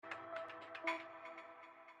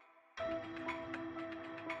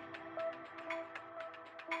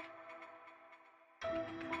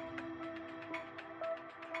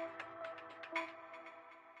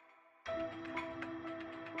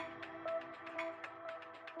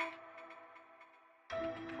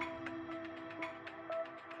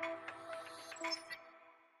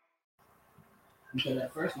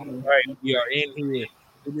All right, we are in here.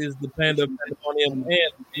 It is the Panda Pandemonium,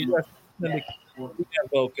 and we got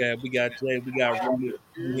vocab, we got Jay, we got Ronnie.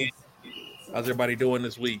 How's everybody doing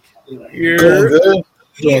this week? Doing good.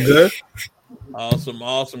 Doing good.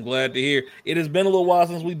 Awesome. Glad to hear. It has been a little while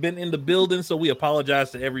since we've been in the building, so we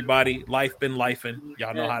apologize to everybody. Life been lifing.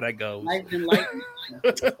 Y'all know how that goes. Life been lifing.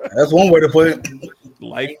 That's one way to put it.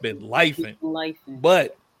 Life been lifing.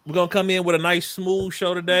 But we're gonna come in with a nice smooth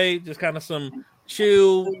show today. Just kind of some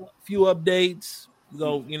chill, few updates.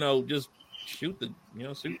 Go, just shoot the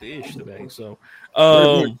ish today. So,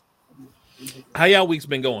 how y'all week's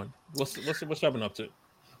been going? What's y'all been up to?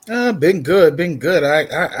 Been good.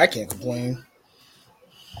 I can't complain.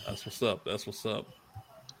 That's what's up.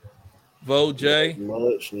 Vo, Jay?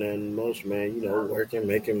 Nothing much, man. Working,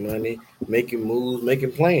 making money, making moves,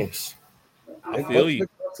 making plans. I feel you.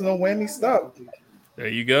 No whammy stop. There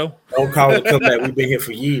you go. Don't call it comeback. We've been here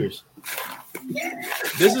for years.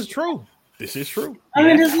 This is true. I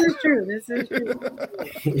mean, this is true.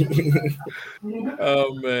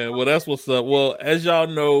 Oh man, well that's what's up. Well, as y'all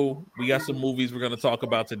know, we got some movies we're gonna talk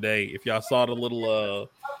about today. If y'all saw the little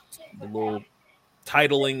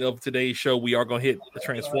titling of today's show, we are gonna hit the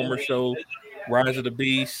Transformers show, Rise of the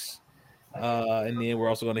Beast, and then we're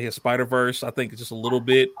also gonna hit Spider-Verse. I think it's just a little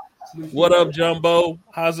bit. What up, Jumbo?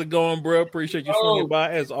 How's it going, bro? Appreciate you swinging by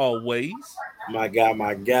as always. My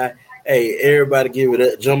guy. Hey, everybody give it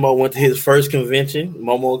up. Jumbo went to his first convention,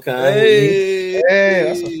 MomoCon. Hey,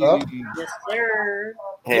 that's what's up. Yes, sir.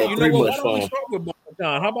 Had pretty much fun. Why don't we start with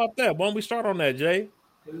MomoCon? How about that? Why don't we start on that, Jay?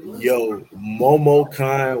 Yo,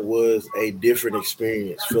 MomoCon was a different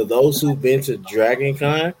experience. For those who've been to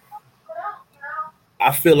DragonCon,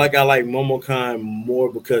 I feel like I like MomoCon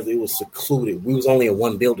more because it was secluded. We was only in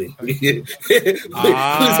one building. we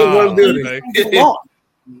was in one building. Okay.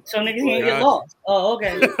 So niggas can't get lost. Oh,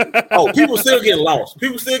 okay. People still getting lost.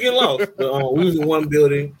 But we was in one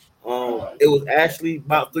building. It was actually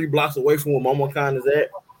about 3 blocks away from where MomoCon is at.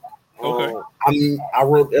 Okay. I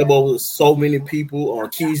rubbed elbows with so many people.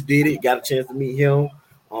 Keys did it. Got a chance to meet him.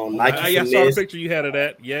 Nike I saw the picture you had of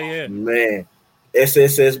that. Yeah. Man,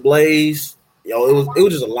 SSS Blaze. Yo, it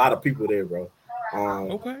was just a lot of people there, bro.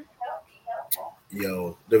 Okay.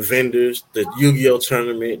 Yo, the vendors, the Yu-Gi-Oh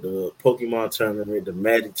tournament, the Pokemon tournament, the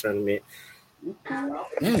Magic tournament.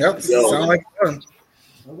 Sound like fun.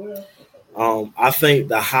 I think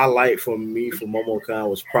the highlight for me for MomoCon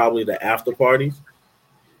was probably the after parties.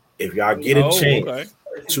 If y'all get a chance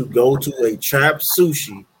to go to a Trap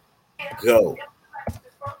Sushi, go.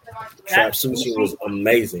 Trap Sushi was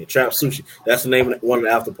amazing. Trap Sushi. That's the name of one of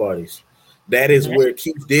the after parties. That is where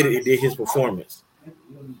Keith did it. He did his performance.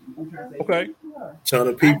 Okay. Ton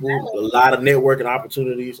of people, a lot of networking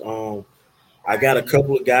opportunities. I got a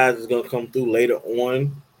couple of guys that's gonna come through later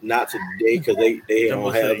on, not today because they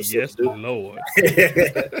don't have yes, Lord. A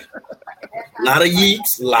lot of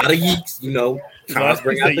yeeks, Cons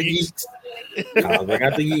bring out the yeeks.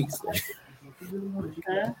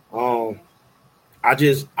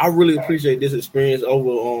 I really appreciate this experience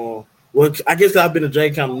over I guess I've been to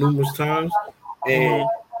J-Con numerous times, and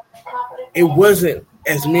it wasn't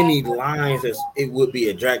as many lines as it would be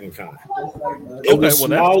at DragonCon. It was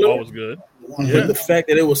smaller. That's always good. But the fact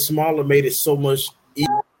that it was smaller made it so much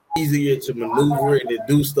easier to maneuver and to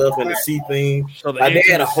do stuff and to see things. So they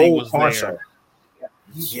had a whole car show.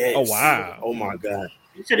 Yes. Oh wow. Oh my god.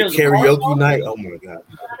 The karaoke night. Oh my god.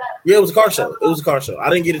 Yeah, it was a car show. I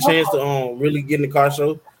didn't get a chance to really get in the car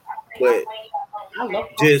show, but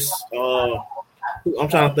just I'm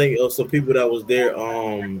trying to think of some people that was there.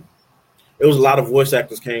 It was a lot of voice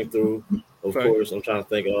actors came through. Of course, I'm trying to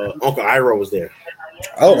think. Uncle Iroh was there.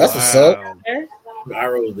 Oh, that's what's up.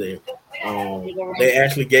 Iroh was there. They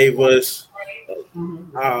actually gave us.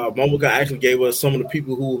 MomoCon actually gave us some of the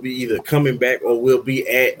people who will be either coming back or will be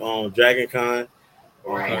at DragonCon.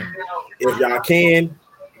 If y'all can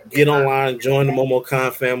get online, join the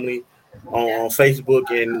MomoCon family on Facebook,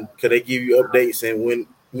 and could they give you updates and when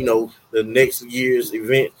the next year's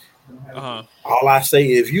event. All I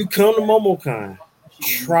say is, if you come to MomoCon,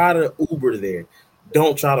 try to Uber there.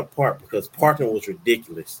 Don't try to park because parking was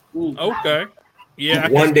ridiculous. Okay. Yeah.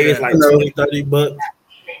 One day it's like $20-$30.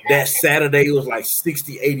 That Saturday it was like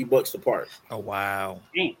 $60-$80 to park. Oh wow.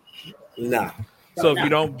 Nah. So if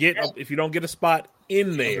you don't get a spot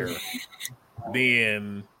in there,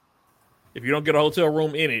 then If you don't get a hotel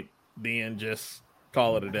room in it, then just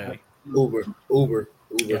call it a day. Uber.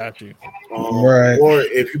 Got you. Right. Or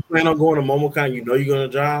if you plan on going to MomoCon, you know you're gonna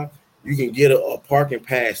drive. You can get a parking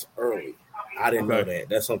pass early. I didn't know that.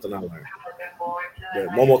 That's something I learned. But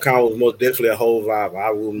MomoCon was most definitely a whole vibe.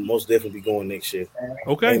 I will most definitely be going next year.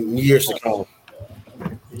 Okay. And years to come.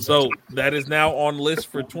 So that is now on list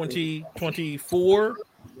for 2024.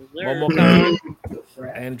 MomoCon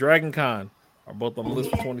and DragonCon are both on the list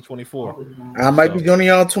for 2024. I might be joining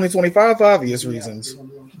y'all 2025 for obvious reasons.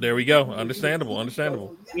 There we go.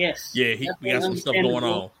 Understandable. Yes. Yeah, we got some stuff going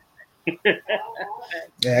on.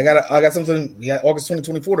 Yeah, I got something. We got August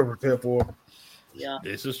 2024 to prepare for. Yeah.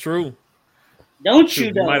 This is true. Don't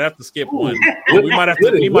you? We might have to skip one. We might have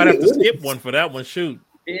to skip one for that one. Shoot.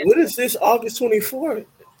 What is this August 24th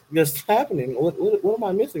that's happening? What am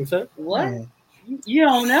I missing, sir? What? You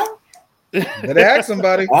don't know? Better ask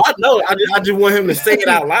somebody. Oh, I know. I just want him to say it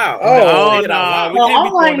out loud. Oh, no. We can't be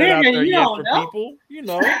throwing that out there yet for know. people. You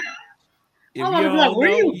know. If I'm like, where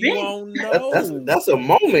you been? don't know. That's a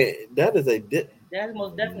moment. That is a dip. That's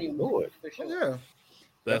most definitely a moment, for sure. Yeah.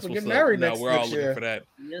 That's We're what's getting up. married No, we're all next looking year. for that.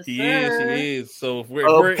 Yes, He sir. is. So if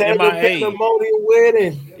we're MIA, Pandemonium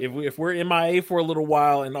wedding. if we're MIA for a little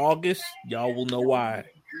while in August, y'all will know why.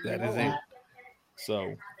 That is it.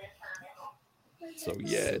 So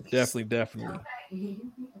yeah, definitely.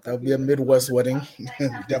 That'll be a Midwest wedding.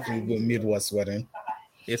 Definitely be a Midwest wedding.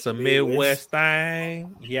 It's a Midwest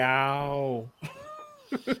thing, y'all.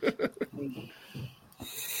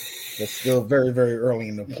 It's still very, very early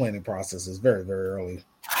in the planning process. It's very, very early.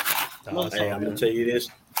 Hey, I'm gonna tell you this: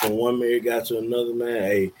 from one married guy to another man,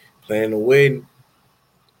 hey, planning a wedding,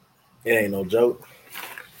 it ain't no joke.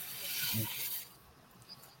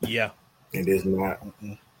 Yeah, it is not.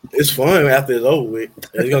 It's fun after it's over with.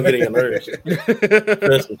 It's gonna get in your nerves.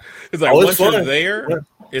 It's like once you're there,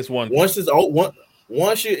 it's one.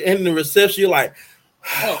 Once you're in the reception, you're like,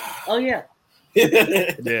 oh yeah,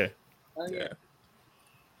 yeah. Oh, yeah.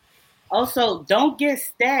 Also, don't get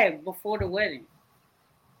stabbed before the wedding.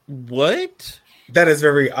 What? That is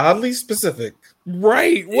very oddly specific.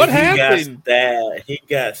 Right. What happened? He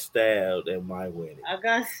got stabbed at my wedding. I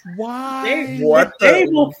got why? What the day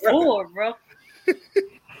before, bro?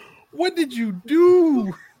 What did you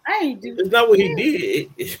do? I ain't do. It's not what he did.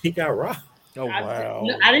 He got robbed. Oh wow!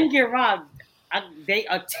 I didn't get robbed. They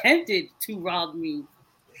attempted to rob me.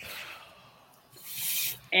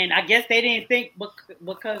 And I guess they didn't think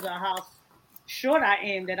because of how short I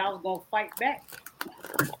am that I was going to fight back.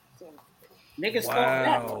 So, niggas fought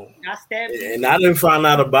back. I stabbed him. And I didn't find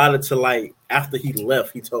out about it till like after he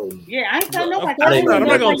left. He told me. Yeah, I ain't telling nobody. I'm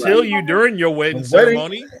not going to tell you during your wedding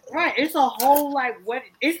ceremony. Right. It's a whole like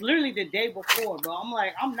wedding. It's literally the day before, bro. I'm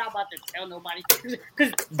like, I'm not about to tell nobody.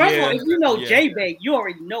 Because first of all, if you know J-Bay, you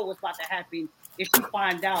already know what's about to happen. If she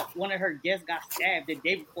find out one of her guests got stabbed the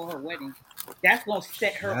day before her wedding, that's gonna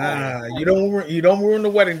set her off. You don't ruin the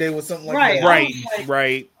wedding day with something like that.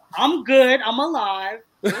 Right. I'm good. I'm alive.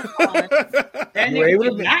 That nigga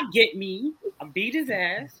did not get me. I beat his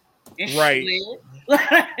ass. And right.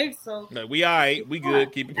 So no, we all right. We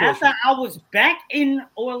good. Keep it pushing. After I was back in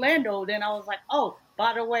Orlando, then I was like, oh,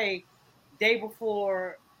 by the way, day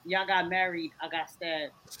before y'all got married, I got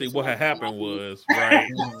stabbed. See, what had happened was, right.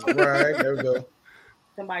 Right, there we go.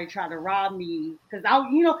 Somebody tried to rob me. Because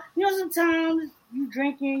you know, sometimes you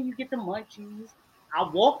drinking, you get the munchies. I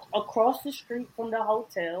walked across the street from the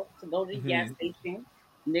hotel to go to the gas station.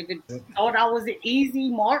 Nigga thought I was an easy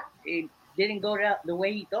mark. It didn't go the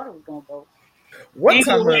way he thought it was going to go. I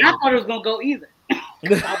thought it was going to go either.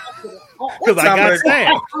 Because I got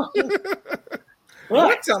stabbed.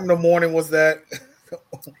 What time in the morning was that?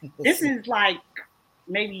 This is like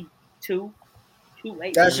maybe 2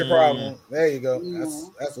 late. That's your problem. There you go.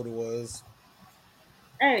 That's what it was.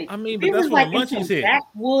 Hey, I mean, but that's what the munchies hit.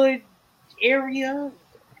 Backwood area.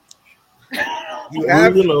 You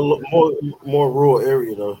have in a more rural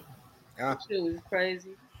area though. Shit was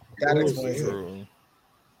crazy. That explains it.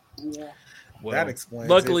 Yeah. Well, that explains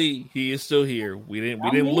luckily, he is still here. We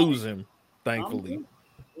didn't lose him, thankfully.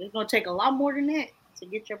 It's gonna take a lot more than that to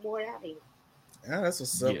get your boy out of here. Yeah, that's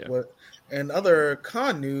what's up. Yeah. And other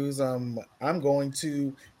con news, I'm going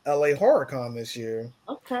to LA Horror Con this year.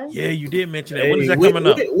 Okay. Yeah, you did mention that. When is that coming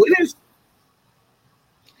up? What is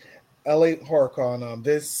LA Horror Con?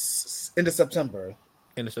 This end of September.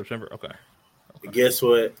 End of September. Okay. Guess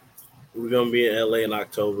what? We're gonna be in LA in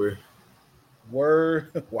October.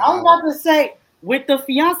 Word. Wow. I was about to say, with the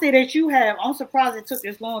fiance that you have, I'm surprised it took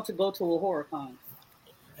this long to go to a horror con.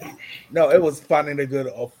 No, it was finding a good,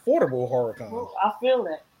 affordable horror con. Well, I feel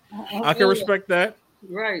that. I can respect that.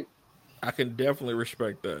 Right. I can definitely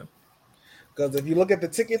respect that. Because if you look at the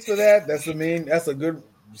tickets for that, that's a good.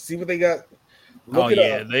 See what they got. Look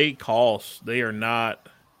up. They cost. They are not.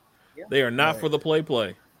 Yeah. They are not for the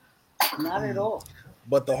play. Not at all.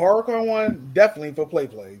 But the HorrorCon one definitely for play.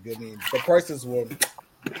 I mean, the prices were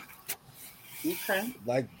okay.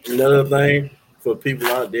 Like another thing for people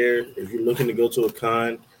out there, if you're looking to go to a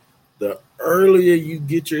con, the earlier you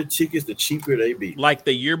get your tickets, the cheaper they be. Like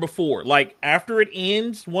the year before, like after it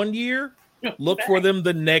ends 1 year, look for them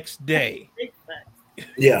the next day.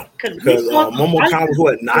 Yeah, because MomoCon was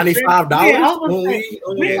what, $95?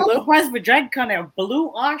 We saw the price for Dragon Con that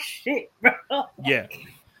blew our shit, bro. Yeah.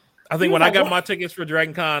 I think when I got my tickets for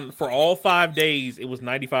Dragon Con for all 5 days, it was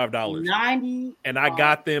 $95. $90, and I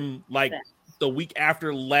got them like the week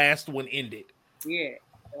after last one ended. Yeah,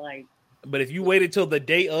 like. But if you waited till the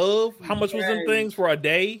day of, how much was them things for a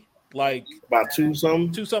day? Like about $2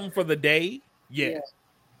 something for the day. Yeah.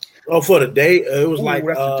 Oh, for the day, it was like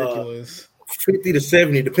ridiculous. 50 to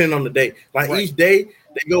 70, depending on the day. Like each day,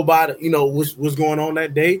 they go by the, what's going on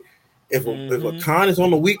that day. If a con is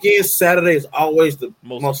on the weekend, Saturday is always the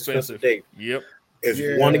most expensive day. Yep. If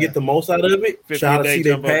you want to get the most out of it, try to see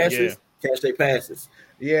their passes, catch their passes.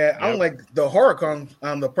 Yeah, I'm like the HorrorCon.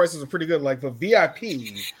 The prices are pretty good. Like for VIP,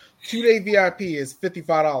 2-day VIP is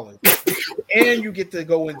 $55, and you get to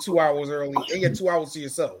go in 2 hours early and get 2 hours to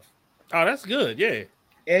yourself. Oh, that's good. Yeah.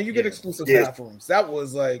 And you get exclusive bathrooms. That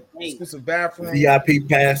was like exclusive bathrooms. VIP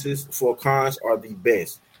passes for cons are the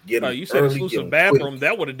best. You said exclusive bathroom.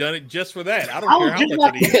 That would have done it just for that. I don't care how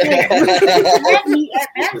much it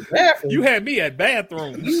is. You had me at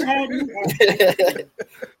bathroom. You had me at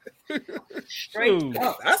straight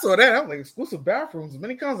up. I saw that. I'm like, exclusive bathrooms.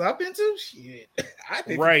 Many cons I've been to? Shit. I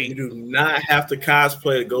think you do not have to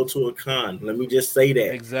cosplay to go to a con. Let me just say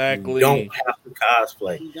that. Exactly. You don't have to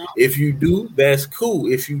cosplay. If you do, that's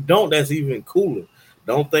cool. If you don't, that's even cooler.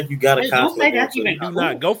 Don't think you got to cosplay. That's even do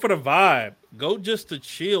not go for the vibe. Go just to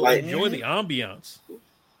chill, enjoy the ambiance.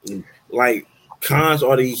 Like cons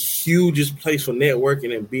are the hugest place for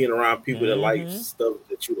networking and being around people that like stuff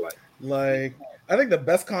that you like. Like I think the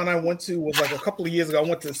best con I went to was like a couple of years ago. I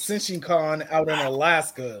went to Shanking Con out in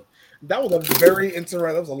Alaska. That was a very interesting.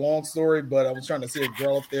 That was a long story, but I was trying to see a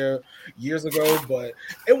girl up there years ago. But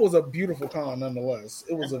it was a beautiful con nonetheless.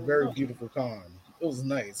 It was a very beautiful con. It was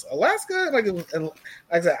nice. Alaska, like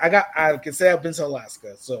I said, I can say I've been to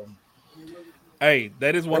Alaska. So, hey,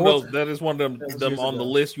 that is one of them on the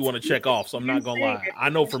list you want to check off. So I'm not gonna lie. I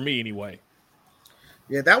know for me anyway.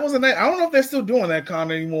 Yeah, that was a nice. I don't know if they're still doing that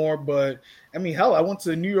con anymore, but I mean, hell, I went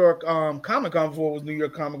to New York Comic Con before it was New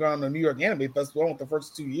York Comic Con, the New York Anime Festival. I went the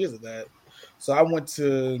first 2 years of that, so I went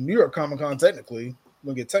to New York Comic Con technically. I'm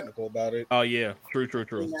gonna get technical about it. Oh yeah, true.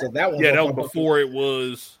 So that one, that was before it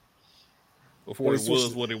was. Before it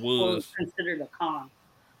was what it was. Considered a con.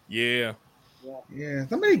 Yeah. Yeah.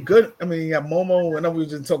 So many good. I mean, you got Momo. I know we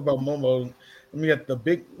just talked about Momo. I mean, you got the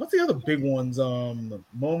big. What's the other big ones?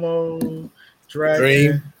 Momo,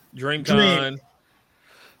 Dragon, DreamCon.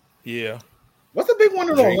 Yeah. What's the big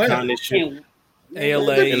one in Atlanta?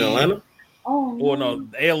 ALA in Atlanta. Oh no. Or no,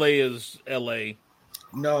 ALA is LA.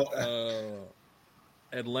 No.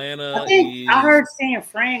 Atlanta. I heard San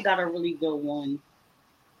Fran got a really good one.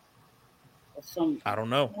 I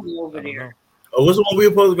don't know. Over there. Oh, what's the one we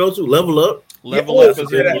were supposed to go to? Level Up. Level Up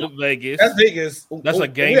is in Vegas. That's Vegas. That's a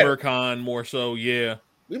gamer con more so. Yeah.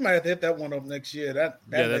 We might have to hit that one up next year. That's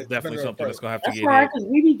definitely something that's gonna have to get hit. Because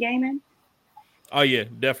we be gaming. Oh yeah,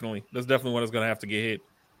 definitely. That's definitely one that's gonna have to get hit.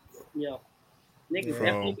 Yeah, niggas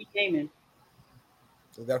definitely be gaming.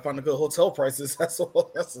 So we gotta find the good hotel prices. That's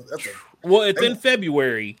all. Well, it's in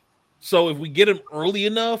February, so if we get them early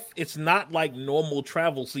enough, it's not like normal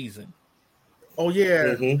travel season. Oh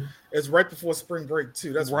yeah, It's right before spring break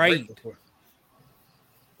too. That's right before.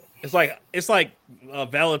 It's like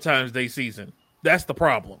Valentine's Day season. That's the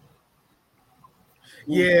problem.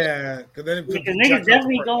 Yeah, because then niggas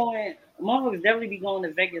definitely going. Motherfuckers definitely be going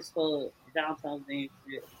to Vegas for Valentine's Day.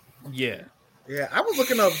 Yeah. Yeah, I was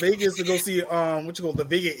looking up Vegas to go see the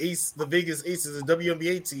Vegas Aces, the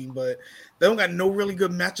WNBA team, but they don't got no really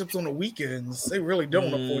good matchups on the weekends. They really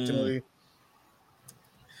don't, unfortunately.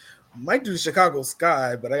 Might do Chicago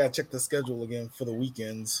Sky, but I gotta check the schedule again for the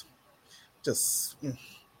weekends.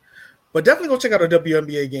 But definitely go check out a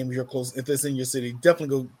WNBA game if you're close. If it's in your city,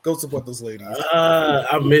 definitely go support those ladies.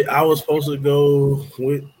 I was supposed to go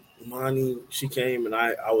with Monty. She came and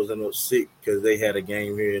I was end up sick because they had a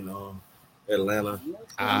game here in Atlanta.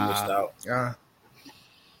 I missed out.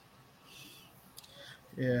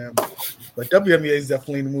 Yeah, but WNBA is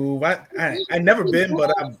definitely the move. I never been,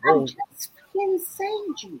 but I'm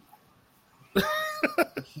saved you.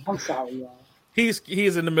 I'm sorry, y'all. He's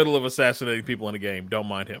in the middle of assassinating people in the game. Don't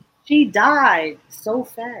mind him. She died so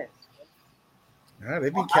fast. Nah, they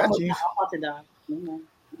be catchy. I'm about to die.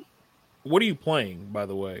 What are you playing, by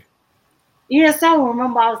the way? Yes, I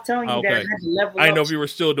remember I was telling you that I had to level up. I know if you were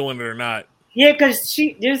still doing it or not. Yeah, because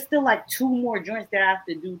there's still like 2 more joints that I have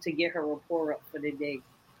to do to get her rapport up for the day.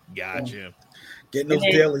 Gotcha. Getting those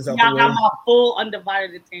dailies out the way. I got my full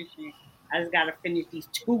undivided attention. I just got to finish these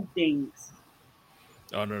 2 things.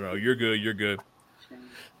 Oh, no. You're good. You're good.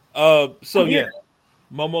 So, yeah.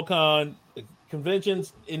 MomoCon,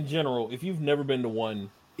 conventions in general, if you've never been to one,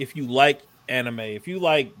 if you like anime, if you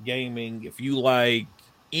like gaming, if you like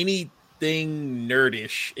anything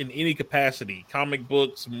nerdish in any capacity, comic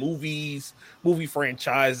books, movies, movie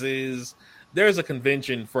franchises, there's a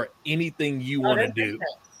convention for anything you want to do.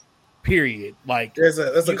 Period. Like there's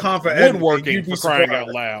a con for woodworking for crying out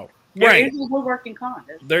loud. There is a woodworking con.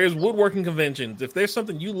 There is woodworking conventions. If there's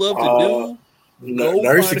something you love to do, go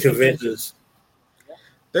nursing conventions.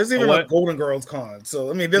 There's even a Golden Girls con. So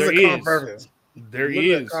I mean, there's a con for everything. There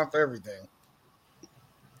is a con for everything.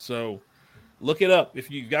 So look it up. If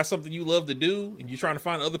you got something you love to do and you're trying to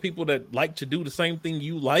find other people that like to do the same thing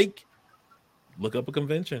you like, look up a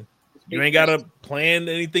convention. You ain't got to plan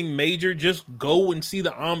anything major. Just go and see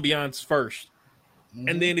the ambiance first. Mm-hmm.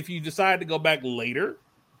 And then if you decide to go back later,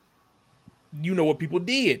 you know what people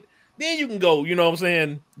did. Then you can go, you know what I'm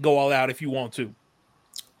saying, go all out if you want to.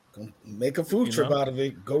 Make a food trip out of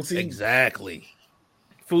it. Go see. Exactly.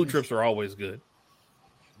 Food trips are always good.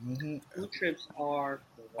 Mm-hmm. Food trips are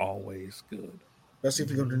always good. Especially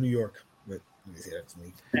if you go to New York. But you say that to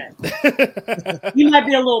me. You might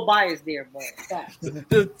be a little biased there, but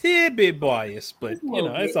a bit biased, but you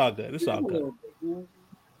know, it's all good. It's all good.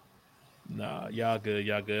 Nah, y'all good.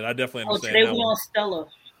 Y'all good. I definitely understand. Today we on Stella.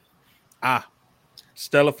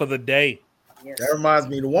 Stella for the day. Yes. That reminds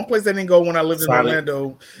me, the one place I didn't go when I lived in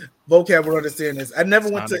Orlando, Vocab would understand this. I never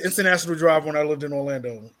went to International Drive when I lived in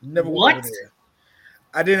Orlando. Never went over there.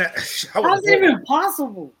 I didn't. How's it even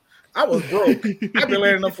possible? I was broke. I barely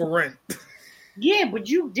had enough for rent. Yeah, but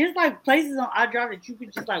there's like places on iDrive that you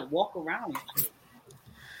could just like walk around.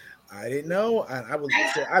 I didn't know.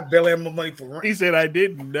 I barely had enough money for rent. He said, "I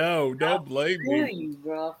didn't know." Don't blame me. I feel you,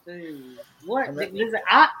 bro. What? Listen,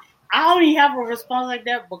 I only have a response like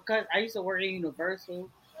that because I used to work at Universal,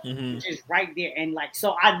 which is right there, and like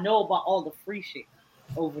so I know about all the free shit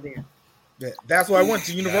over there. Yeah, that's why I went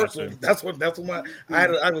to Universal. That's what I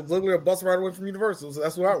was literally a bus ride away from Universal, so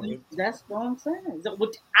that's where I went. That's what I'm saying. So,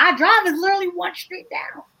 iDrive is literally one street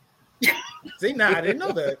down. See, now I didn't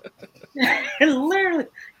know that. Literally,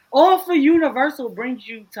 all for Universal brings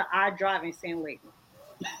you to iDrive in San Diego.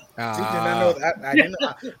 See, did I know that? I didn't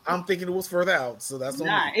know. I'm thinking it was further out, so that's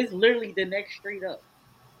it's literally the next street up.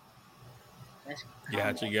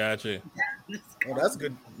 Gotcha. Oh, that's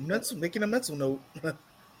good. Making a mental note.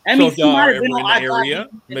 I mean, so if y'all are ever in the area,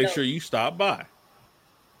 make sure you stop by.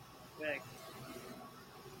 Right.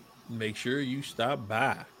 Make sure you stop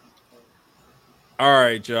by. All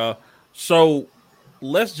right, y'all. So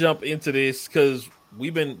let's jump into this because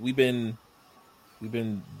we've been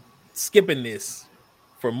skipping this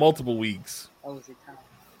for multiple weeks.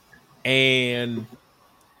 And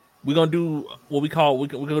we're gonna do what we're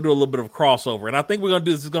gonna do a little bit of crossover. And I think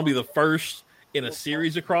this is gonna be the first in a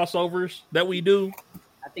series of crossovers that we do.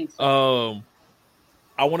 I think so.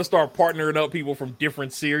 I want to start partnering up people from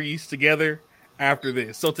different series together after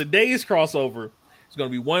this. So today's crossover is going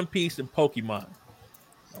to be One Piece and Pokemon.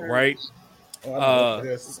 All right.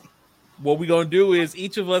 What we're going to do is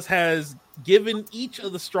each of us has given each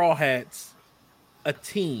of the Straw Hats a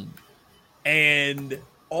team. And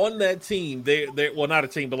on that team, they're well, not a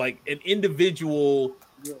team, but like an individual.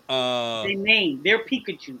 Their name, their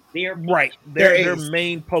Pikachu. Right. Their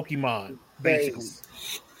main Pokemon, basically.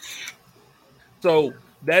 So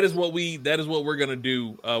that is what we're gonna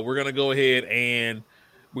do. We're gonna go ahead and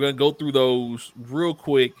we're gonna go through those real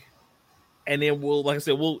quick, and then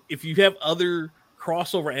if you have other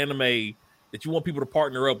crossover anime that you want people to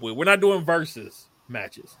partner up with, we're not doing versus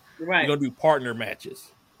matches. Right. We're gonna do partner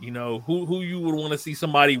matches. You know who you would want to see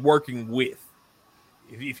somebody working with.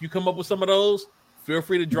 If you come up with some of those, feel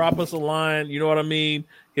free to drop us a line. You know what I mean?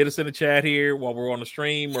 Hit us in the chat here while we're on the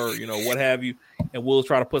stream or, you know, what have you. And we'll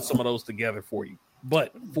try to put some of those together for you.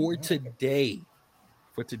 But for today,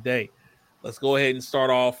 let's go ahead and start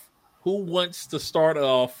off. Who wants to start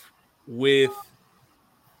off with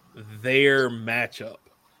their matchup?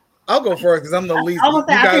 I'll go first because I'm the least.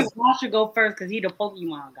 I think Paul should go first because he's the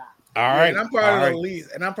Pokemon guy. All right. And I'm part of the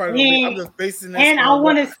least. And I'm part of the least. I'm just basing this. And I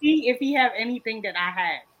want to see if he have anything that I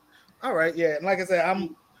have. All right, yeah. And like I said,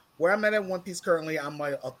 where I'm at One Piece currently, I'm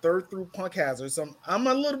like a third through Punk Hazard. So I'm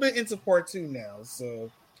a little bit into part 2 now.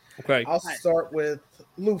 So Okay. I'll start with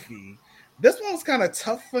Luffy. This one's kind of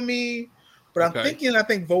tough for me, but I think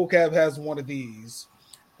Vocab has one of these.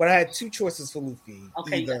 But I had 2 choices for Luffy.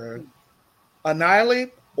 Okay. Either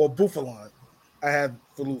Annihilate or Buffalant. I had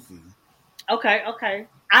for Luffy. Okay.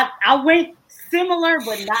 I went similar,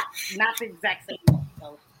 but not the exact same one.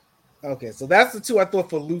 So. Okay, so that's the 2 I thought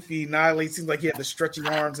for Luffy. Annihilate seems like he had the stretchy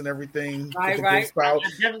arms and everything. Right. I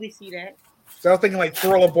definitely see that. So I was thinking like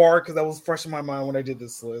Thriller Bar because that was fresh in my mind when I did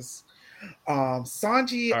this list.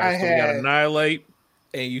 Sanji, I had. We got Annihilate,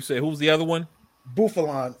 and you said who's the other one?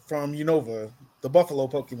 Buffalant from Unova, the Buffalo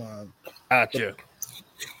Pokemon. Gotcha.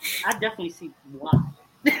 I definitely see why.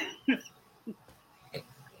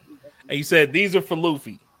 And you said these are for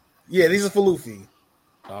Luffy. Yeah, these are for Luffy.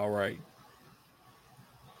 All right.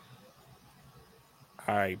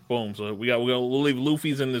 Boom. So we'll leave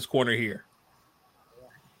Luffy's in this corner here.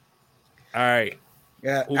 All right.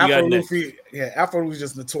 Yeah, Afro Luffy. Yeah, Afro was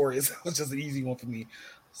just notorious. It was just an easy one for me.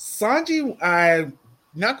 Sanji, I'm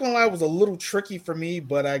not gonna lie, was a little tricky for me,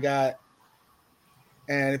 but I got.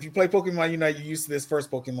 And if you play Pokemon Unite, you're used to this first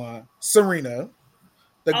Pokemon, Serena,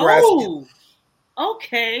 the grass. Oh,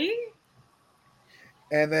 okay.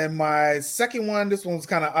 And then my second one, this one's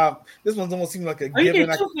kind of up. This one's almost seemed like a given. You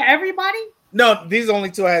get 2 for everybody? No, these are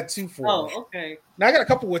only 2 I had 2 for. Oh, okay. Now I got a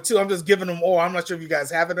couple with 2. I'm just giving them all. I'm not sure if you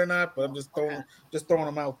guys have it or not, but I'm just throwing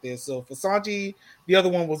them out there. So for Sanji, the other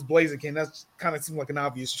one was Blaziken. That kind of seemed like an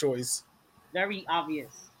obvious choice. Very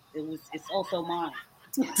obvious. It's also mine.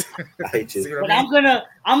 I hate you. But I'm gonna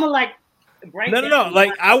like break. No.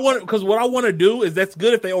 Like because what I want to do is that's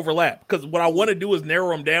good if they overlap. Because what I want to do is narrow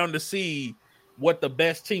them down to see what the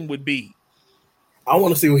best team would be. I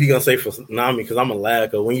want to see what he's gonna say for Nami because I'm a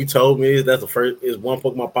lad. Because when you told me that's the first, is one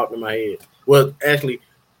Pokemon popped in my head. Well, actually,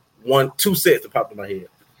 2 sets that popped in my head.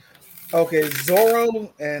 Okay,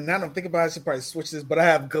 Zoro, and now that I'm thinking about it, I should probably switch this, but I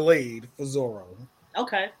have Glade for Zoro.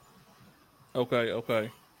 Okay.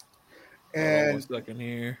 And 1 second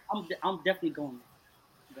here. I'm definitely going.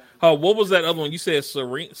 What was that other one? You said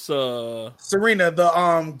Serena,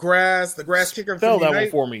 the grass kicker. Spell that one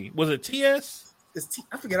for me. Was it TS?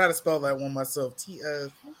 I forget how to spell that one myself. TS.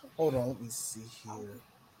 Hold on, let me see here.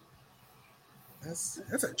 That's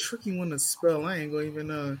a tricky one to spell. I ain't gonna even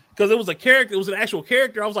know. Because it was a character. It was an actual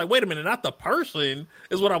character. I was like, wait a minute, not the person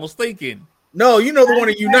is what I was thinking. No, you know the one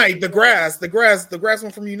at Unite, the grass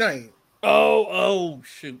one from Unite. Oh,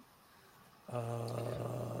 shoot.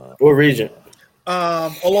 What region?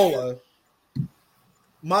 Alola.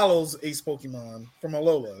 Malo's ace Pokemon from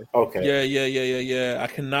Alola. Okay. Yeah. I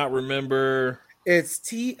cannot remember. It's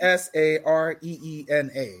Tsarena.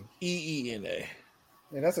 EENA.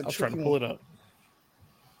 Yeah, that's a I was tricky trying to pull one. it up.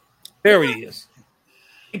 There he is.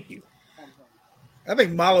 Thank you. I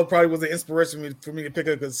think Malo probably was the inspiration for me to pick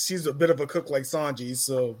her because she's a bit of a cook like Sanji.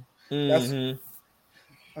 So that's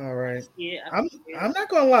all right. Yeah, I'm not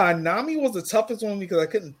gonna lie. Nami was the toughest one because I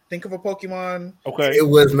couldn't think of a Pokemon. Okay. It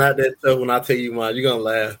was not that tough when I tell you mine. You're gonna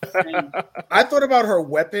laugh. I thought about her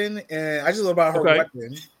weapon, and I just thought about her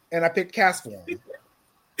weapon, and I picked Castform.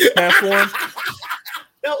 Castform?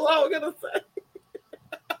 That's what I was gonna say.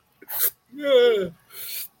 Yeah.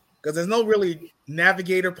 Because there's no really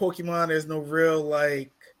navigator Pokemon. There's no real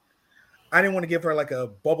like. I didn't want to give her like a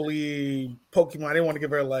bubbly Pokemon. I didn't want to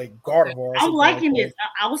give her like Gardevoir. I'm liking this.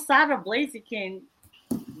 Outside of Blaziken,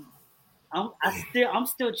 I'm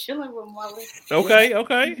still chilling with my list. Okay.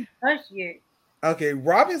 Okay,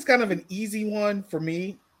 Robin's kind of an easy one for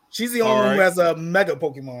me. She's the only one who has a Mega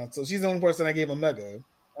Pokemon, so she's the only person I gave a Mega.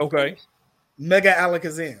 Okay. Mega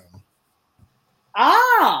Alakazam.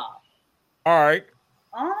 Ah. All right.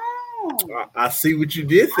 Oh. I see what you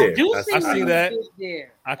did there. I see that.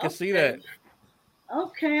 I can see that.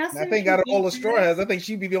 Okay, I think out of all the Straw Hats, I think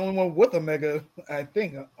she'd be the only one with a Mega. I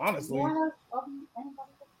think, honestly.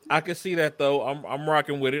 I can see that though. I'm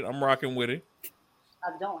rocking with it. I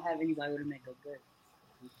don't have anybody with a Mega. Good.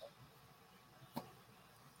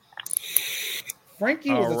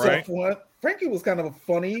 Frankie was a tough one. Frankie was kind of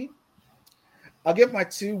funny. I'll give my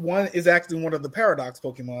 2. One is actually one of the Paradox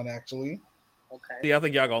Pokemon, actually. Okay. See, I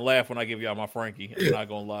think y'all gonna laugh when I give y'all my Frankie. I'm not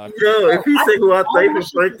gonna lie. Yo, if you say who I think is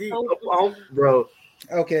Frankie, bro.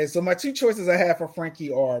 Okay, so my 2 choices I have for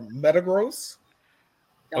Frankie are Metagross.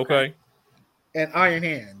 Okay. And Iron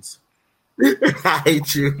Hands. I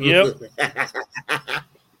hate you. Yep.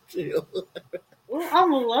 Well,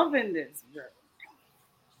 I'm loving this, bro.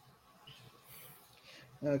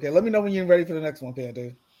 Okay, let me know when you're ready for the next one,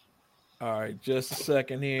 Panda. All right, just a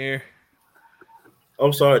second here.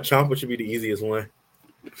 I'm sorry, Chomper should be the easiest one.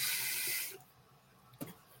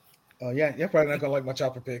 Oh yeah, you're probably not gonna like my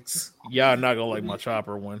chopper picks. Y'all not gonna like my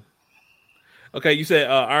chopper one. Okay, you said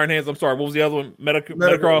Iron Hands. I'm sorry. What was the other one?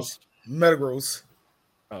 Metacross. Metagross.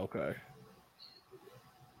 Okay.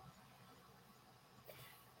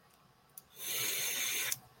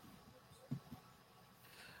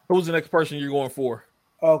 Who's the next person you're going for?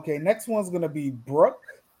 Okay, next one's gonna be Brooke.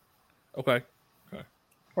 Okay.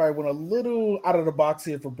 Probably went a little out of the box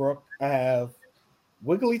here for Brooke. I have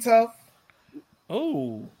Wigglytuff.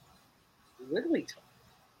 Oh. Wigglytuff.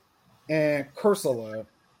 And Cursula.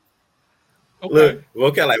 Okay. Look,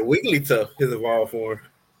 what kind of like Wigglytuff is evolved for?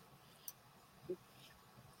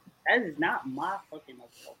 That is not my fucking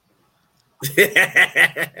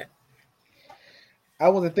I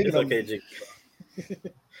wasn't thinking of okay, Jake.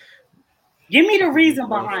 Give me the reason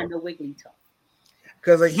behind the Wigglytuff.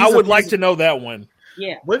 Because I would like to know that one.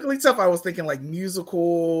 Yeah, Wigglytuff. I was thinking like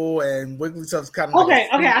musical, and Wigglytuff's kind of okay.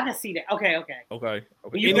 I can see that. Okay.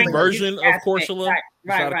 Any version of Cursula?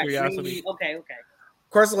 Right. Curiosity. Okay.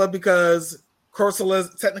 Cursula, because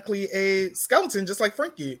Cursula's technically a skeleton, just like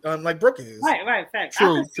Frankie, like Brooke is. Right. Fact.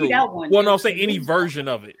 True. That one. Well, no, I'm saying any version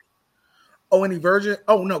of it. Oh, any version?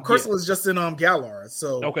 Oh no, Cursula's just in Galore.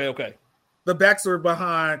 So okay. The backstory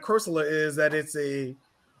behind Cursula is that it's a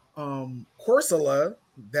Cursula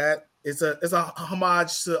that it's a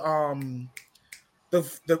homage to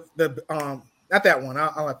the not that one.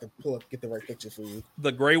 I'll have to get the right picture for you.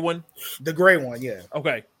 The gray one. The gray one, yeah.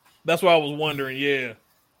 Okay, that's what I was wondering. Yeah,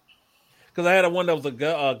 because I had one that was a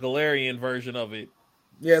Galarian version of it.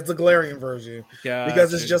 Yeah, it's a Galarian version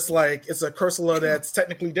because it's just like it's a Cursula that's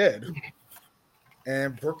technically dead,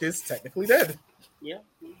 and Brooke is technically dead. Yeah,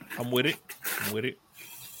 I'm with it.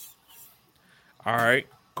 All right,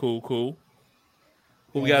 cool.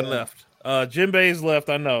 Who we got left? Jinbei's left,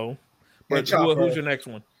 I know. But who's your next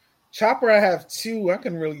one? Chopper, I have two. I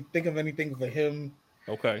couldn't really think of anything for him.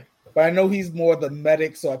 Okay. But I know he's more the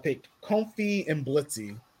medic, so I picked Comfy and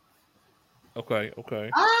Blitzy. Okay.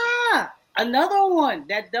 Another one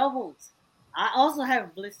that doubles. I also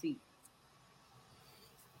have Blitzy.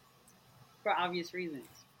 For obvious reasons.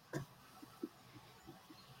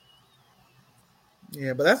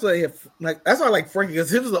 Yeah, but that's why I like Frankie,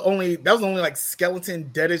 because that was the only like skeleton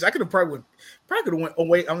deadish. I could have probably went. Oh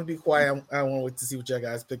wait, I'm gonna be quiet. I want to wait to see what your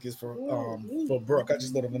guys' pick is for Brooke. I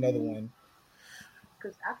just thought of another one.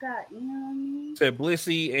 Cause I got said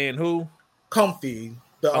Blissey and who? Comfy.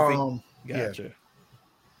 Gotcha. Yeah.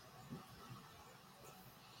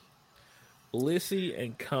 Blissey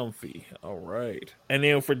and Comfy. All right, and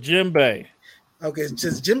then for Jinbei. Okay,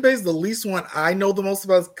 just Jinbei's the least one I know the most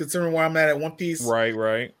about, considering where I'm at One Piece.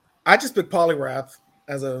 Right. I just picked Poliwrath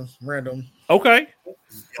as a random. Okay,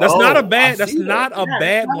 that's not a bad. That's not a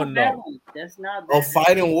bad one though. That's not a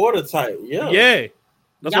fighting water type. Yeah.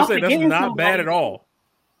 That's what I'm saying. That's not bad at all.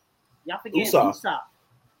 Y'all forget Usopp.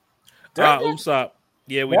 Usopp.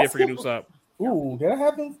 Yeah, we did forget Usopp. Ooh, did I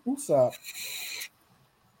have Usopp?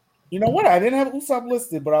 You know what? I didn't have Usopp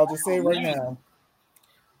listed, but I'll just say it right now.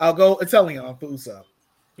 I'll go Italian for Usopp.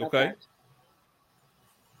 Okay.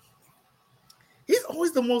 He's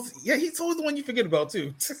always the most. Yeah, he's always the one you forget about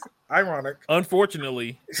too. Ironic.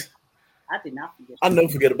 Unfortunately. I did not forget. I never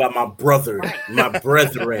forget about my brother, my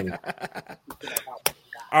brethren.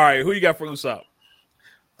 All right, who you got for Usopp?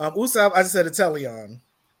 Usopp, I just said Italian.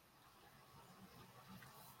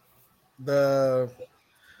 The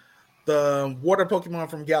water Pokemon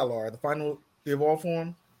from Galore, the evolved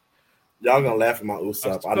form. Y'all gonna laugh at my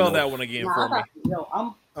Usopp. Spell that one again for me.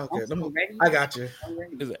 I'm ready. I got you.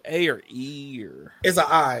 Is it A or E or? It's an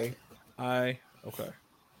I. Okay.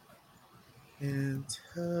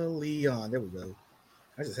 Inteleon. There we go.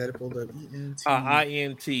 I just had it pulled up.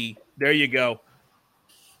 INT. There you go.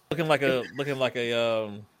 Looking like a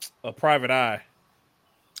private eye.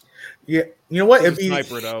 Yeah, you know what? He's a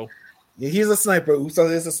sniper though. Yeah, he's a sniper.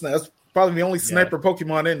 Usopp is a sniper. That's probably the only sniper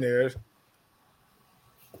Pokemon in there.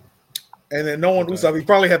 And then no one Usopp. He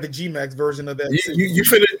probably had the G-Max version of that.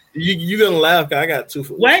 You gonna laugh? Cause I got two.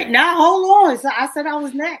 Wait, now hold on. So I said I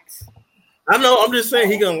was next. I know. I'm just saying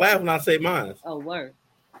he gonna laugh when I say mine. Oh, word.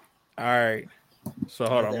 All right. So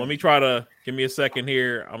hold on. Let me try to give me a second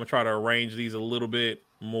here. I'm gonna try to arrange these a little bit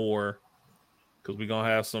more because we're gonna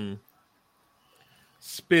have some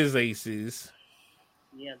Spiz Aces.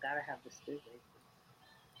 Yeah, gotta have the Spiz Aces.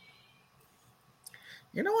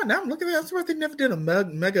 You know what? Now I'm looking at that. They never did a mega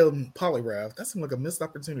Poliwrath. That seemed like a missed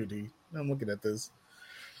opportunity. Now I'm looking at this.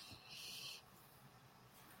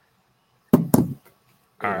 All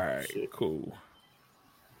right, cool.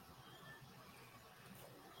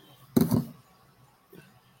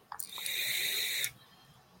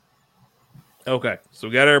 Okay, so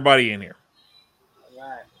we got everybody in here. All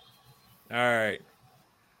right. All right.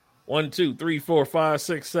 1, 2, 3, 4, 5,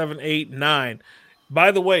 6, 7, 8, 9.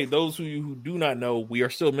 By the way, those of you who do not know, we are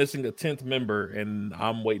still missing a 10th member, and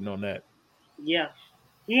I'm waiting on that. Yeah.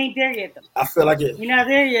 He ain't there yet, though. I feel like it. You're not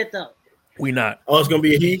there yet, though. We not. Oh, it's gonna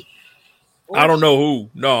be a he. I don't know who.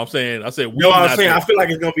 No, I said we. No, I'm saying there. I feel like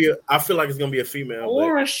it's gonna be a female.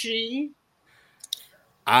 Or a she.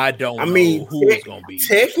 I don't know who it's gonna be.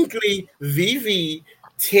 Technically, VV.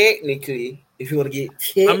 Technically, if you want to get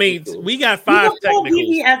technical. I mean, we got 5 technicals.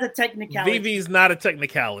 VV as a technicality. VV's not a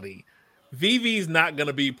technicality. VV's not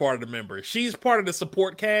gonna be part of the member. She's part of the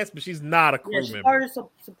support cast, but she's not a crew member. Part of the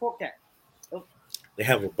support cast. They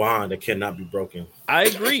have a bond that cannot be broken. I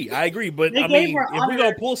agree, but I mean, if we're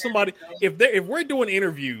gonna pull somebody, if we're doing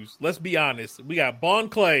interviews, let's be honest. We got Bon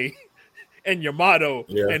Clay and Yamato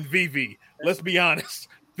and VV. Let's be honest,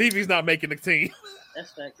 VV's not making the team.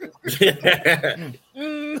 That's fact.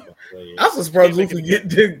 I'm so surprised Luffy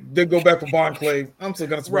did go back for Bon Clay. I'm still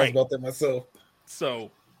kind of surprised about that myself. So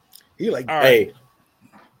he like, hey,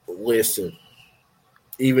 listen.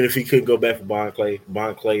 Even if he couldn't go back for Bon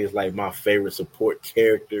Clay is like my favorite support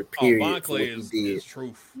character. Period. Bon Clay is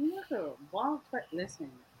truth. Yeah, Bon Clay.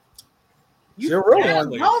 Listen, you're a real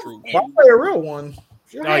one. Bon Clay a real one.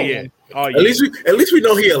 Oh yeah. At least we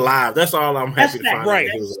know he alive. That's all I'm happy to find out.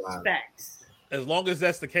 He was alive. Facts. As long as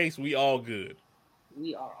that's the case, we all good.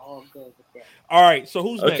 We are all good with that. All right. So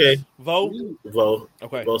who's next? Vo.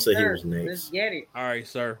 Okay. Vo said he was next. Let's get it. All right,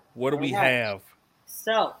 sir. What do we have?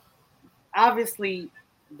 So, obviously,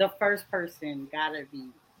 the first person gotta be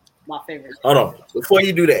my favorite. Hold on. Before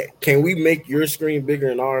you do that, can we make your screen bigger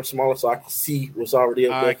and ours smaller so I can see what's already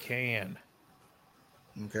up there? I can.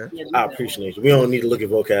 Okay. Yeah, I appreciate you. We don't need to look at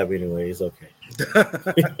vocab anyway. It's okay.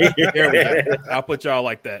 There we go. I'll put y'all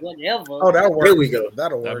like that. Whatever. Oh, that'll work. There we go.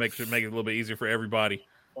 That'll work. That make it a little bit easier for everybody.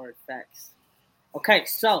 Facts. Okay,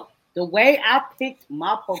 so the way I picked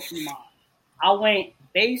my Pokemon, I went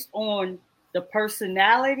based on the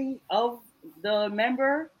personality of the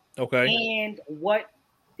member, and what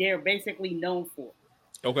they're basically known for.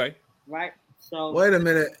 Okay. Right. So wait a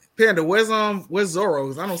minute, Panda. Where's Zoro?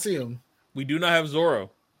 Because I don't see him. We do not have Zoro.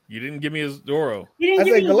 You didn't give me his Zoro. He didn't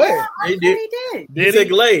give me Galore. He did. He said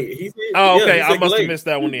Glade. Oh, okay. I must have missed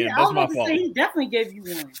that one in. That's my fault. He definitely gave you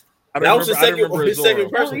one. That was his second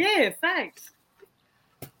person. Oh, yeah, facts.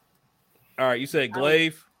 All right, you said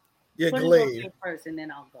Glaive? Yeah, Glaive. First, and then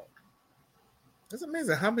I'll go. That's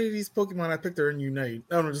amazing. How many of these Pokemon I picked are in Unite?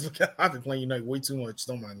 I've been playing Unite way too much.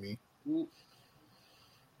 Don't mind me.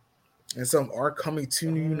 And some are coming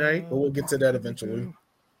to Unite, but we'll get to that eventually.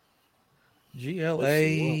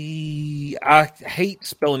 GLA. I hate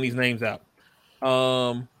spelling these names out.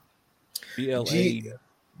 GLAD.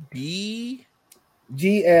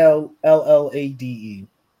 GLLLADE.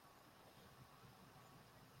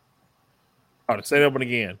 Oh, say that one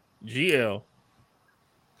again. GL.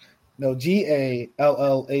 No,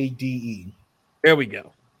 GALLADE. There we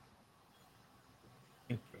go.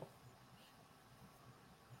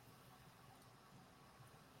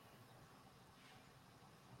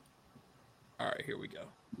 All right, here we go.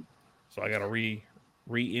 So I got to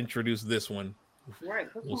reintroduce this one.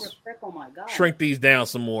 Right, put some respect on my God. Shrink these down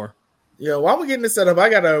some more. Yeah, while we're getting this set up, I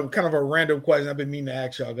got a kind of a random question I've been meaning to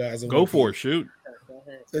ask y'all guys. Go for it, shoot.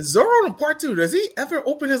 Is Zoro in part 2? Does he ever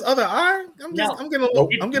open his other eye? I'm getting a little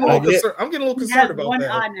concerned about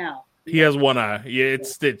that. Eye now. He has one eye. Yeah,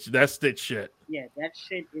 it's Stitch. That's Stitch shit. Yeah, that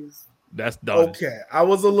shit is. That's done. Okay,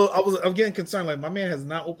 I'm getting concerned. Like my man has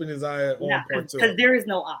not opened his eye on part 2 because there is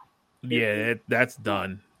no eye. Yeah, that's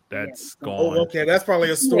done. That's gone. Oh, okay, that's probably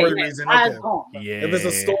a story reason. Okay. Yeah, if it's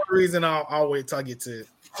a story reason, I'll wait till I get to it.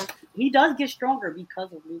 He does get stronger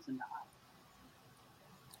because of losing the eye.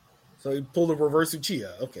 So he pulled a reverse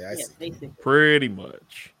Uchiha. Okay, I see. Basically. Pretty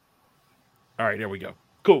much. All right, there we go.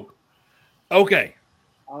 Cool. Okay.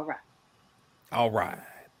 All right.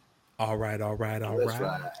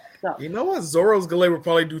 So, you know what? Zoro's Galore would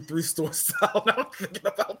probably do 3-store style. Now I'm thinking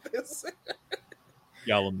about this.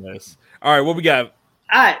 Y'all a mess. All right, what we got?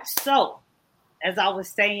 All right, so as I was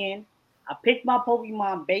saying, I picked my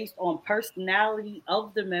Pokemon based on personality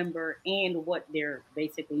of the member and what they're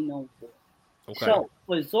basically known for. Okay. So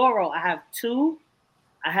for Zoro, I have 2.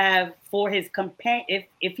 I have for his companion.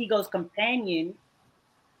 If he goes companion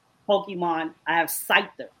Pokemon, I have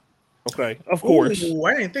Scyther. Okay, of course. Ooh,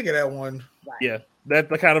 I didn't think of that one. Right. Yeah, that's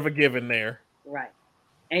the kind of a given there. Right.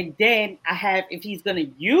 And then I have, if he's gonna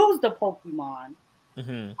use the Pokemon,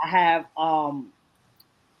 I have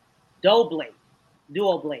Duo Blade.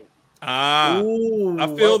 Ooh, I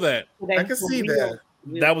feel that. I can see that.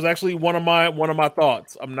 That was actually one of my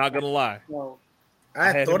thoughts. I'm not gonna lie. So,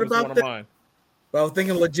 I thought about that. But I was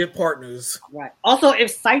thinking legit partners. Right. Also,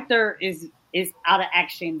 if Scyther is out of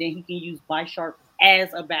action, then he can use Bisharp as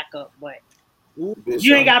a backup. But Ooh,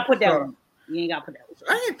 you ain't gotta put that one. You ain't gotta put that one.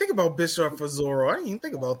 I didn't think about Bisharp for Zoro. I didn't even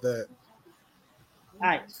think about that. All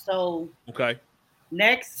right. So Okay.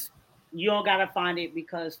 next, you don't gotta find it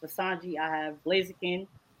because for Sanji, I have Blaziken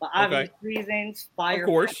for obvious reasons. Fire, of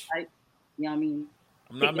course. Type, you know what I mean?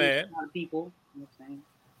 I'm not mad. A lot of people, you know what I'm saying?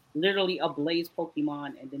 Literally a Blaze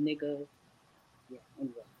Pokemon, and the nigga. Yeah.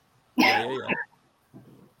 Anyway. Yeah.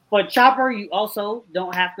 For Chopper, you also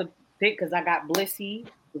don't have to pick because I got Blissey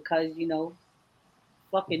because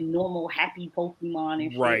fucking normal happy Pokemon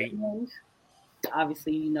and shit. Right.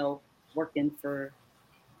 Obviously, working for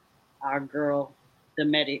our girl, the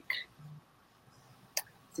medic.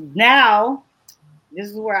 So now, this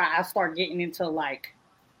is where I start getting into like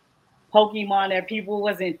Pokemon that people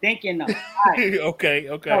wasn't thinking of. Right. Okay.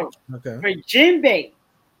 So, for Jinbei,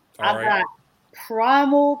 I got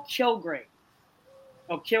Primal Kilgrave.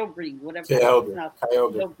 Or Kilgrave, whatever.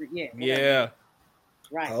 Kyogre. Yeah.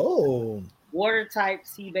 Right. Oh. Water type,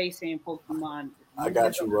 sea basing Pokemon. I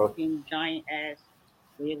got you, bro. Giant ass,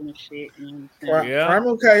 whale and shit.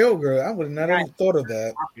 Primal Kyogre. I would not have thought of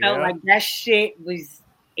that. I felt like that shit was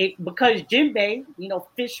it because Jinbei,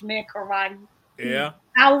 Fishman karate. Yeah.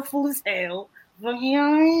 Powerful as hell. But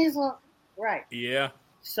right. Yeah.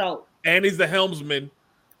 So. And he's the helmsman.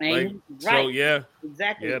 Right. So yeah.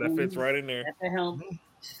 Exactly. Yeah, that fits right in there. At the helm.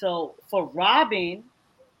 So for Robin,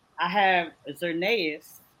 I have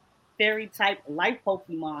Xerneas, fairy type life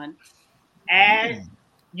Pokemon. And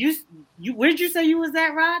you where'd you say you was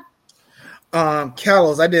at, Rod?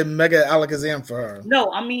 Kalos. I did Mega Alakazam for her.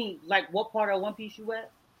 No, I mean like what part of One Piece you at?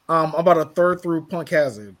 About a third through Punk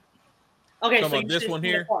Hazard. Okay, so this one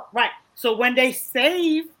here, right? So when they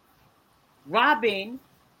save Robin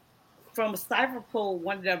from Cyberpool,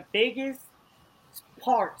 one of the biggest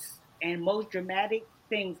parts and most dramatic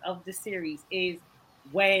things of the series is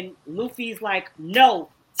when Luffy's like, "No,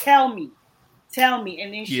 tell me,"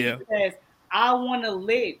 and then she says, "I want to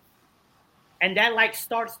live," and that like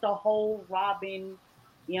starts the whole Robin,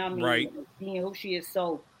 right? Being who she is.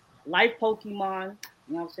 So, life Pokemon,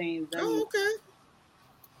 you know what I'm saying? Oh, okay.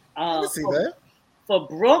 I can see that. For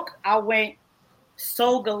Brooke, I went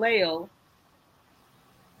Solgaleo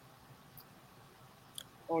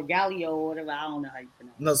or Galio or whatever. I don't know how you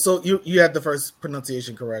pronounce it. No, so you had the first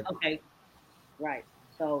pronunciation correct. Okay. Right.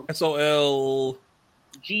 So SOL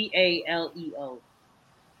GALEO.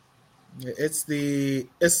 Yeah, it's the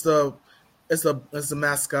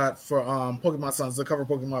mascot for Pokemon Sun. It's the cover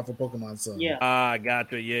Pokemon for Pokemon Sun. Yeah.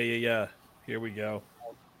 Gotcha. Yeah. Here we go.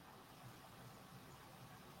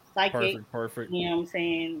 Psychic. Perfect. You know what I'm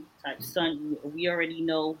saying? Type Sun, we already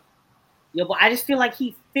know. Yeah, but I just feel like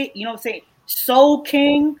he fit, you know what I'm saying? Soul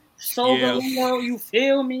King, Galore, you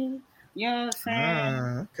feel me? You know what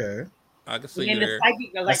I'm saying? Okay. I can see and there. The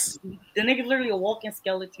psychic, like the nigga's literally a walking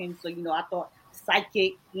skeleton, so I thought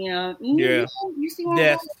psychic, you see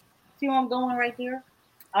where I'm going right there?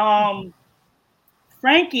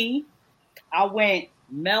 Frankie, I went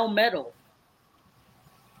Melmetal.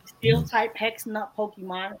 Steel type Hex Nut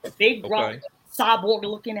Pokemon, big rock, cyborg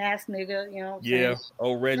looking ass nigga, you know what I'm saying?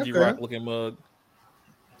 Old Reggie Rock looking mug.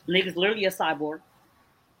 Nigga's literally a cyborg.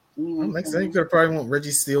 Makes sense. You could have probably went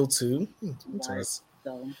Reggie Steel too. Right.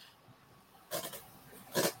 So.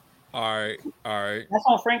 All right. That's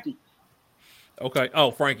on Frankie. Okay.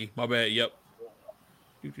 Oh, Frankie. My bad. Yep.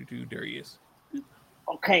 There he is.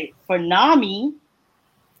 Okay. For Nami,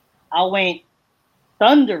 I went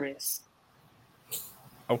Thunderous.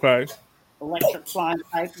 Okay. Electric flying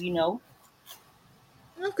type, Okay,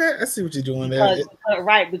 I see what you're doing there.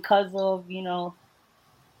 Right, because of, that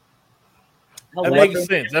makes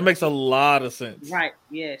sense. That makes a lot of sense. Right,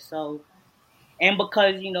 yeah. So, and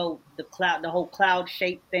because, the whole cloud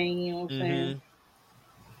shape thing, you know what I'm saying?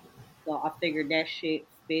 So I figured that shit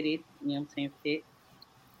fitted, you know what I'm saying? Fit.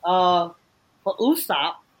 For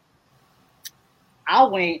Usopp, I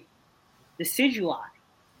went Decidueye.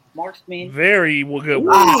 Marksman. Very good.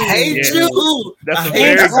 I hate you. That's a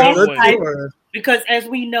very good one. Because as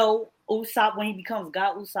we know, Usopp, when he becomes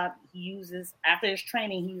God Usopp, he uses, after his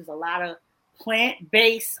training, he uses a lot of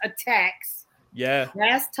plant-based attacks. Yeah.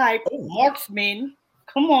 Grass type, marksman.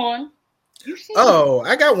 Come on. You see me.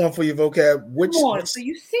 I got one for you, Vocab. So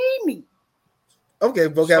you see me. Okay,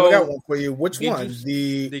 Vocab, I got one for you. Which one?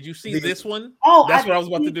 Did you see this one? Oh, that's what I was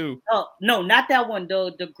about to do. Oh, no, not that one.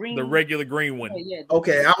 The green. The regular green one. Yeah,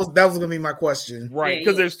 okay, that was gonna be my question. Right,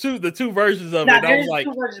 because there's the two versions of it. I was like,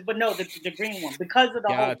 two versions, but no, the green one because of the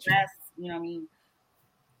whole grass. You know what I mean?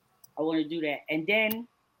 I want to do that, and then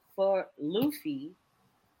for Luffy,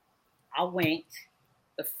 I went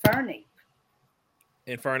Infernape.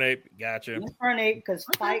 Infernape, gotcha. Infernape, because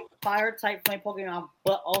fire type flame Pokemon,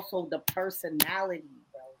 but also the personality,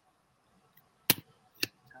 bro.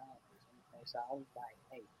 So I was like,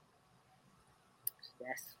 hey,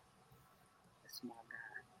 that's my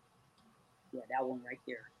guy. Yeah, that one right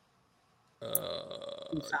there.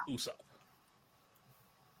 Usopp.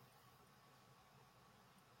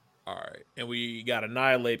 All right, and we got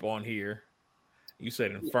Annihilate on here. You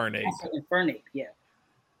said Infernape. I said Infernape, yeah.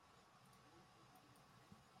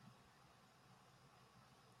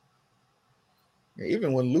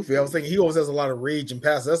 Even when Luffy, I was thinking he always has a lot of rage and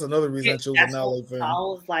passion. That's another reason I chose Annihilate for him. I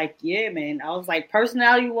was like, yeah, man. I was like,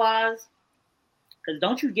 personality wise, because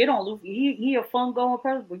don't you get on Luffy? He a fun going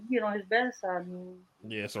person, but you get on his bad side, man.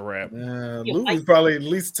 Yeah, it's a wrap. Luffy's probably at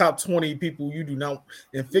least top 20 people you do not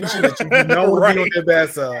in fiction that you do not want to be on their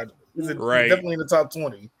bad side. He's definitely in the top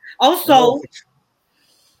 20. Also,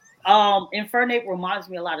 Infernape reminds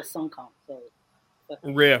me a lot of Suncomb. So, yeah.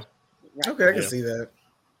 Right. Okay, I can see that.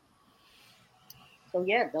 So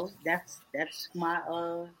yeah, that's my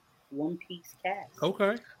One Piece cast.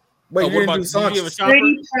 Okay. Wait, you didn't do Sanji? Did you have a chopper?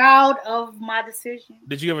 Pretty proud of my decision.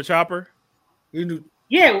 Did you have a chopper?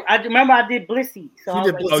 Yeah, I remember I did Blissey. So you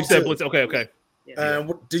did like, Blissey. Oh, you said Blissey. Okay. Yeah.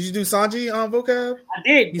 Did you do Sanji on vocab? I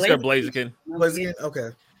did. He said Blaziken. Blaziken?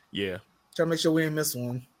 Okay. Yeah. Try to make sure we didn't miss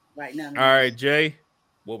one. Right now. All right, Jay,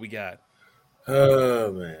 what we got?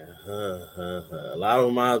 Oh man, a lot of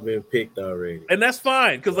them have been picked already, and that's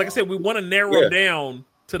fine because, like I said, we want to narrow down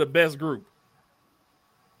to the best group.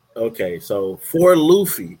 Okay, so for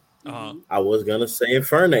Luffy, I was gonna say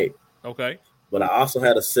Infernape. Okay, but I also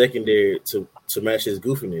had a secondary to match his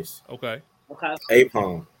goofiness. Okay.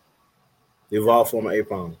 Apom, the evolved form of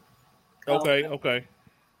Apom. Okay.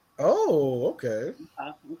 Oh, okay.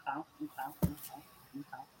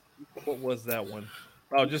 What was that one?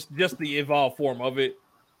 Oh, just the evolved form of it.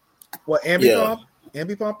 What, Ambipomp?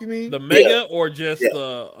 Ambipomp, you mean? The Mega or just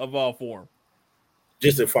the evolved form?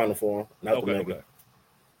 Just the final form, not the Mega.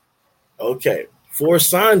 Okay. For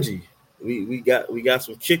Sanji, we got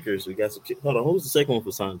some kickers. We got some. Hold on, who's the second one for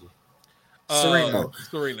Sanji?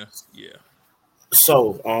 Serena. Yeah.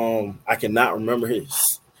 So, I cannot remember his.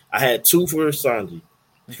 I had two for Sanji.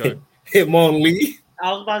 Okay. Hitmonlee.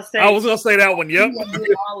 I was about to say. I was gonna say that one. Yep.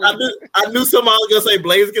 I knew somebody was gonna say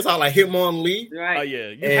Blaziken because I like Hitmonlee. Right. Oh yeah,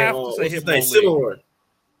 you have to say Hitmonlee.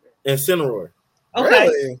 Incineroar. Okay.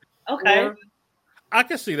 Really? Okay. I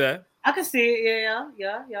can see that. I can see it.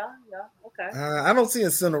 Yeah. Okay. I don't see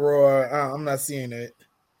Incineroar. I'm not seeing it.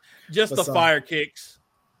 Just the fire kicks.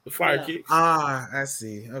 The fire kicks. I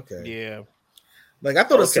see. Okay. Yeah. Like I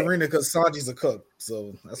thought it was Serena because Sanji's a cook,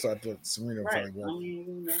 so that's why I thought Serena was probably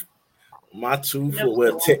work. My two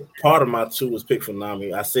part of my two was picked for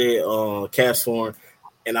Nami. I said cast form,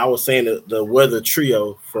 and I was saying the weather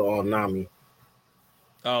trio for Nami.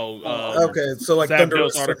 Okay. So like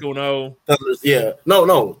Thunderous, Articuno. Thunderous, yeah.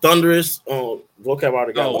 No, Thunderous. Vocab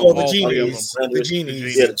already got the genies. The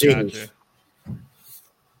genies. Yeah, the genies.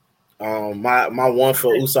 Gotcha. My one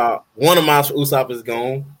for Usopp. One of mine for Usopp is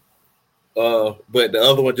gone. But the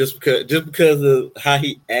other one just because of how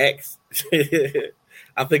he acts.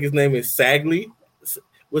 I think his name is Sagley.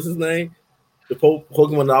 What's his name? The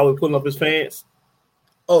Pokemon that always pulling up his pants.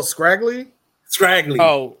 Oh, Scraggly.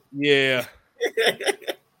 Oh, yeah.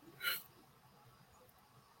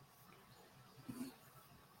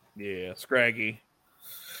 Yeah, Scraggy.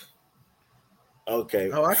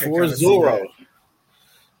 Okay. Oh, for Zoro,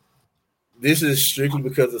 this is strictly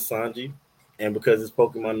because of Sanji and because his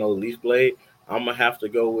Pokemon knows Leaf Blade. I'm gonna have to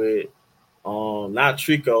go with not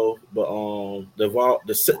Trico, but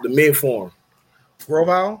the mid form.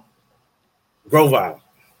 Grovyle.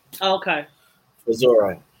 Okay. For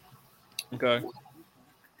Zoro. Okay.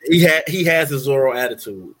 He has a Zoro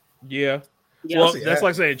attitude. Yeah. Well, that's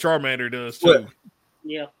like saying Charmander does too.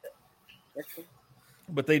 Yeah.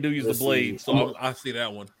 But they do use the blade, so I see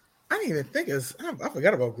that one. I didn't even think I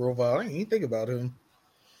forgot about Grovyle. I didn't even think about him.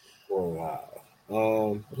 Who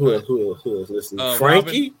else? Listen,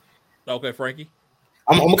 Frankie. Robin. Okay, Frankie.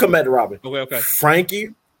 I'm gonna come back to Robin. Okay.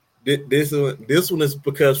 Frankie. This one is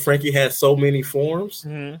because Frankie has so many forms.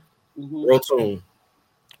 Mm-hmm. Rotom.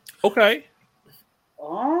 Okay.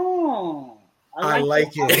 Oh, I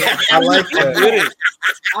like it. I like it.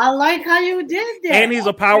 I like how you did that. And he's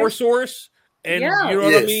a power source. And you know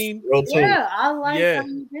what I mean? Rotom. Yeah, I like how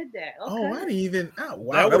you did that. Okay. Oh, I didn't even. Oh,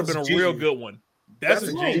 wow, that would have been a real good one. That's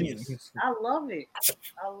a genius. I love it.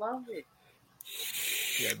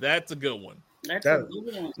 Yeah, that's a good one. That's a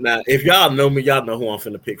good one. Now, if y'all know me, y'all know who I'm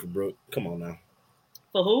finna pick for Brooke. Come on now.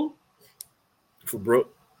 For who? For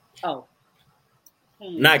Brooke. Oh.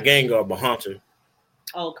 Not Gengar, but Haunter.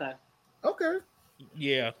 Okay. Okay.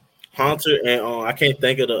 Yeah. Haunter and I can't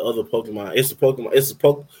think of the other Pokemon. It's a Pokemon. It's a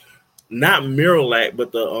Pokemon. Not Miralac,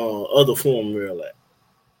 but the other form of Miralac.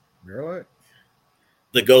 Miralac?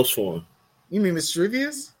 The ghost form. You mean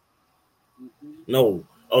Mischievous? No.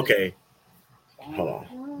 Okay. Hold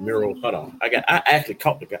on. Miro. Hold on. I actually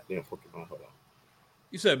caught the goddamn Pokemon. Hold on.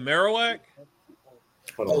 You said Marowak?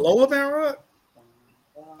 Alola Marowak?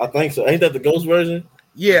 I think so. Ain't that the ghost version?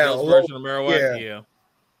 Yeah. Ghost version of Marowak?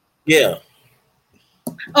 Yeah.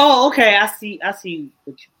 Oh, okay. I see.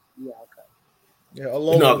 What you, yeah. Okay. Yeah.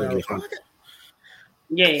 Alola Marowak.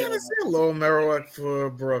 Yeah. I can see Alola Marowak for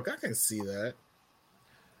Brooke. I can see that.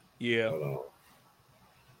 Yeah. Hold on.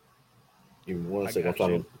 Give me 1 second. I'm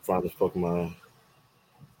trying to find this Pokemon.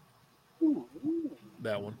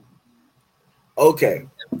 That one. Okay.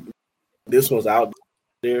 This one's out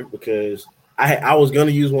there because I was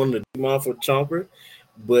gonna use one of the Digimon for Chomper,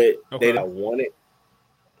 but they didn't want it.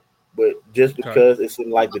 But just because it's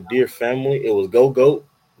in like the Deer family, it was Go-Goat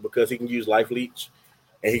because he can use Life Leech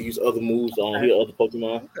and he use other moves on his other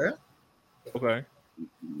Pokemon. Okay.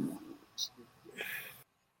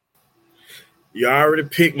 You already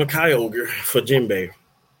picked my Kyogre for Jinbei.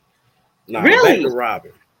 Nah, really? Back to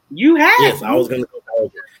Robin. You have? Yes, I was gonna go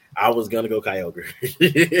Kyogre.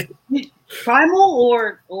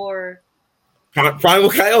 Primal or Primal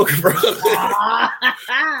Kyogre, bro.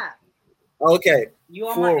 Okay.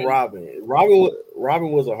 For Robin.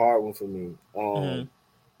 Robin was a hard one for me.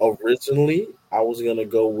 Originally, I was gonna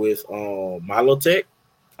go with Milotech.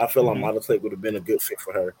 I feel like Milotech would have been a good fit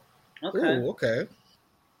for her. Okay. Ooh, okay.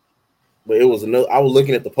 But it was another. I was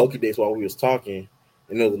looking at the Pokédex while we was talking,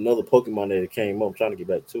 and there was another Pokemon that came up. I'm trying to get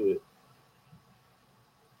back to it.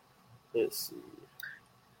 Let's see.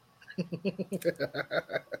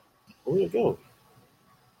 Where'd it go?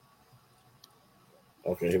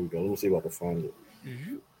 Okay, here we go. Let me see if I can find it.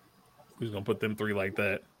 Who's gonna put them 3 like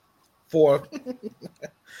that? 4.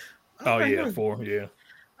 Oh yeah, 4. Yeah.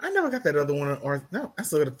 I never got that other one. Or no, I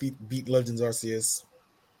still got to beat Legends Arceus.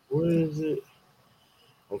 Where is it?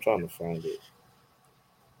 I'm trying to find it.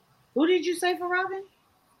 Who did you say for Robin?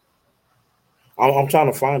 I'm trying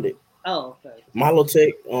to find it. Oh, okay.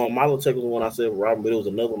 Milotech was the one I said for Robin, but it was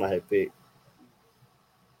another one I had picked.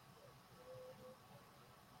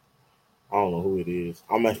 I don't know who it is.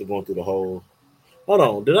 I'm actually going through the whole. Hold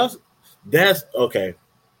on, That's okay.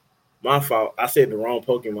 My fault. I said the wrong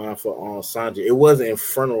Pokemon for Sanjay. It wasn't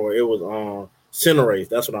Infernal. It was Cinderace.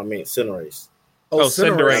 That's what I meant. Cinderace. Oh,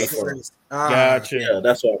 Cinderace. Gotcha. Yeah,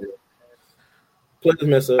 that's what I meant. Please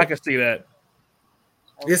mess up. I can see that.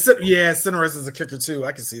 Yeah, Cinderace is a kicker too.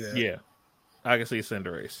 I can see that. Yeah, I can see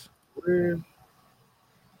Cinderace.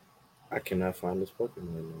 I cannot find this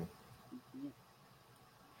Pokemon now.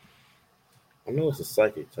 I know it's a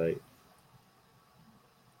psychic type.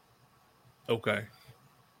 Okay.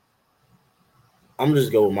 I'm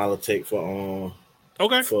just go with Milotech for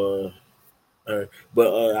okay. For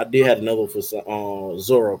but I did have another one for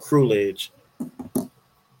Zoro Cruledge.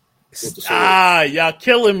 Y'all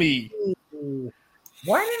killing me.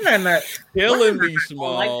 Why didn't I not killing me,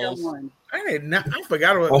 Smalls? I like that one. I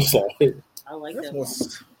forgot about. I'm sorry. I like that one.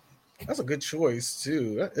 That's a good choice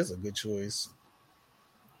too. That is a good choice.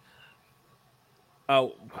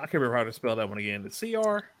 Oh, I can't remember how to spell that one again. The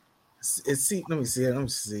CR. It's C. Let me see.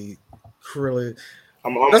 Cruledge.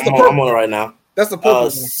 I'm on it right now. That's the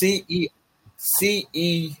Pokemon.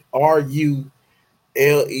 CERULEDG.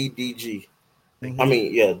 I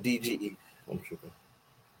mean, yeah, DGE. I'm tripping.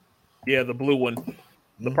 Yeah, the blue one,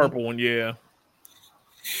 the purple one. Yeah,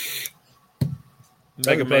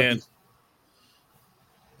 Mega Man.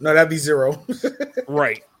 No, that'd be 0.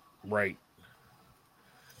 Right.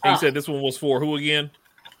 And you said this one was for who again?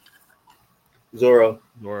 Zoro.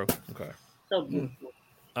 Okay. So beautiful.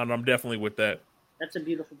 And I'm definitely with that. That's a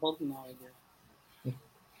beautiful Pokemon right there.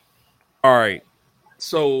 All right.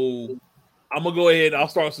 So I'm gonna go ahead. I'll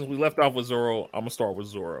start since we left off with Zoro. I'm gonna start with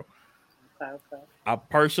Zoro. Okay. I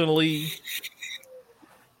personally,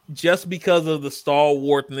 just because of the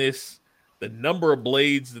stalwartness, the number of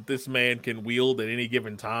blades that this man can wield at any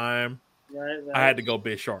given time, right. I had to go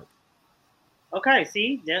Bisharp. Okay,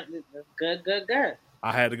 see, that's good.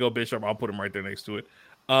 I had to go Bisharp. I'll put him right there next to it.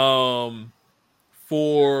 For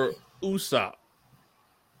Usopp,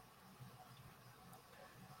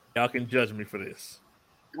 y'all can judge me for this.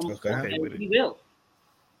 Okay. You will.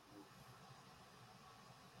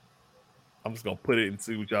 I'm just gonna put it and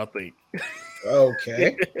see what y'all think.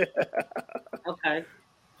 Okay. Okay.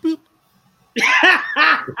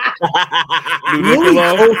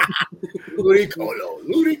 Ludicolo.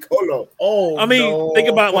 Ludicolo. Oh, I mean, think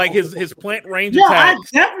about like his plant range No, I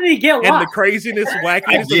attacks definitely get why. and the craziness,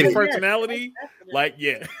 wackiness of get his it. personality. Definitely. Like,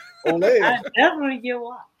 yeah. Olay. I definitely get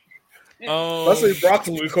why. Especially Brock's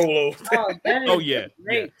Ludicolo. That is Oh, yeah,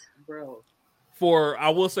 great, bro. I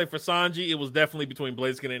will say for Sanji, it was definitely between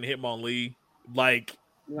Blaziken and Hitmonlee. Like,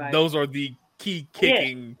 Right. those are the key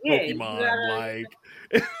kicking Pokemon. Like,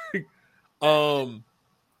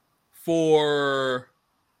 for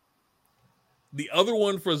the other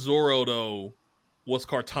one for Zoro though was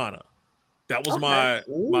Kartana. That was my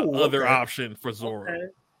other option for Zoro. Okay.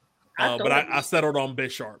 But I settled on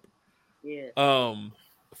Bisharp. Yeah.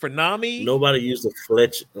 For Nami, nobody used the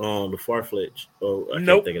Fletch, the Farfetch. Oh, I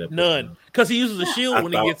nope, can't think of that. None, because he uses the shield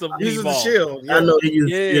when he gets up. He uses the shield. Yeah. I know he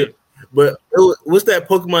uses. Yeah. But what's that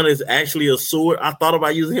Pokemon is actually a sword? I thought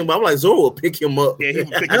about using him, but I'm like, Zoro will pick him up. Yeah, he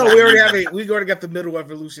will pick I know we already got the middle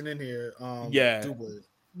evolution in here. I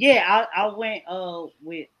went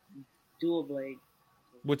with Dual Blade,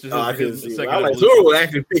 which is his second. I like Zoro will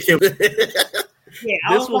actually pick him. Yeah,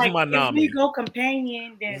 this was like, my Nami. If we go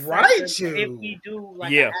companion, then if we do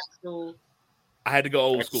like an actual, I had to go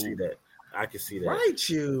old school. I can see that.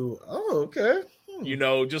 Raichu. Oh, okay. You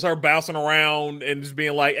know, just her bouncing around and just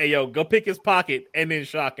being like, "Hey, yo, go pick his pocket and then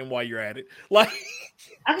shock him while you're at it." Like,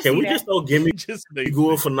 can we just those Gimme just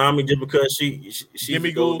Ghoul for Nami just because she's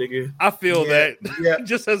Gimme Ghoul? I feel that. Yeah.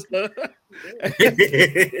 Just as we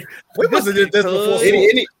must have did this before.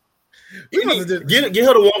 Get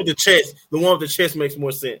her the one with the chest. The one with the chest makes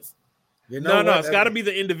more sense. You know no, it's got to be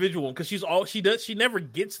the individual one because she never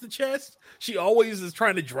gets the chest. She always is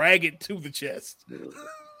trying to drag it to the chest.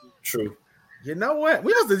 True. You know what?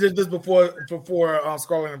 We must have did this before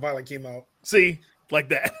Scarlet and Violet came out. See, like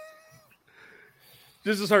that.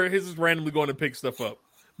 This is her. His is randomly going to pick stuff up,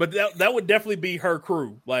 but that would definitely be her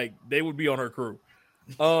crew. Like they would be on her crew.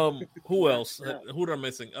 Who else? Who am I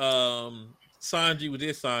missing? Sanji. We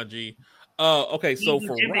did Sanji. Okay. So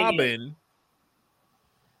for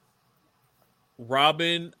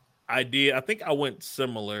Robin, I did. I think I went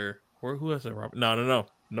similar. Or who else? Robin? No.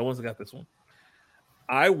 No one's got this one.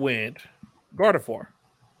 I went Gardevoir.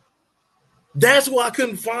 That's what I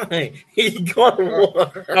couldn't find. He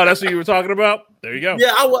Gardevoir. Oh, that's what you were talking about? There you go.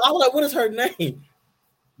 Yeah, I was like, what is her name?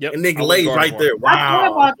 Yep. And then Glaze right there. Wow. I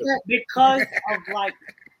thought about that because of like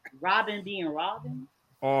Robin being Robin.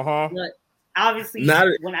 But obviously, now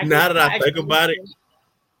that I think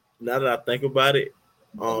about it,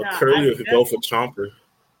 Curlia could go for Chomper.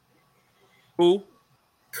 Who?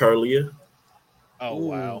 Curlia. Oh,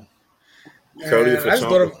 wow. Curlia for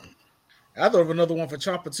Chomper. I thought of another one for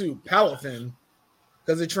Chomper too, Palathin,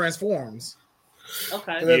 because it transforms.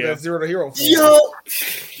 Okay. That's Zero to Hero form.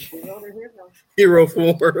 Hero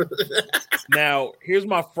form. Now, here's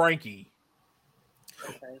my Frankie.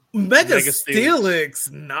 Okay. Mega Steelix,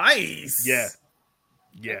 nice. Yeah.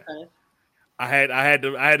 Okay. I had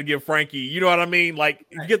to give Frankie. You know what I mean? Like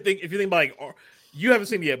if you think about like you haven't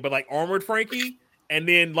seen it yet, but like Armored Frankie and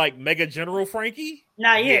then like Mega General Frankie.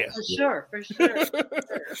 Nah, yeah. For sure.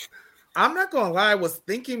 I'm not gonna lie, I was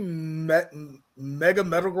thinking Mega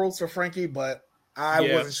Metal Growth for Frankie, but I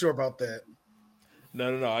wasn't sure about that.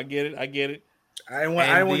 No, I get it. I didn't want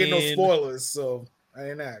to get no spoilers, so I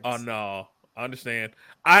didn't ask. Oh no, I understand.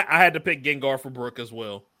 I had to pick Gengar for Brooke as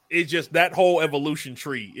well. It's just that whole evolution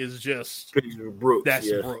tree is just Brooke.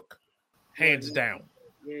 That's Brooke, hands down.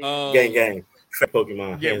 Gang,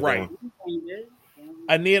 Pokemon. Yeah, right. Down.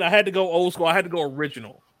 And then I had to go old school. I had to go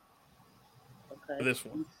original. Okay. For this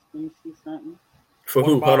one. Let me see something. For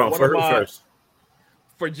who? Hold on. First.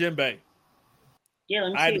 For Jinbei. Yeah,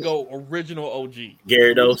 let me see. I had to go original OG.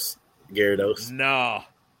 Gyarados. Nah.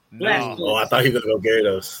 Oh, I thought he was going to go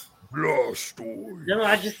Gyarados. Blastoise. No,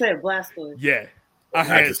 I just said Blastoise. Yeah. I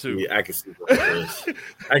had to. I can see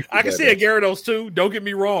I can see a Gyarados too. Don't get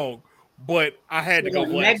me wrong. But I had to go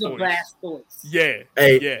Mega Blastoise. Yeah.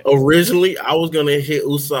 Hey, originally I was gonna hit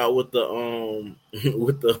Usopp with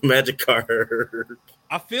the magic card.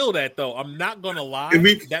 I feel that though. I'm not gonna lie. That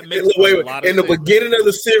makes a lot of sense. In the beginning of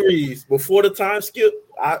the series, before the time skip,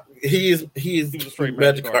 he is a straight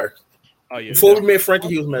magic card. Oh yeah. Before we met Frankie,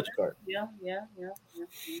 he was magic card. Yeah.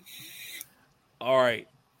 All right,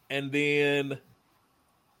 and then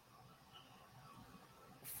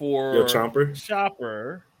for your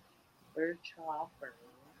Chomper.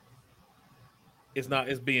 It's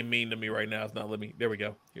being mean to me right now. It's not letting me. There we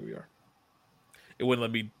go. Here we are. It wouldn't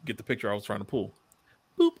let me get the picture I was trying to pull.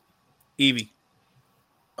 Boop. Eevee.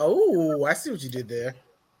 Oh, I see what you did there.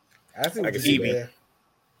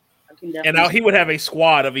 And now he would have a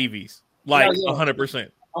squad of Eevees. Like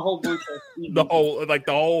 100%. A whole bunch of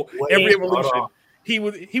Eevees. Every evolution. he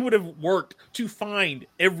would have worked to find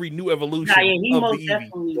every new evolution he of most the Eevee.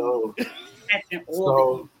 definitely catching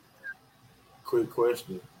all So, quick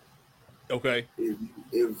question. Okay.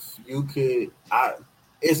 If you could,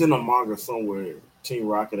 it's in a manga somewhere. Team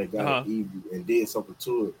Rocket that got an Eevee and did something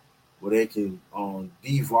to it where they can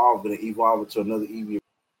devolve it and evolve it to another Eevee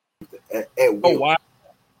at will. Oh wow!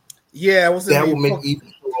 Yeah, that would make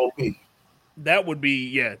Eevee so OP. That would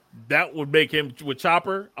be that would make him with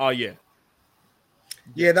Chopper. Oh yeah.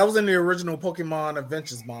 Yeah, that was in the original Pokemon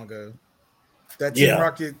Adventures manga. That Team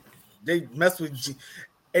Rocket, they messed with.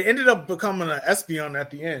 It ended up becoming an Espeon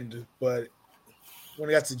at the end, but when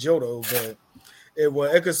it got to Johto, but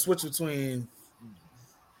it could switch between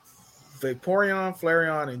Vaporeon,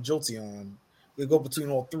 Flareon, and Jolteon. They go between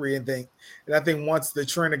all three, and I think once the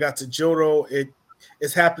trainer got to Johto,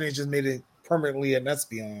 it's happening. It just made it permanently an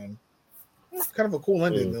Espeon. Kind of a cool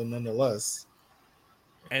ending, though, nonetheless.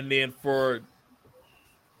 And then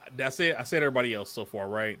that's it. I said everybody else so far,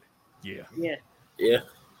 right? Yeah.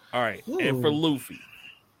 All right. Ooh. And for Luffy,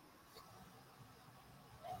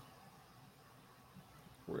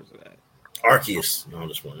 where's it at? Arceus. No, I'm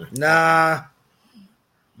just wondering. Nah.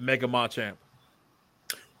 Mega Machamp.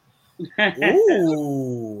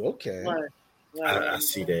 Ooh, okay. I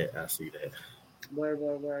see that. Word.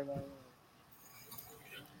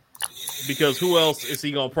 Because who else is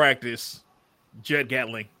he gonna practice? Jet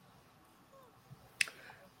Gatling.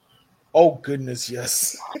 Oh goodness,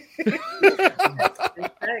 yes.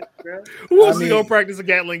 Who else is gonna practice a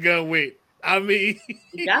Gatling gun with? I mean,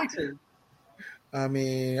 you got to. I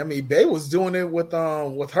mean, Bay was doing it with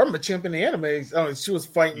her Machamp in the anime. Oh, she was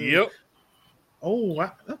fighting. Yep.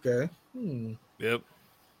 Oh, okay. Yep.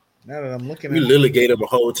 Now that I'm looking, we literally gave them a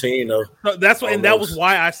whole team though. So that's what, and that was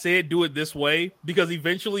why I said do it this way, because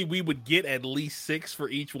eventually we would get at least 6 for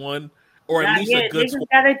each one, or at least a good squad.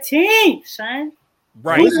 Got a team, son.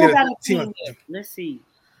 Right. Who's got a team? Let's see.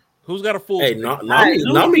 Who's got a full? Hey,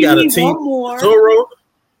 Nami got a team.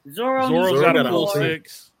 Zoro's got a full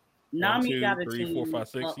 6. Nami got a 3, team. 4, 5,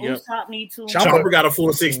 6. Usopp need 2. Chopper got a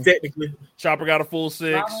full 6 technically. Chopper got a full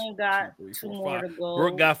 6. Robin got 2 more to go.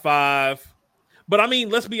 Brooke got 5. But I mean,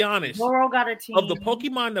 let's be honest. Zoro got a team. Of the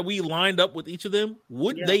Pokemon that we lined up with each of them,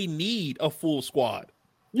 would they need a full squad?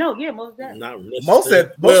 No, most definitely. Most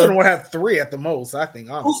of them would have 3 at the most, I think,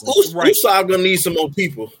 honestly. Usopp gonna need some more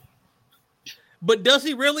people. But does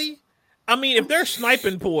he really? I mean, if they're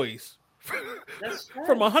sniping poise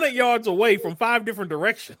from 100 yards away from 5 different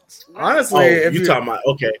directions. Honestly, if you talking about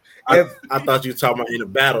I thought you were talking about in a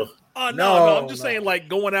battle. No, I'm just saying like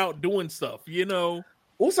going out doing stuff, you know.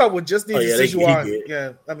 Usopp would just need Decidueye.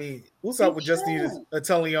 Yeah, I mean, Usopp would just need a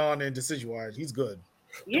Teleon and Decidueye. He's good.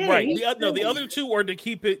 Yeah, right. The other 2 are to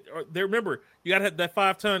keep it. Remember, you got to have that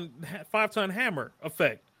 5-ton hammer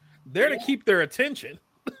effect. They're to keep their attention.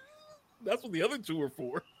 That's what the other 2 are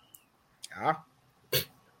for.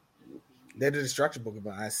 They're the destruction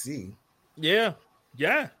Pokemon. I see. Yeah,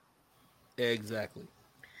 exactly.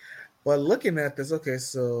 But looking at this, okay,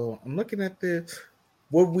 so I'm looking at this.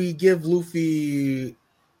 Would we give Luffy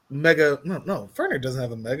Mega? No, Ferner doesn't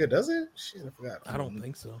have a Mega, does it? Shit, I forgot. I don't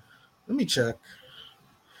think so. Let me check.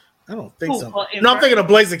 I don't think so. No, I'm thinking of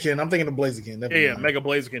Blaziken. Yeah, Mega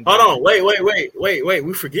Blaziken. Hold on, wait.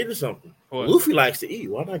 We're forgetting something. What? Luffy likes to eat.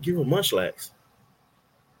 Why not give him Munchlax?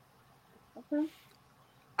 Okay.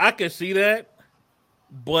 I can see that,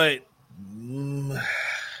 but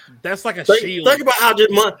that's like a shield. Think about how just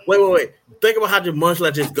Think about how just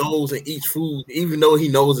Munchlax just goes and eats food, even though he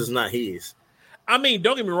knows it's not his. I mean,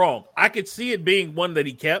 don't get me wrong. I could see it being one that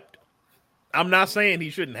he kept. I'm not saying he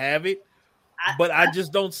shouldn't have it, but I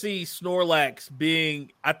just don't see Snorlax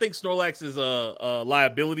being. I think Snorlax is a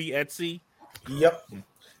liability at sea. Yep.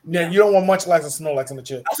 Yeah, you don't want Munchlax and Snorlax in the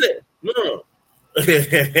chip. I said no.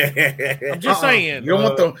 I'm just saying. You don't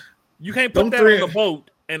want them. You can't put that on the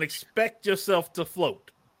boat and expect yourself to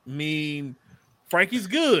float. I mean, Frankie's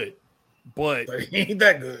good, but he ain't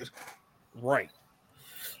that good. Right.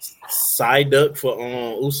 Psyduck for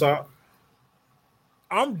Usopp.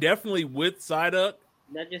 I'm definitely with Psyduck.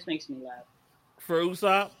 That just makes me laugh. For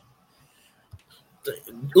Usopp.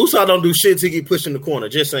 Usopp don't do shit till he get pushed in the corner.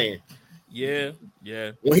 Just saying. Yeah.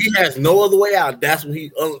 When he has no other way out, that's when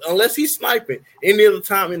unless he's sniping any other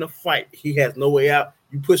time in a fight, he has no way out.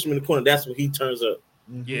 You push him in the corner, that's when he turns up.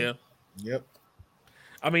 Mm-hmm. Yeah. Yep.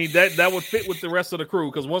 I mean, that would fit with the rest of the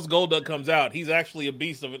crew, because once Golduck comes out, he's actually a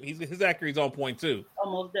beast of it. His accuracy's on point too.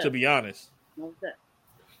 Almost dead. To be honest. Almost dead.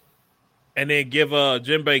 And then give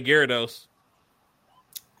Jinbei Gyarados.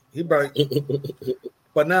 He probably.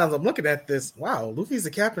 But now as I'm looking at this, wow, Luffy's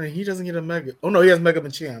the captain and he doesn't get a Mega. Oh no, he has Mega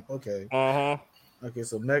Machamp. Okay. Okay,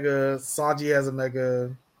 so Mega. Sanji has a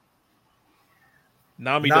Mega.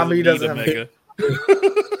 Nami Nami doesn't doesn't need a have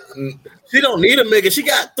mega. She don't need a mega. She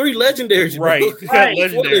got 3 legendaries, bro. Right. She got Right.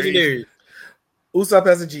 4 legendaries. legendaries. Usopp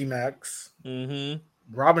has a G Max. Mm-hmm.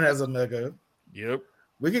 Robin has a Mega. Yep.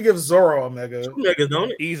 We could give Zoro a Mega. 2 megas,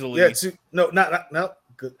 don't it? Easily. Yeah, no.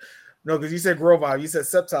 Good. No, because you said Grovile. You said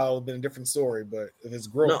Sceptile would have been a different story, but if it's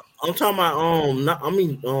Grove. No, I'm talking about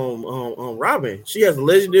Robin. She has a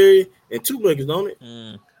legendary and 2 megas, don't it?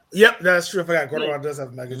 Mm. Yep, that's true. I forgot. Grovile does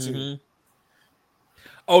have Mega too. Mm-hmm.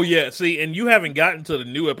 Oh yeah, see, and you haven't gotten to the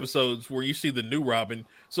new episodes where you see the new Robin,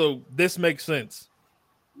 so this makes sense.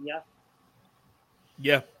 Yeah.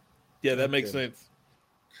 Yeah, that makes sense.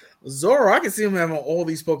 Zoro, I can see him having all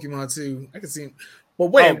these Pokemon too. I can see him. But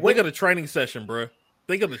wait, Think of the training session, bro.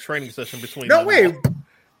 Think of the training session between. No, wait.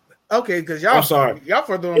 Okay, because y'all. I'm sorry. Y'all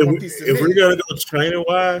further on One Piece. If we're gonna go training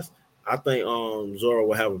wise, I think Zoro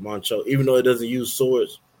will have a Mancho, even though it doesn't use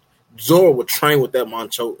swords. Zoro would train with that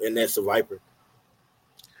Mancho and that's a Viper.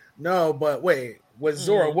 No, but wait, with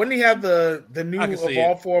Zoro, wouldn't he have the new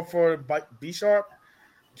evolve for B Sharp,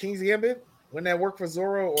 King's Gambit? Wouldn't that work for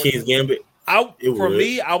Zoro? Or King's Gambit. For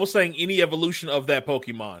me, I was saying any evolution of that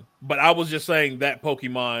Pokemon, but I was just saying that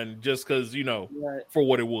Pokemon just because for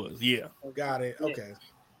what it was. Yeah, got it. Okay,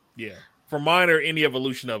 yeah. For mine or any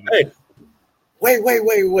evolution of it. Hey,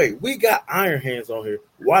 wait. We got Iron Hands on here.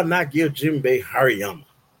 Why not give Jinbei Hariyama?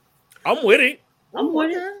 I'm with it. I'm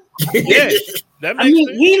with it. Yeah, that makes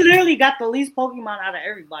sense. He literally got the least Pokemon out of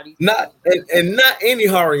everybody. Not any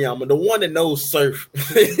Hariyama, the one that knows surf.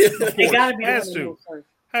 They gotta be Has the to. one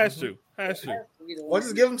that knows surf. Has to. Or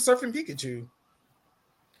just give him Surfing Pikachu.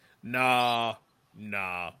 Nah.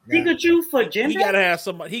 Pikachu for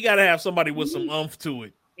Jinbei? He gotta have somebody with some umph to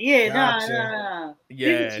it. Yeah, Gotcha. nah.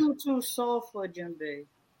 Yeah. Pikachu too soft for Jinbei.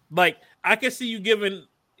 Like I can see you giving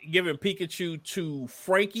Pikachu to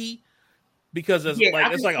Frankie because it's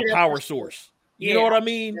like a power source. You know what I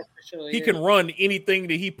mean? Sure, he can run anything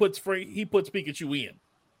that he puts Pikachu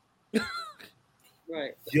in.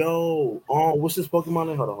 Right. Yo, what's this Pokemon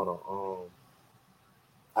name? Hold on.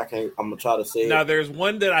 I'm gonna try to say. Now there's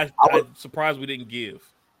one that I'm surprised we didn't give,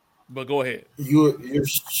 but go ahead. You're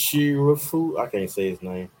Shirafu. I can't say his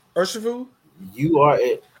name. Urshifu. You are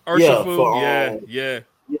it. Urshifu. Yeah.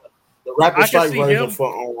 The Rapid Strike version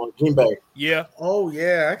for Jinbei. Yeah. Oh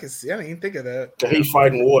yeah, I can see. I didn't even think of that. He's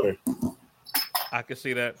fighting water. I can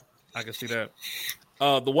see that.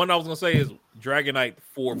 The one I was gonna say is Dragonite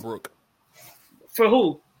for Brook. For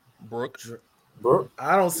who? Brook.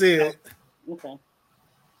 I don't see it. Okay.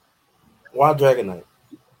 Why Dragonite?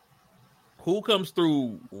 Who comes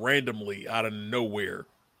through randomly out of nowhere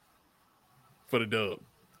for the dub?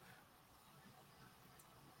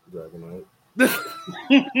 Dragonite.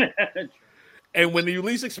 And when you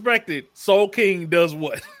least expect it, Soul King does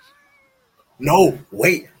what? No,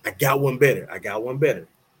 wait. I got one better.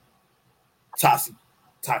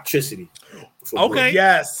 Toxicity. Okay.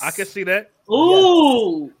 Yes. I can see that.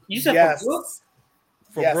 Ooh. You said yes. for Brook?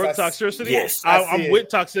 For Brook Toxicity? Yes. I'm with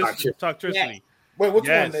Toxicity. Yeah. Wait, which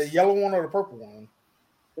one? The yellow one or the purple one?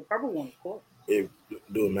 The purple one, of course. Do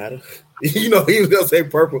it matter? He was gonna say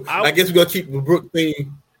purple. I guess we're gonna keep the Brook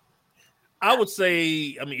theme. I would say,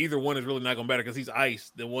 either one is really not gonna matter because he's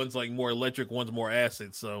ice. The one's like more electric, one's more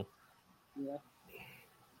acid. So,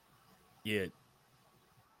 yeah.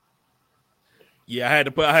 I had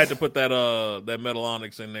to put that Metal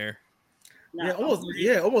Onyx in there.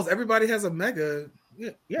 Almost everybody has a Mega.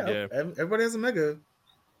 Yeah. Everybody has a Mega.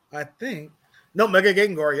 I think. No, Mega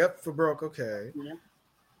Gengar. Yep, for Brook. Okay. Yeah.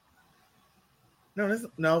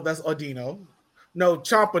 No, that's Audino. No,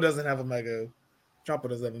 Chompa doesn't have a Mega. Chompa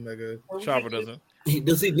doesn't.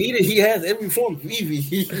 Does he need it? He has every form of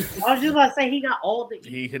Eevee. I was just about to say he got all the.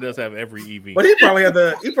 He does have every Eevee, but he probably have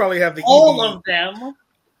the all EV, of them.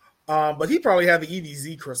 But he probably had the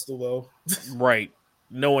EVZ crystal though. Right.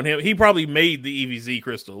 Knowing him, he probably made the EVZ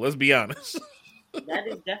crystal. Let's be honest. That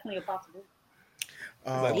is definitely a possibility.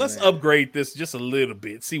 Let's upgrade this just a little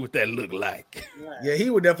bit. See what that look like. Yeah, he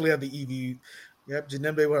would definitely have the EV. Yep,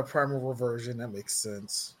 Janembe will have primal reversion. That makes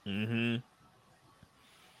sense. Mm-hmm.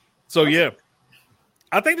 So yeah,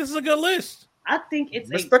 I think this is a good list. I think it's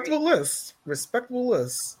respectable list. Respectable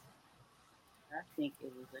list. I think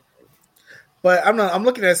it was a great. But I'm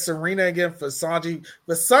looking at Serena again for Sanji.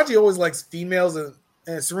 But Sanji always likes females,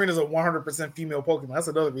 and Serena's a 100% female Pokemon. That's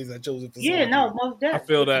another reason I chose it for Sanji. Yeah, no, most definitely. I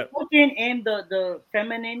feel that. And the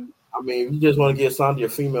feminine. I mean, if you just want to get Sanji a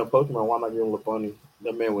female Pokemon, why not give him Lopunny?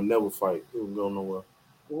 That man would never fight. He wouldn't go nowhere.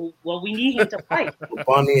 Well, we need him to fight.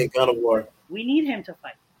 Lopunny and Galore. We need him to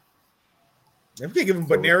fight. If you can't give him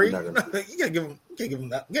Baneri, you can't give him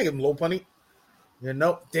that. You can't give him Lopunny. Yeah,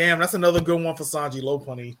 no, damn, that's another good one for Sanji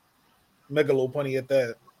Lopunny. Mega Lopunny at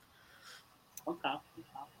that. Okay.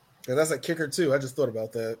 Because that's a kicker too. I just thought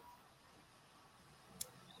about that.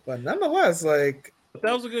 But nonetheless, like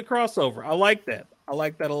that was a good crossover. I like that. I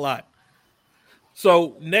like that a lot.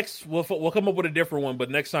 So next we'll come up with a different one,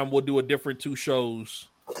 but next time we'll do a different 2 shows,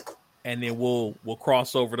 and then we'll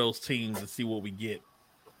cross over those teams and see what we get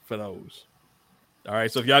for those. All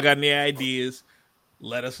right. So if y'all got any ideas,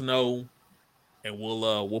 let us know, and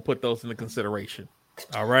we'll put those into consideration.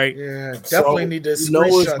 All right. Yeah, definitely need to it's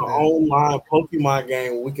screenshot an online Pokemon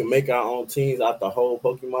game where we can make our own teams out the whole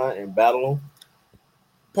Pokemon and battle them.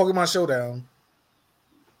 Pokemon Showdown.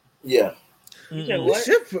 Yeah. You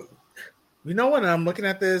know what? I'm looking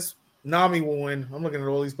at this. Nami will win. I'm looking at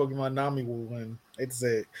all these Pokemon. Nami will win. I hate to say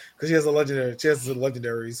it because she has a legendary. She has the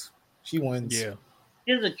legendaries. She wins. Yeah.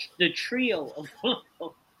 There's the trio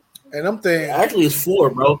of. And I'm thinking, actually, it's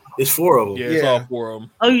 4, bro. It's 4 of them. Yeah, it's all 4 of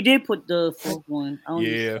them. Oh, you did put the 4th one.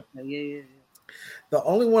 Yeah. The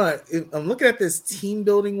only one I'm looking at this team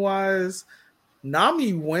building wise,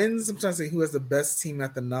 Nami wins. I'm trying to say who has the best team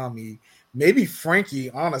at the Nami. Maybe Frankie.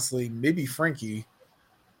 Honestly, maybe Frankie.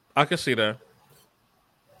 I can see that.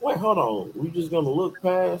 Wait, hold on. We just gonna look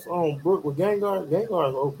past Brooke with Gengar. Gengar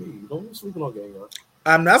is OP. Don't be sleeping on Gengar.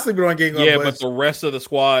 I'm not sleeping on Gengar. Yeah, but the rest of the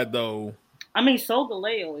squad though. I mean,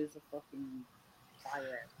 Solgaleo is a fucking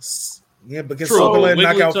fire ass. Yeah, because Solgaleo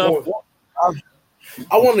knock out 4.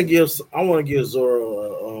 I want to give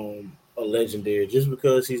Zoro a legendary just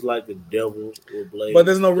because he's like the devil with blade. But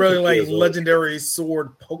there's no really like legendary sword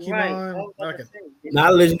Pokemon. Right.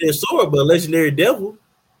 Not a legendary sword, but a legendary devil.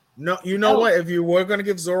 No, you know what? If you were gonna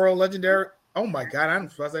give Zoro a legendary, oh my god, I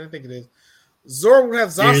didn't think it is. Zoro would have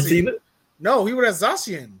Zacian. No, he would have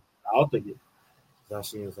Zacian. I'll think it.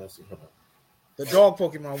 Zacian. The dog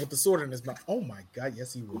Pokemon with the sword in his mouth. Oh my god,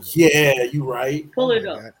 yes he would. Yeah, you right. Pull it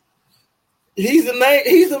up. God. He's the name.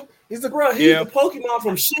 He's the Pokemon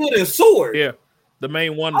from Shield and Sword. Yeah, the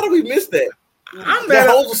main one. How did we miss that? That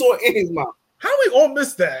holds the sword in his mouth. How do we all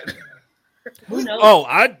miss that? Who knows? Oh,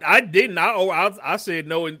 I didn't. I said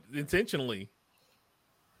no intentionally.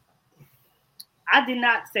 I did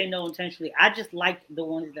not say no intentionally. I just liked the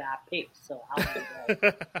ones that I picked, so I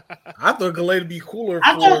I thought Galore would be cooler.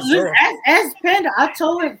 As Panda, I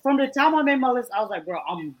told him from the time I made my list, I was like, bro,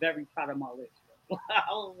 I'm very proud of my list. I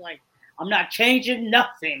was like, I'm not changing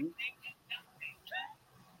nothing.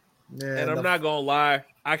 Yeah, and I'm not gonna lie,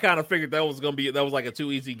 I kind of figured that was like a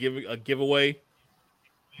too easy giveaway.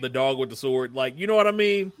 The dog with the sword, like, you know what I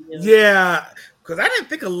mean? Yeah, because I didn't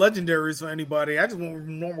think of legendaries for anybody. I just went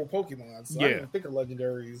normal Pokemon, so I didn't think of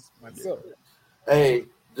legendaries myself. Hey,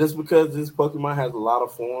 just because this Pokemon has a lot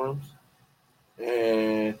of forms,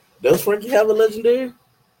 and does Frankie have a legendary?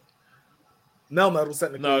 No,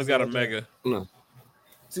 technically. No, it's got a Mega. No.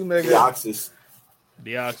 2 Mega.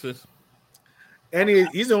 Deoxys. And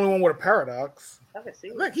he's the only one with a Paradox. I can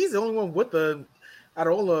see Like, he's the only one with out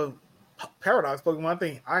of all the Paradox Pokemon, I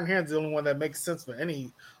think Iron Hand's the only one that makes sense for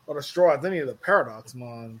any of the straws, any of the Paradox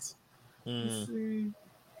mons. No,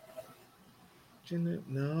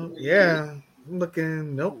 yeah, I'm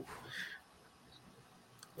looking. Nope.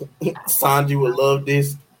 Sanji would love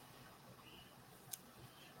this,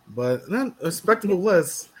 but not a respectable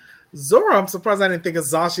list. Zoro, I'm surprised I didn't think of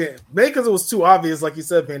Zacian. Maybe because it was too obvious, like you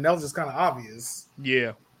said, man. That was just kind of obvious.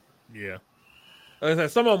 Yeah. Like I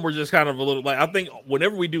said, some of them were just kind of a little like, I think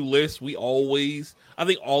whenever we do lists, I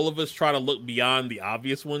think all of us try to look beyond the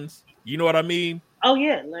obvious ones. You know what I mean? Oh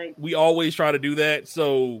yeah, like we always try to do that.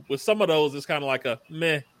 So with some of those, it's kind of like a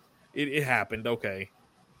meh. It happened, okay,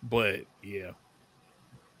 but yeah.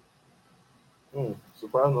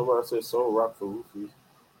 Surprised nobody said Soul Rock for Luffy.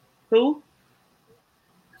 Who?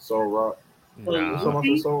 Soul Rock. Nah. Someone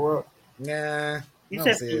said Soul Rock. Nah. You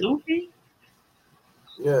said for Luffy?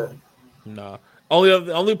 Yeah. Nah.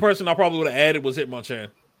 The only person I probably would have added was Hitmonchan.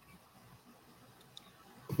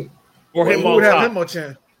 Or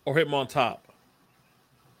Hitmonchan. Or Hitmon top.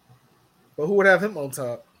 But who would have him on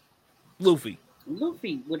top? Luffy.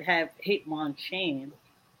 Luffy would have Hitmonchan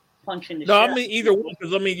punching the No, shot. I mean either one,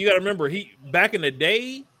 because I mean you got to remember he back in the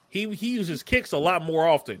day he uses kicks a lot more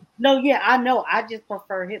often. No, yeah, I know. I just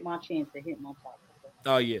prefer Hitmonchan to Hitmontop.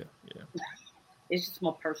 Oh yeah. It's just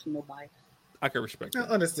my personal bias. I can respect that.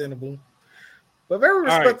 Understandable. But very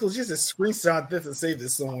respectful. Right. Just to screenshot this and save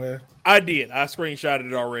this somewhere. I did. I screenshotted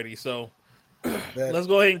it already. So let's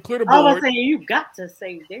go ahead and clear the board. I was saying you got to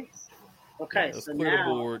save this. Okay, let's so clear the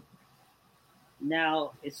board.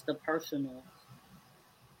 Now it's the personal.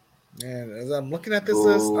 Man, as I'm looking at this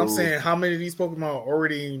list, I'm saying how many of these Pokemon are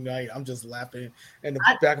already unite. I'm just laughing in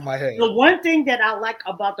the back of my head. The one thing that I like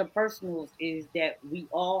about the personals is that we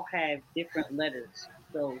all have different letters,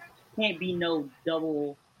 so can't be no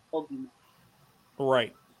double Pokemon.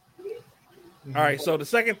 Right. All right. So the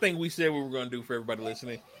second thing we said we were going to do for everybody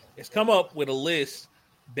listening is come up with a list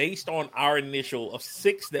based on our initial of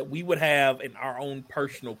 6 that we would have in our own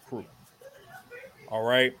personal crew. All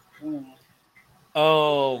right.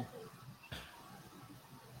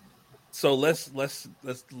 So let's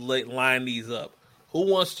line these up. Who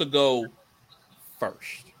wants to go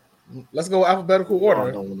first? Let's go alphabetical order.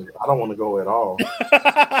 I don't want to go at all.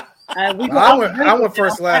 I went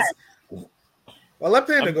first last. Well, let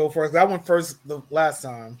Panda go first. I went first the last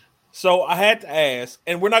time. So I had to ask,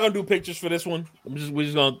 and we're not going to do pictures for this one. We're just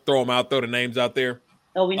going to throw them out, throw the names out there.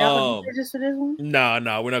 Oh, we're not going to do pictures for this one?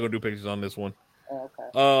 No, we're not going to do pictures on this one. Oh,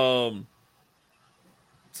 okay.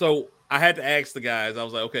 So I had to ask the guys. I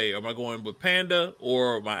was like, okay, am I going with Panda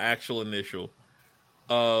or my actual initial?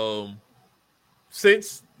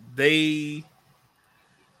 Since they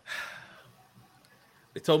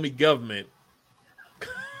told me government.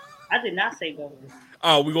 I did not say government.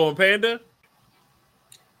 Oh, we going Panda?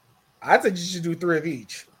 I think you should do 3 of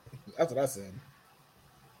each. That's what I said.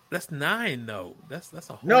 That's 9, though. That's a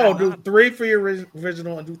whole no. Do 3 for your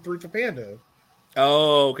original and do 3 for Panda.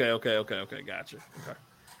 Oh, okay. Gotcha. Okay.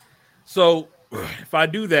 So if I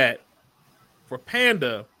do that for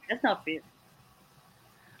Panda, that's not fair.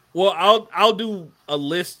 Well, I'll do a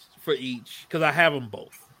list for each because I have them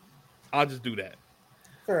both. I'll just do that.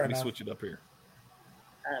 Fair Let me enough. switch it up here.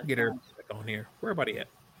 Get her back on here. Where everybody at?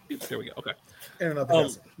 There we go. Okay.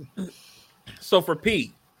 So for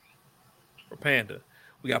Panda,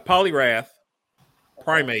 we got Poliwrath,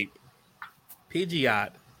 Primeape,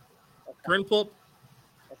 Pidgeot, Prinplup,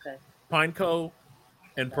 Pineco,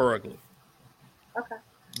 and Purugly. Okay.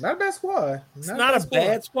 Not a bad squad. It's not a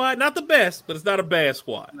bad squad. Not the best, but it's not a bad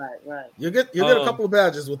squad. Right. You get a couple of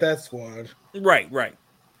badges with that squad. Right.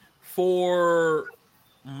 For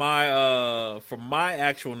my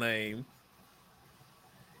actual name,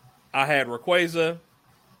 I had Rayquaza,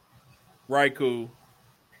 Raikou.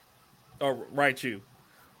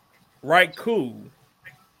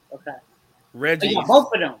 Okay. Reggie.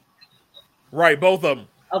 Both of them. Right, both of them.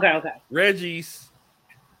 Okay. Reggie's,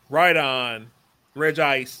 Rhydon,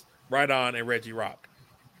 Regice, Rhydon, and Regirock.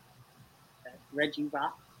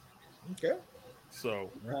 Regirock. Okay. So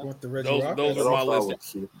with the Regirock. Those are my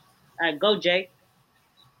lists. All right, go Jay.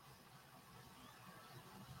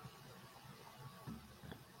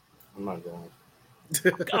 I'm not going.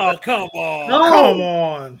 Oh, come on. No. Come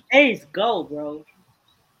on. Ace, go, bro.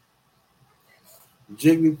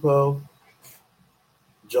 Jigglypuff,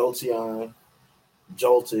 Jolteon,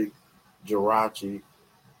 Joltik, Jirachi.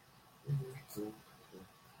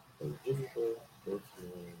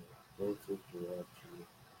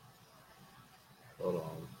 Hold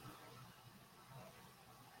on.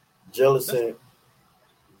 Jellicent.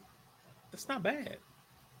 That's not bad.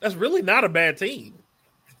 That's really not a bad team.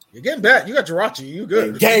 You're getting bad. You got Jirachi. You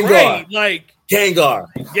good. Gengar. Right, like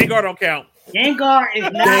Gengar. Gengar don't count. Gengar is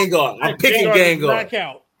not. Gengar. I'm picking Gengar. Does not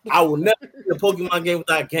count. I will never play a Pokemon game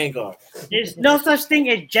without Gengar. There's no such thing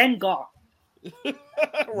as Gengar.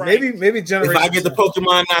 Right. Maybe generation. If I get the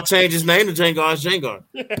Pokemon, I change his name to Gengar. It's Gengar.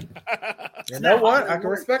 You know what? I can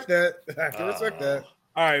respect that.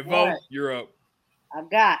 All right, Vo, you're up. I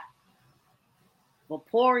got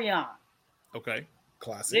Vaporeon. Okay.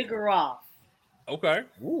 Classic. Vigoroth. Okay.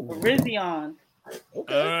 Virizion.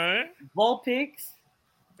 Okay. All right. Vulpix.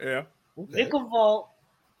 Yeah. Okay. Vikavolt.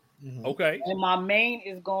 Okay. And my main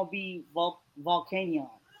is going to be Volcanion.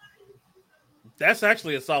 That's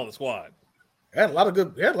actually a solid squad. They had a lot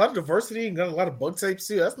of diversity and got a lot of bug types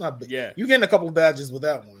too. That's not big. Yeah. You getting a couple of badges with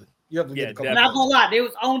that one. You have to get a couple. I'm not gonna lie, there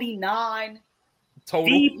was only 9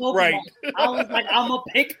 total. Right. I was like, I'm gonna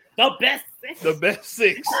pick the best 6. The best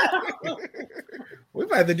 6. We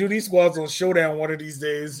might have to do these squads on Showdown one of these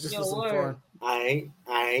days just for some fun. I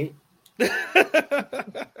ain't.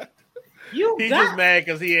 He's just mad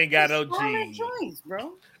because he ain't got no G. Choice, bro.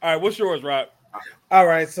 All right, what's yours, Rob? All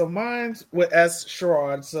right, so mine's with S.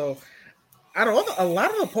 Sherrod. So I don't know, a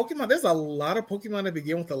lot of the Pokemon, there's a lot of Pokemon that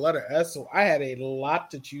begin with the letter S, so I had a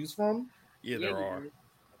lot to choose from. Yeah, there are.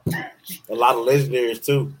 A lot of legendaries,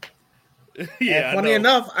 too. Yeah. And funny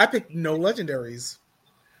enough, I picked no legendaries.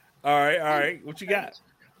 All right. What you got?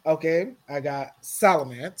 Okay, I got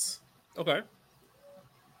Salamence. Okay.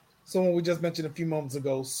 Someone we just mentioned a few moments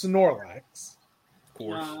ago, Snorlax. Of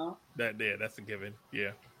course. That's a given.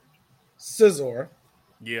 Yeah. Scizor.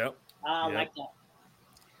 Yep. I like that.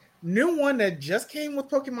 New one that just came with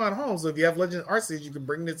Pokemon Home. So if you have Legend Arceus, you can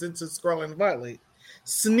bring this into Scarlet and Violet.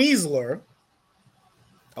 Sneasler.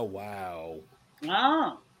 Oh wow.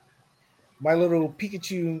 Oh. My little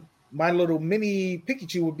Pikachu, my little mini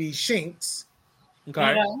Pikachu would be Shinx.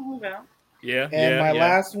 Okay. Okay. Yeah. And my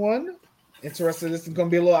last one, interested, this is going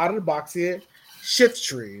to be a little out of the box here. Shift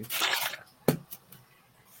Tree.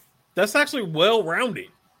 That's actually well rounded.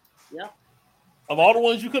 Yeah. Of all the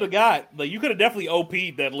ones you could have got, like you could have definitely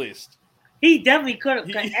OP'd that list. He definitely could have.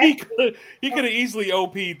 He could have easily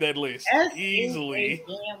OP'd that list. Easily.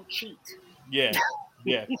 Damn cheat. Yeah.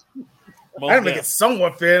 Yeah. I didn't make it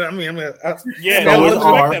somewhat fair. I mean, no,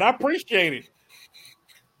 I appreciate it.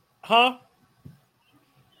 Huh?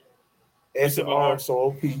 SMR, so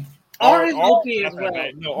OP. R is OP as well.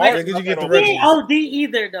 No, R is you get the he ain't OD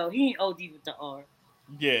either, though. He ain't OD with the R.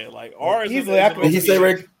 Yeah, like R is. Did he say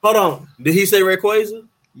Ray? Hold on. Did he say Rayquaza?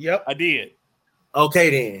 Yep, I did. Okay,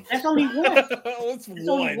 then. That's only one. It's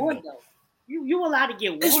only one, though. You allowed to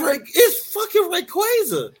get one. It's fucking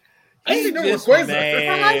Rayquaza. He's just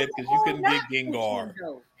mad because you couldn't get Gengar.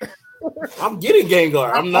 I'm getting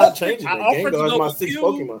Gengar. I'm not changing it. Gengar is my sixth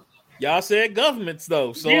Pokemon. Y'all said governments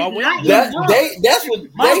though, so I went. That's what they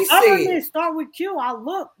said. Government start with Q. I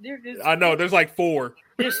look. I know. There's like 4.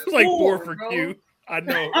 There's like 4 bro. for Q. I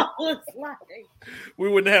know. Like, we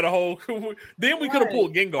wouldn't have had a whole. Then we could have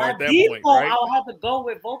pulled Gengar at that default, point, right? I'll have to go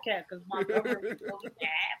with vocab because my government doesn't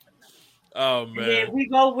happen. Oh man. And then we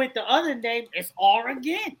go with the other name. It's R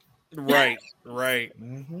again. Right.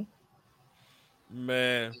 Mm-hmm.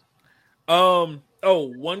 Man. Oh,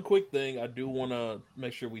 one quick thing I do want to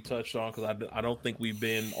make sure we touched on because I don't think we've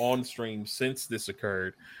been on stream since this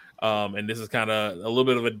occurred. And this is kind of a little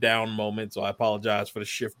bit of a down moment, so I apologize for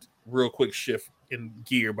the real quick shift in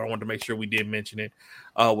gear, but I wanted to make sure we did mention it.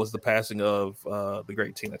 Was the passing of the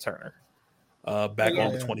great Tina Turner back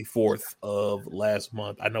on the 24th of last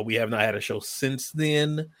month. I know we have not had a show since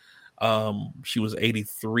then. She was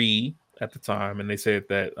 83 at the time, and they said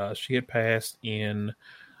that she had passed in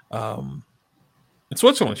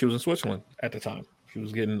Switzerland. She was in Switzerland at the time. She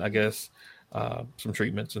was getting, I guess, some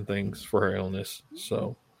treatments and things for her illness.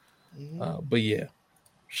 So, but yeah,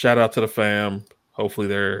 shout out to the fam. Hopefully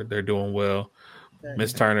they're doing well.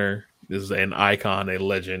 Miss Turner is an icon, a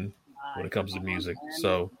legend when it comes to music.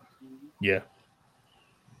 So, yeah.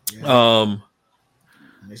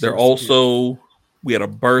 They're also, we had a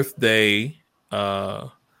birthday.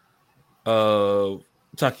 Takahito,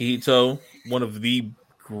 one of the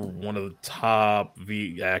top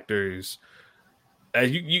V actors.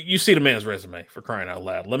 You see the man's resume, for crying out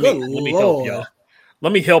loud. Let me help y'all.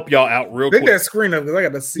 Let me help y'all out real quick. Pick that screen up because I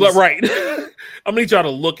got to see. Right. I'm gonna need y'all to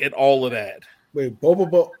look at all of that. Wait,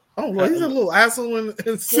 Bobo. Oh, well, he's a little asshole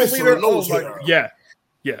in Soul Leader. Oh,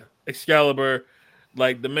 yeah. Excalibur,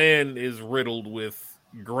 like the man is riddled with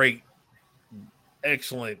great,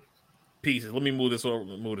 excellent pieces. Let me move this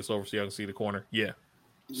over so y'all can see the corner. Yeah.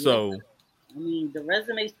 So, I mean, the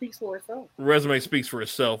resume speaks for itself. Resume speaks for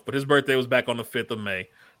itself. But his birthday was back on the 5th of May.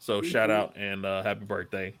 So shout out and happy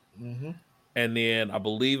birthday. Mm-hmm. And then I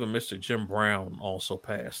believe a Mr. Jim Brown also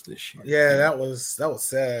passed this year. Yeah, that was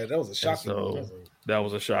sad. That was a shocker. So that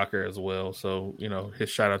was a shocker as well. So, his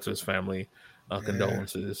shout out to his family,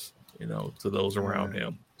 condolences, to those around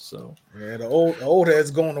him. So the old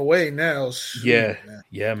head's going away now. Shoot,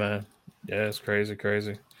 man. Yeah, it's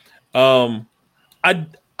crazy.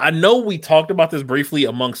 I know we talked about this briefly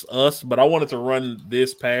amongst us, but I wanted to run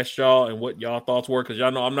this past y'all and what y'all thoughts were because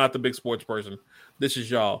y'all know I'm not the big sports person. This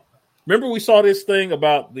is y'all. Remember we saw this thing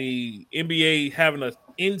about the NBA having an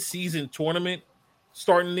in-season tournament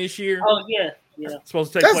starting this year? Oh, yeah. It's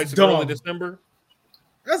supposed to take place in early December.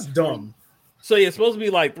 That's dumb. So, it's supposed to be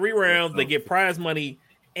like 3 rounds. They get prize money.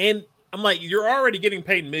 And I'm like, you're already getting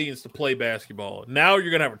paid millions to play basketball. Now you're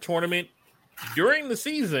going to have a tournament during the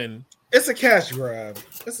season. It's a cash grab.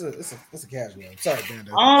 It's a cash grab. Sorry,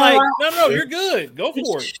 Bandit. No, you're good. Go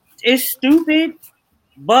for it. It's stupid,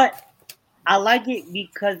 but I like it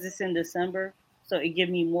because it's in December, so it gives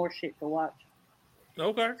me more shit to watch.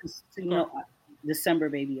 Okay. So, December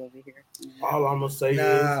baby over here. All I'm gonna say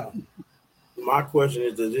is, my question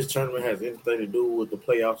is: does this tournament have anything to do with the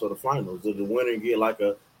playoffs or the finals? Does the winner get like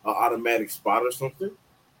a automatic spot or something?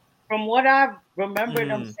 From what I remember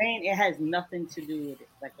them saying, it has nothing to do with it.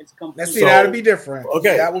 Like it's completely. Let's see, that would be different.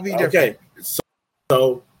 Okay, that would be different. Okay,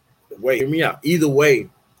 so wait, hear me out. Either way,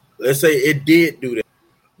 let's say it did do that.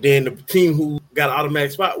 Then the team who got an automatic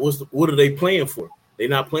spot, what are they playing for? They're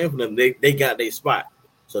not playing for them. They got their spot.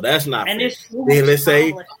 So that's not fair. Then let's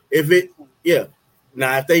say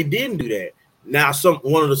now if they didn't do that, now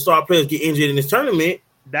one of the star players get injured in this tournament,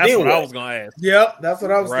 That's what I was gonna ask. Yep, that's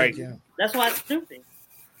what I was thinking. That's why it's stupid.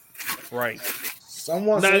 Right.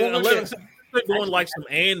 Someone unless they're doing like some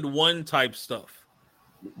and one type stuff,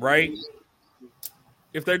 right?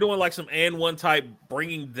 If they're doing like some and one type,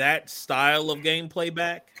 bringing that style of gameplay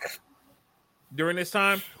back during this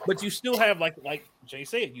time, but you still have like Jay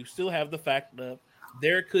said, you still have the fact that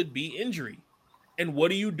there could be injury, and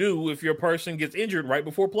what do you do if your person gets injured right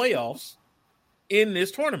before playoffs in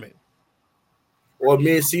this tournament or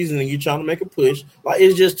mid-season and you're trying to make a push? Like,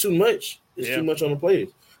 it's just too much. It's too much on the players.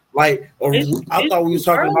 Like, I thought we were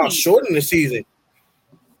talking about shortening the season.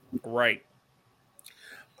 Right.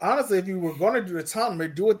 Honestly, if you were going to do a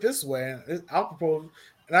tournament, do it this way. I'll propose,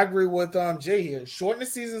 and I agree with Jay here. Shorten the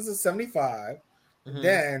seasons to 75. Mm-hmm.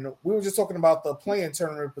 Then we were just talking about the play-in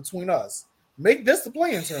tournament between us. Make this the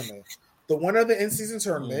play-in tournament. The winner of the in-season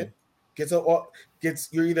tournament gets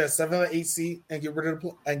you're either a 7 or 8 seed and get rid of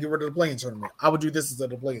the play-in tournament. I would do this as a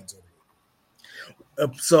play-in tournament.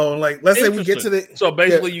 So, like, let's say we get to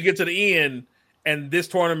the you get to the end, and this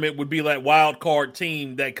tournament would be that wild card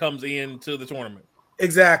team that comes into the tournament.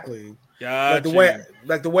 Exactly. Gotcha.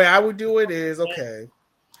 The way I would do it is, okay,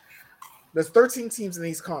 there's 13 teams in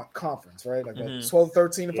each conference, right? Like 12,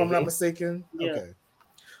 13, if I'm not mistaken. Yeah. Okay.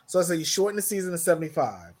 So let's say you shorten the season to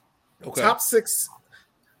 75. Okay. Top 6,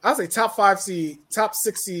 I'll say top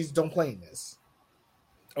 6 seeds don't play in this.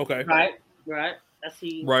 Okay. Right. I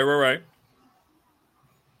see. Right.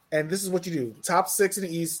 And this is what you do. Top 6 in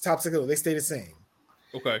the East, top 6, they stay the same.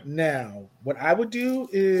 Okay. Now, what I would do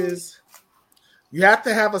is you have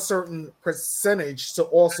to have a certain percentage to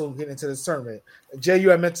also get into this tournament. Jay, you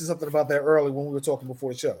had mentioned something about that earlier when we were talking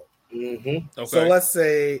before the show. Mm-hmm. Okay. So let's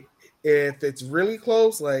say if it's really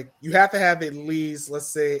close, like you have to have at least, let's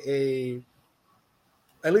say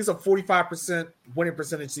at least a 45% winning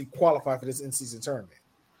percentage to qualify for this in-season tournament.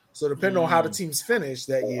 So depending on how the teams finish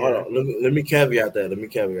that year. Hold on. Let me caveat that.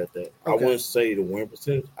 Okay. I wouldn't say the win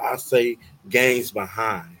percentage. I say games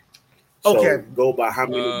behind. So go by how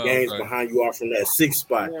many games behind you are from that 6th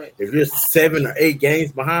spot. Right. If you're 7 or 8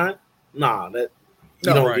 games behind, you don't get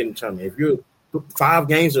in the tournament. If you're 5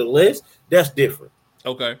 games or less, that's different.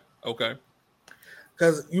 Okay.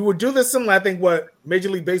 Because you would do this similar, I think, what Major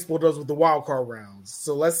League Baseball does with the wild card rounds.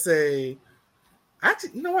 So let's say,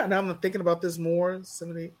 actually, you know what? Now I'm thinking about this more.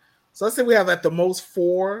 70. So let's say we have at the most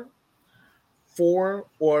 4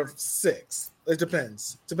 or 6. It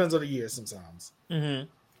depends. Depends on the year sometimes. Mm-hmm.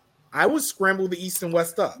 I would scramble the East and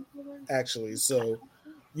West up, actually. So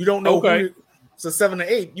you don't know. So 7 to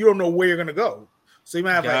 8, you don't know where you're going to go. So you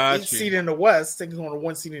might have an 8 seed in the West taking on a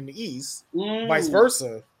 1 seed in the East, vice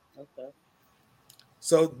versa. Okay.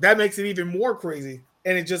 So that makes it even more crazy,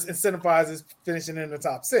 and it just incentivizes finishing in the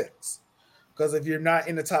top 6. Because if you're not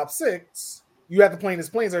in the top 6, you have to play in this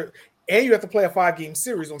play-in, and you have to play a 5-game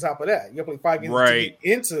series on top of that. You have to play 5 games to get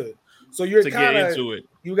into it. So you're kind of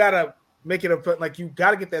you got to make it like you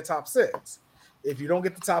got to get that top 6. If you don't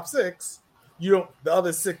get the top 6, you don't.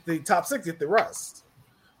 The top 6 get the rest.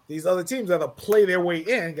 These other teams have to play their way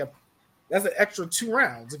in. That's an extra 2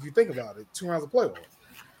 rounds if you think about it. 2 rounds of playoff.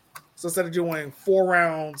 So instead of doing 4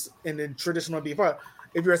 rounds in the traditional NBA,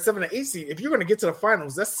 if you're a 7 to 8 seed, if you're going to get to the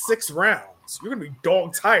finals, that's 6 rounds. You're going to be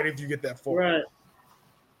dog tired if you get that far. Right.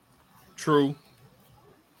 True.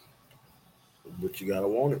 But you gotta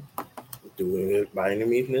want it. Do it by any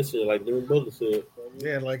means necessary, like the brother said.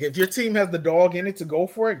 Yeah, like if your team has the dog in it to go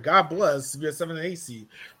for it, God bless if you're a 7 and 8 seed.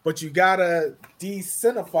 But you gotta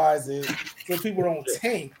de-incentivize it so people don't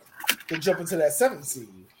tank to jump into that 7 seed.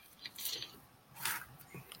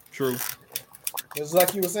 True. It's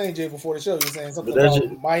like you were saying, Jay, before the show. You were saying something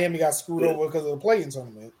about Miami got screwed over because of the play-in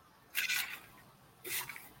tournament.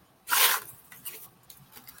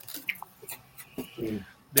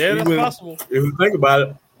 Yeah, that's possible. If you think about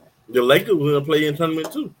it, the Lakers were in a play-in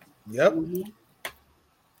tournament too. Yep.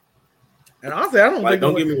 And honestly, I don't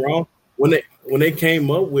don't get me wrong. When they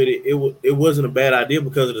came up with it, it wasn't a bad idea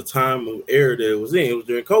because of the time of era that it was in. It was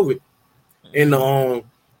during COVID, in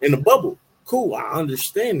the bubble. Cool, I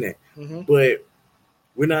understand that, but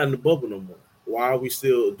we're not in the bubble no more. Why are we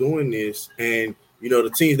still doing this? And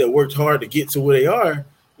the teams that worked hard to get to where they are,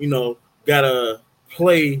 gotta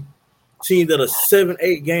play teams that are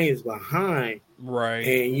 7-8 games behind, right?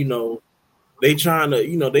 And they trying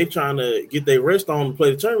to get their rest on to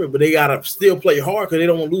play the tournament, but they gotta still play hard because they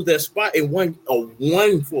don't want to lose that spot in one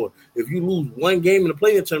for. If you lose 1 game in the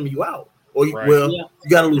play-in tournament, you out. Or you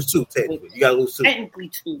gotta lose 2 technically. You gotta lose 2.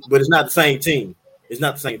 Technically 2, but it's not the same team.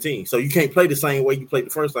 So you can't play the same way you played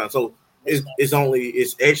the first time. So it's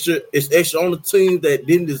extra on the team that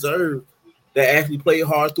didn't deserve, that actually played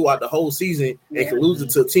hard throughout the whole season and could lose it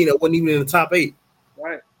to a team that wasn't even in the top 8.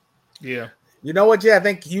 Right. Yeah. You know what? Yeah, I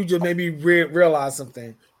think you just made me realize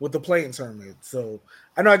something with the playing tournament. So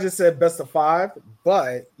I know I just said best of 5,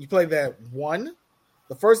 but you play that one.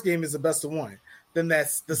 The first game is the best of 1. Then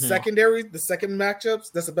that's the secondary, the second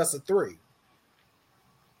matchups. That's the best of 3.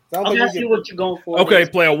 So I see what you're going for. Okay,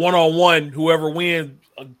 play a 1-on-1. Whoever wins,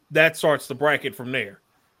 that starts the bracket from there.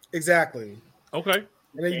 Exactly. Okay.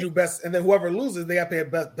 And then you do best, and then whoever loses, they got to pay a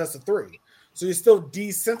best of 3. So you're still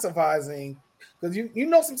decentralizing, because you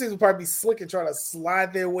know some teams will probably be slick and try to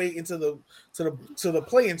slide their way into the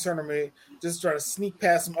play-in tournament, just try to sneak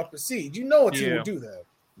past some upper seed. You know a team will do that.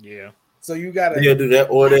 Yeah. So you got to. They'll do that,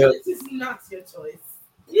 or they'll. This is not your choice.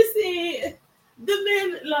 You see, the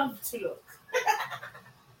men love to look.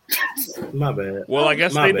 My bad. Well, I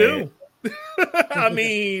guess they do. I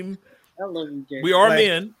mean, I love you, Jay. we are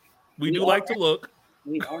men. We do like to look.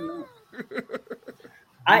 We are men.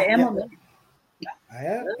 I am a man. I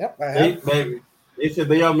am. Yep, I have. Baby. They said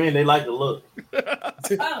they are men. They like to look.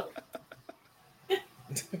 Oh.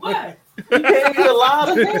 What? You can't be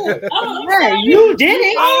alive. Oh, Hey, you did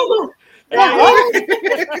it. Oh.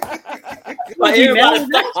 Like You everybody know,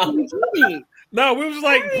 stop. that's what you did. No, we was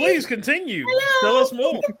like, please continue. Tell us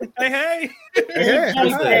more. Hey. Yeah.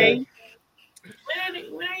 Okay.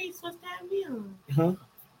 When are you supposed to have me on? Huh?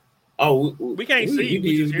 Oh, We can't see you. You We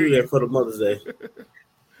need just to hear do you. that for the Mother's Day.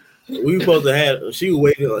 We were supposed to have. She was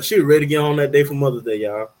waiting. She was ready to get on that day for Mother's Day,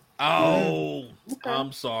 y'all. Oh, Okay.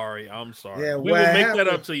 I'm sorry. Yeah, we what will make that happened?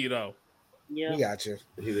 up to you, though. Yeah. We got you.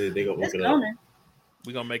 They gonna It's look it up. coming.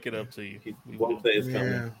 We're going to make it up to you. We One will. day is Yeah.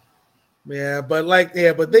 coming. Yeah, but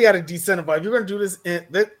but they got to decentivize. If you're going to do this,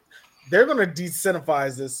 they're going to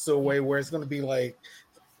decentivize this so a way where it's going to be like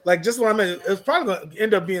just what I mean. It's probably going to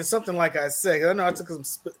end up being something like I said. I know I took some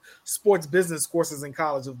sports business courses in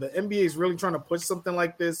college. If the NBA is really trying to push something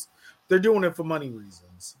like this, they're doing it for money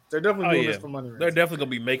reasons. They're definitely doing this for money reasons. They're definitely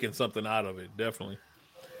going to be making something out of it. Definitely.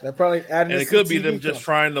 They're probably adding. And it could be them just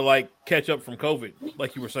trying to like catch up from COVID,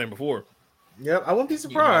 like you were saying before. Yep, I wouldn't be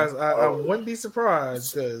surprised. I wouldn't be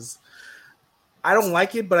surprised because I don't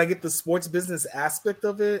like it, but I get the sports business aspect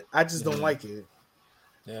of it. I just don't like it.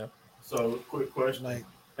 Yeah. So, quick question: Like,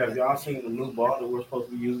 have y'all seen the new ball that we're supposed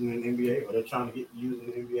to be using in the NBA? Or they're trying to get used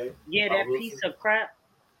in the NBA? Yeah, that piece of crap.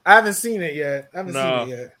 I haven't seen it yet.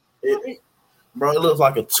 Bro, it looks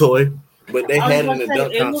like a toy, but they I was had it gonna in the say,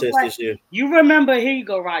 dunk it looks contest like- this year. You remember? Here you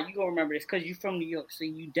go, Rod. You gonna remember this because you're from New York, so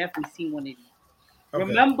you definitely seen one of these. Okay.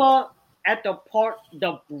 Remember at the park,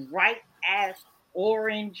 the bright ass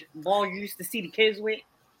orange ball you used to see the kids with?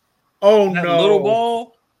 Oh That no, little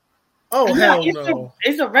ball. Oh Yeah, hell it's no!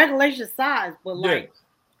 it's a regulation size, but like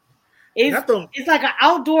Not the- it's like an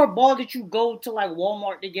outdoor ball that you go to like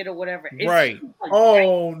Walmart to get or whatever. It's Right. like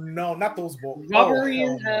Oh no, not those balls. rubbery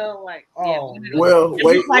Oh, as hell. Like Oh, yeah, Well, it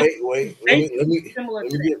wait. looks like Let me similar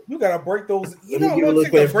let to me get. you gotta break those. You Let me know give a what little it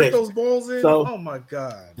takes to break clarification. those balls in? So- Oh my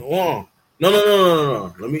god! No.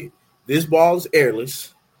 Let me. This ball is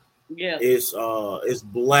airless. yeah. It's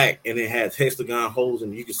black and it has hexagon holes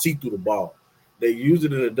and you can see through the ball. They use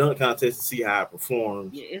it in the dunk contest to see how it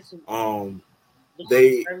performs. Yeah, it's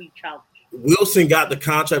they- very childish. Wilson got the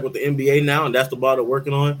contract with the NBA now, and that's the ball they're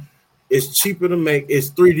working on. It's cheaper to make. It's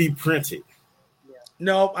 3D printed.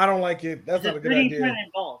 No, I don't like it. That's It's not a a good 3D idea.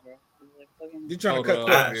 printed ball, bro. It's like fucking- You're trying Hold to cut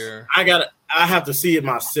up. corners. Here. I have to see it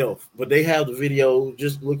myself, but they have the video.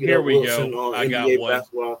 Just look it Here up. we Wilson go. on I got NBA one.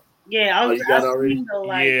 basketball. Yeah, I Oh, was you got it I already? seen the,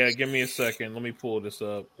 like, Yeah, give me a second. Let me pull this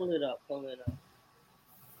up. pull it up.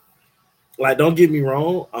 Like, don't get me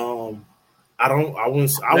wrong. I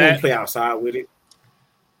wouldn't play outside with it.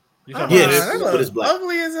 You talking Yes. about that this? but looks it's black.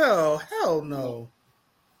 ugly as hell. Hell no.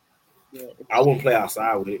 Yeah, I wouldn't play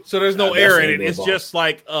outside with it. So there's no That's air an in it. indoor It's ball. just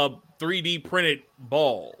like a 3D printed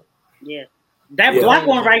ball. yeah. That Yeah. black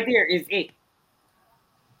one right there is it.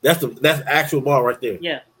 That's actual ball right there.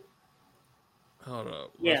 Yeah, Hold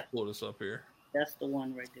up. Yeah. Let's pull this up here. that's the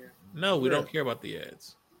one right there. No, we don't care about the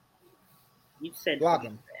ads. You said Block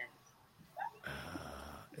 'em.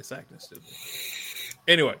 It's acting stupid.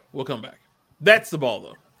 Anyway, we'll come back. That's the ball,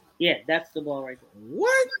 though. Yeah, that's the ball right there.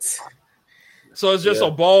 What? So it's just Yeah.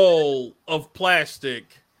 a ball of plastic.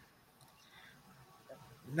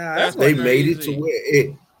 Nah, That's that's They like made it crazy. to where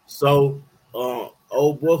it. So,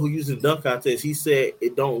 old boy who used the dunk contest, he said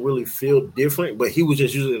it don't really feel different, but he was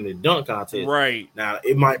just using it in the dunk contest. Right. Now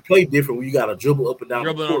it might play different when you got to dribble up and down.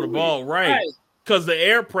 Dribbling the on court the with ball. Right. Right. Because the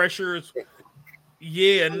air pressure is.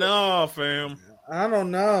 Yeah, no, fam. I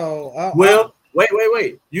don't know. it. Well,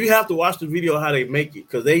 wait. You have to watch the video how they make it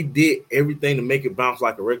because they did everything to make it bounce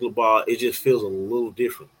like a regular ball. It just feels a little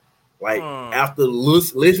different. Like after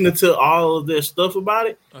listening to all of their stuff about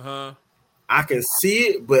it, Uh-huh. I can see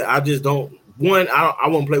it, but I just don't. one, I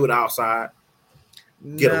wouldn't play with it outside.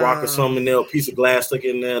 Get a rock or something in there, a piece of glass stuck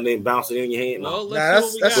in there, and then bounce it in your hand. Well,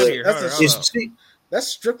 let's see what we got here. It's cheap. That's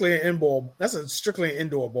strictly an indoor. That's a strictly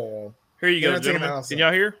indoor ball. Here you go, gentlemen. Can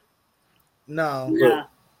y'all hear? No. Yeah.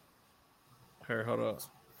 Here, hold up.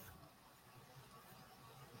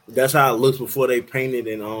 That's how it looks before they paint it,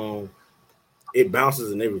 and it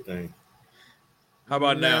bounces and everything. How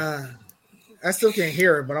about now? I still can't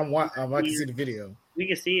hear it, but I can see the video. We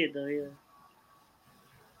can see it though, yeah.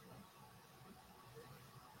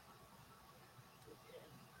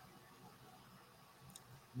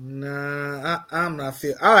 Nah, I'm not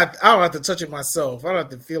feel. I'll have to touch it myself. I'll have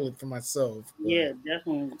to feel it for myself. But. Yeah,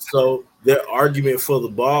 definitely. So their argument for the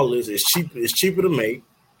ball is it's cheap. It's cheaper to make.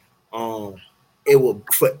 It will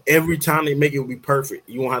for every time they make it will be perfect.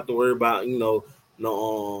 You won't have to worry about no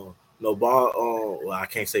ball. Well, I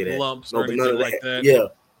can't say that. Lumps or anything like that. Yeah,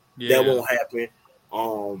 that won't happen.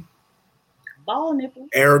 Ball nipple.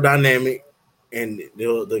 Aerodynamic, and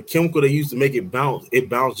the chemical they use to make it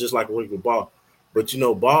bounce just like a regular ball. But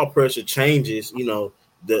ball pressure changes. The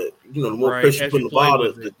more pressure you put in the ball,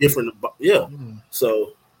 the different. Yeah.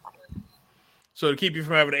 So to keep you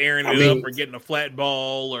from having to airing it up or getting a flat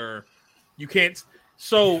ball, or you can't.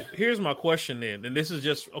 So here's my question then, and this is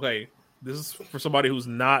just okay. This is for somebody who's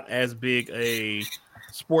not as big a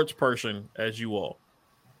sports person as you all.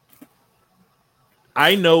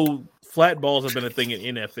 I know flat balls have been a thing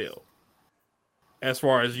in NFL, as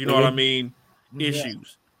far as what I mean,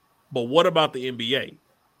 issues. But what about the NBA?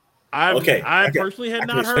 I personally had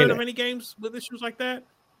not heard of any games with issues like that.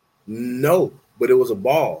 No, but it was a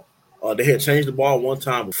ball. They had changed the ball one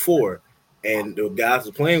time before, and the guys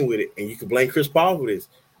were playing with it, and you can blame Chris Paul for this.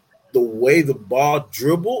 The way the ball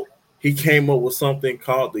dribbled, he came up with something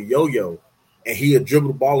called the yo-yo, and he would dribble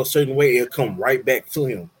the ball a certain way, it'll come right back to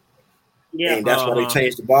him. Yeah, and that's why they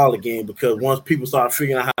changed the ball again, because once people started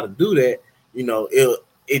figuring out how to do that,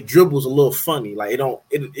 it dribbles a little funny. Like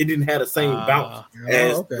it didn't have the same bounce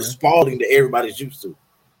as the Spalding that everybody's used to.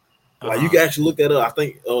 Like you can actually look that up. I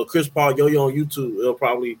think Chris Paul yo-yo on YouTube, it'll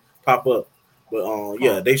probably pop up.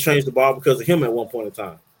 But they changed the ball because of him at one point in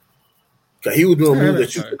time. Because he was doing moves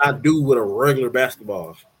that you could not do with a regular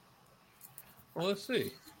basketball. Well, let's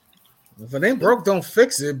see. If it ain't broke, don't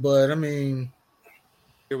fix it. But I mean,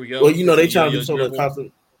 here we go. Well, they try to do some of the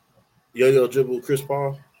constant yo-yo dribble with Chris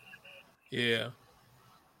Paul. Yeah.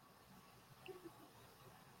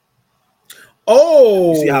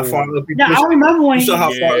 Oh, you see how far up he pushed? I remember when he saw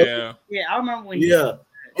how far up. Yeah, I remember when he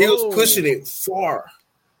was pushing it far.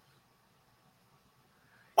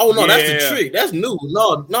 Oh no, that's the trick. That's new.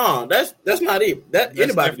 No, that's not it. That's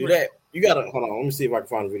anybody do that. You gotta hold on. Let me see if I can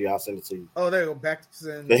find the video. I'll send it to you. Oh, there you go. Back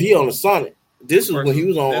to he on the Sonic. This is when he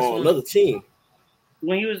was on another team.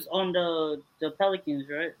 When he was on the Pelicans,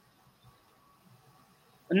 right?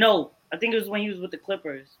 No, I think it was when he was with the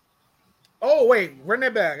Clippers. Oh wait, run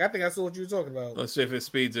that back. I think I saw what you were talking about. Let's see if it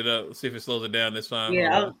speeds it up. Let's see if it slows it down this time.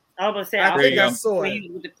 Yeah, I was about to say. I think I saw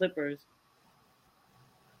it with the Clippers.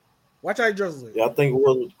 Watch how he drizzles it. Yeah, I think it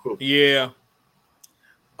was with the Clippers. Yeah.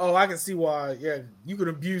 Oh, I can see why. Yeah, you could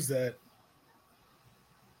abuse that.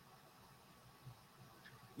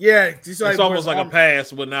 Yeah, it's almost like a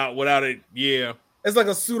pass, without it. Yeah, it's like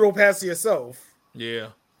a pseudo pass to yourself. Yeah.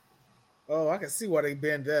 Oh, I can see why they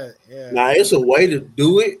banned that. Yeah. Now it's a way to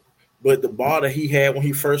do it. But the ball that he had when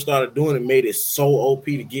he first started doing it made it so OP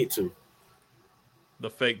to get to. The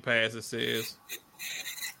fake pass, it says.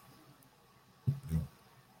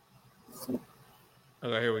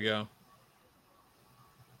 Okay, here we go.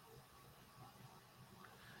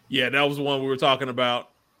 Yeah, that was the one we were talking about.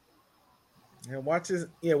 Yeah, watch his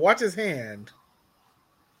hand.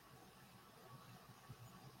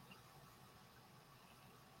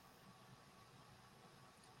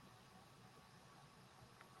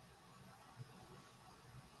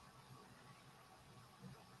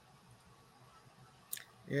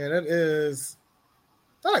 Yeah, that is.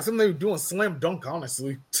 That's like something they were doing slam dunk,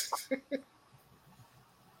 honestly.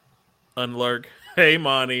 Unlurk. Hey,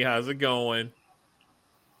 Monty, how's it going?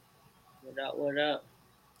 What up?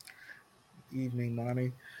 Evening,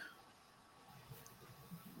 Monty.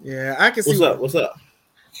 Yeah, I can see. What's up?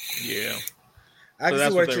 Yeah. So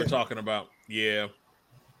that's what they were talking about. Yeah.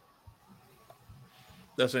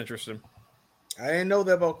 That's interesting. I didn't know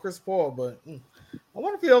that about Chris Paul, but I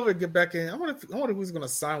wonder if he'll ever get back in. I wonder who he's going to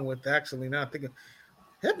sign with. Actually, now thinking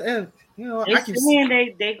him, and I keep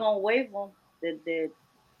saying they gonna waive him. They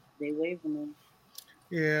waiving him.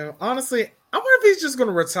 Yeah, honestly, I wonder if he's just going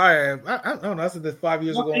to retire. I don't know. I said this 5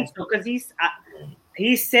 years ago. Because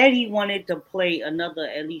he said he wanted to play another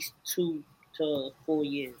at least 2 to 4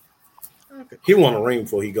 years. He want a ring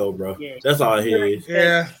before he go, bro. Yeah. That's all it is.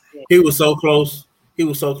 Yeah. He was so close. He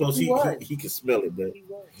was so close. He was. He could smell it, but He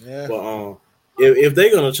was. Yeah. but if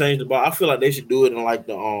they're gonna change the ball, I feel like they should do it in like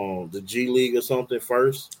the G League or something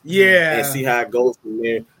first. Yeah. And see how it goes from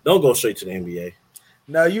there. Don't go straight to the NBA.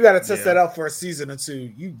 No, you got to test that out for a season or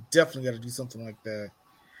two. You definitely got to do something like that.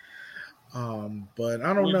 But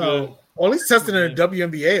I don't know. Good. Or at least testing in the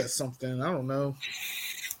WNBA or something. I don't know.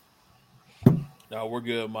 No, we're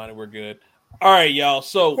good, Monty. We're good. All right, y'all.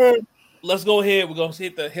 So let's go ahead. We're gonna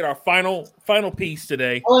hit our final piece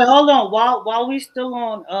today. Oh, wait, hold on. While we still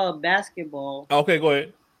on basketball. Okay, go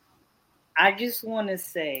ahead. I just want to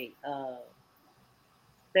say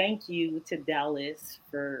thank you to Dallas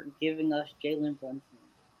for giving us Jalen Brunson.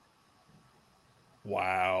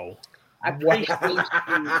 Wow. I appreciate you.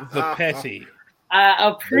 The petty. I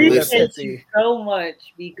appreciate you so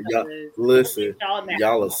much because listen,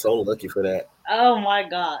 y'all are so lucky for that. Oh my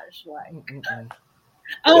gosh! Like,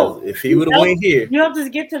 if he would have won here, you have to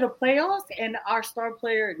get to the playoffs, and our star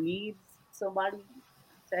player needs somebody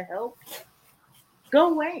to help.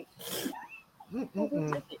 Go away.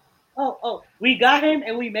 Oh, we got him,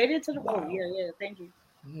 and we made it to the. Wow. Oh yeah. Thank you.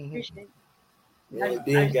 Appreciate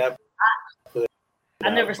it. I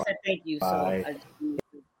never said thank you, so I just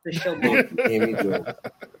the show.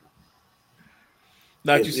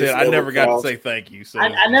 Not you said I never got to say thank you. So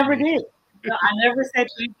I never did. No, I never said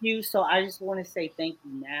thank you, so I just want to say thank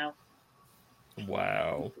you now.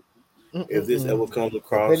 Wow. If this ever comes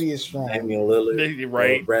across Damian Lillard,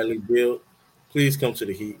 right? Bradley Beal, please come to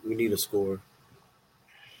the Heat. We need a scorer.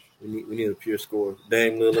 We need a pure scorer.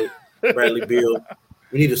 Dame Lillard, Bradley Beal.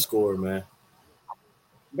 We need a scorer, man.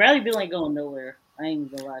 Bradley Beal ain't going nowhere. I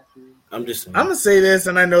ain't gonna lie to you. I'm just saying. I'm gonna say this,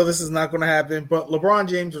 and I know this is not gonna happen, but LeBron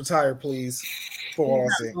James retire, please. For all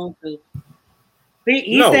I say.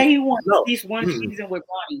 He said he wants at least one season with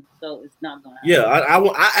Bronny, so it's not gonna happen. Yeah,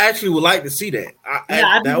 I actually would like to see that.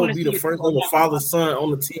 That would be the first time a father-son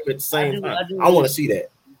on the team at the same time. I want to see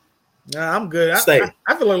that. Nah, I'm good. Stay.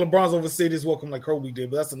 I feel like LeBron's overstayed his welcome like Kobe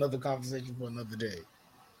did, but that's another conversation for another day.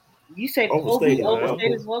 You say Kobe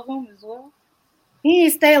overstayed his welcome as well? He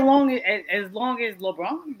didn't stay as long as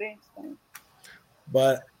LeBron been staying.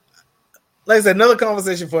 But like I said, another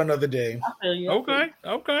conversation for another day. I feel you. Okay.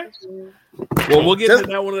 Well, we'll get to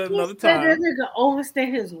that one at another time. That nigga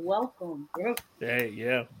overstayed his welcome, bro. Hey,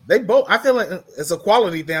 yeah. They both. I feel like it's a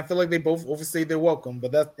quality thing. I feel like they both overstayed their welcome.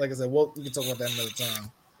 But that's like I said. We can talk about that another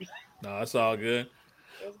time. No, that's all good.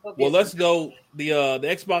 Let's go. The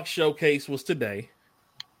Xbox showcase was today.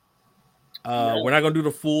 We're not gonna do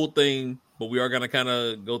the full thing, but we are gonna kind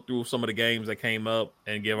of go through some of the games that came up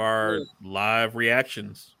and give our live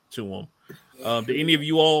reactions to them. Did any of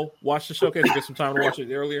you all watch the showcase? Get some time to watch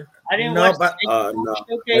it earlier. I didn't watch the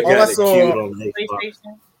showcase. All I saw,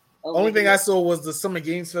 PlayStation. Only thing I saw was the Summer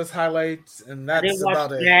Games Fest highlights, and that's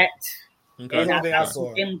about it. Okay. That's the only thing I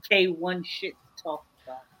saw. MK1 shit to talk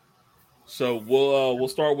about. So we'll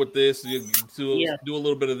start with this. Do a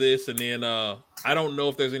little bit of this, and then I don't know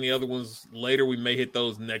if there's any other ones later. We may hit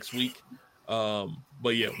those next week.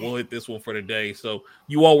 But yeah, we'll hit this one for today. So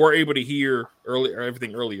you all were able to hear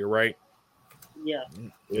everything earlier, right? Yeah.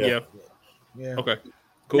 Okay.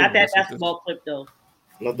 Cool. Not that basketball clip though.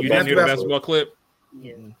 You didn't hear the basketball clip?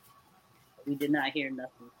 Yeah. We did not hear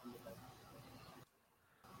nothing from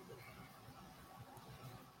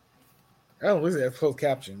I don't listen to closed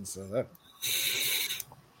captions, so that.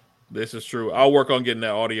 This is true. I'll work on getting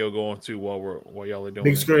that audio going too while y'all are doing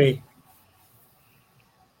big screen.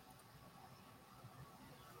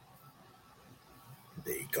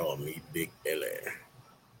 They call me Big L.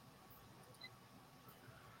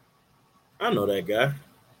 I know that guy.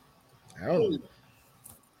 Oh,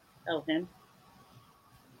 him?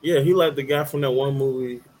 Yeah, he like the guy from that one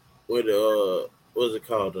movie with what was it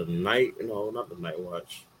called? The Night? No, not the Night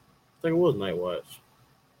Watch. I think it was Night Watch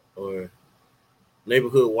or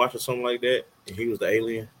Neighborhood Watch or something like that. And he was the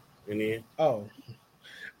alien in the end. Oh,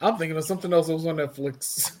 I'm thinking of something else that was on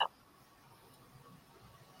Netflix.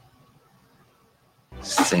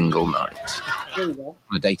 Single night. On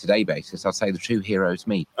a day-to-day basis, I'd say the two heroes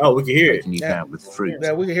meet. Oh, we can hear it. You out with fruit.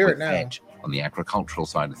 Yeah, we can hear it now. Veg on the agricultural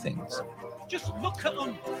side of things. Just look at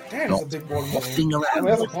them. Damn, Not it's a big boy. wafting around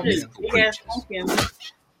That's a with pumpkin. physical creatures.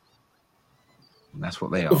 And that's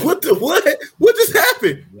what they are. What the what? What just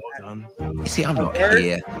happened? You see, I'm not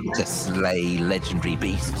here to slay legendary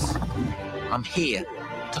beasts. I'm here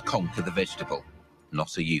to conquer the vegetable,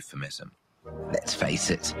 not a euphemism. Let's face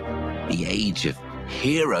it, the age of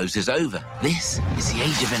heroes is over. This is the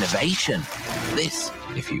age of innovation. This,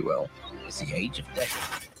 if you will, is the age of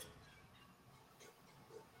death.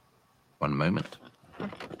 One moment.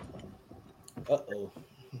 Uh-oh.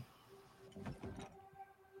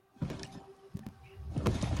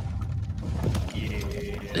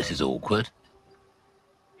 This is awkward.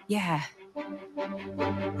 Yeah.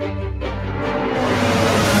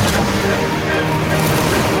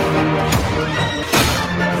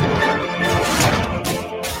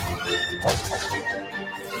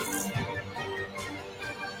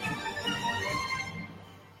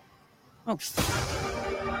 Oh.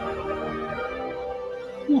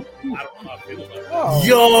 I don't know how I feel about it. Oh.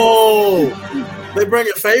 Yo, they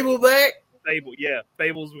bringing Fable back. Fable, yeah,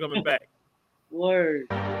 Fable's coming back. Word.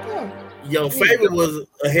 Yo, Fable was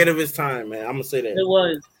ahead of his time, man. I'm gonna say that. It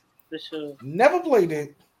was, for sure. Never played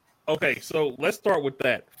it. Okay, so let's start with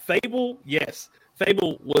that. Fable, yes.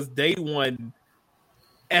 Fable was day one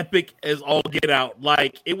epic as all get out.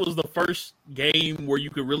 Like, it was the first game where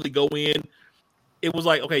you could really go in. It was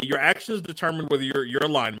like, okay, your actions determine whether your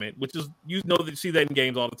alignment, which is, you know, that you see that in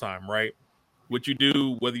games all the time, right? What you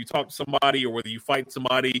do, whether you talk to somebody or whether you fight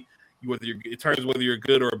somebody, it determines whether you're a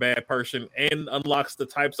good or a bad person, and unlocks the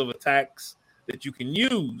types of attacks that you can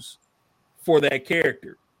use for that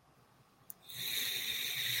character.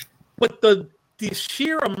 But the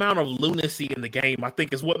sheer amount of lunacy in the game, I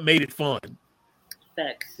think, is what made it fun.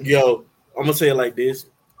 Facts. Yo, I'm gonna say it like this: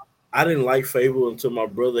 I didn't like Fable until my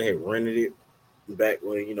brother had rented it back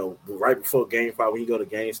when, you know, right before GameFi, when you go to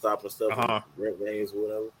GameStop and stuff, and rent games or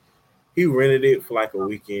whatever. He rented it for like a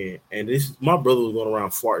weekend, and my brother was going around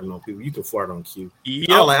farting on people. You can fart on cue. Yep.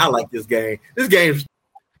 I like this game. This game's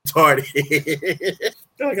retarded.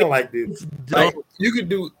 I like this. Like, you could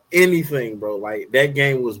do anything, bro. Like, that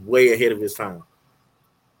game was way ahead of its time.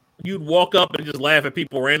 You'd walk up and just laugh at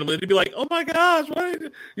people randomly. They'd be like, "Oh my gosh!"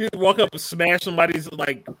 What? You'd walk up and smash somebody's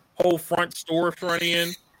like whole front store front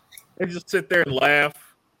end, and just sit there and laugh.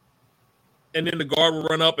 And then the guard would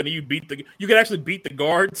run up, and you could actually beat the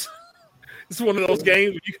guards. It's one of those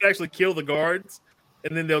games where you can actually kill the guards,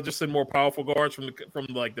 and then they'll just send more powerful guards from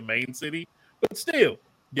like the main city. But still,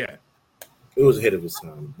 yeah, it was ahead of its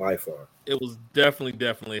time by far. It was definitely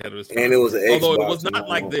ahead of its time. And it was an Xbox. Although it was not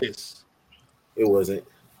like this. It wasn't.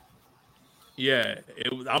 Yeah,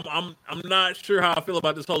 it was. I'm not sure how I feel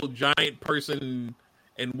about this whole giant person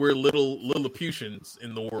and we're little Lilliputians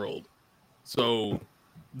in the world. So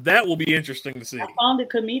that will be interesting to see. I found it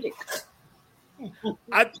comedic.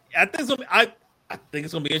 I think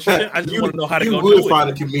it's gonna be interesting. I just want to know how to go. You would find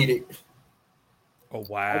it comedic. Oh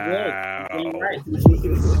wow! Right.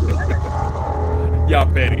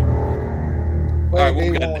 Y'all petty. All right,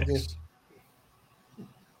 we got this.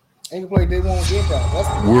 And you play day one on Game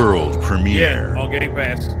Pass. World premiere. Yeah, on Game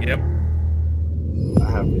Pass. Yep.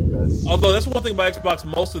 I have Game Pass. Although that's one thing about Xbox,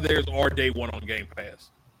 most of theirs are day one on Game Pass.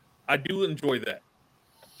 I do enjoy that.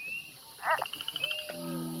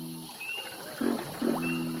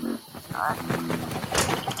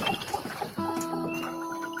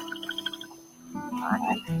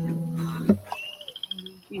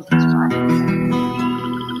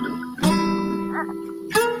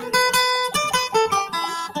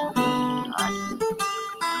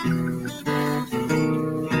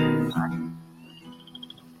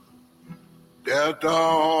 Death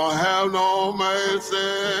don't have no mercy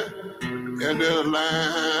in this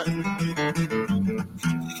land.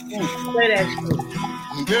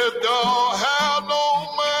 Death don't have no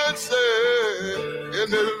mercy in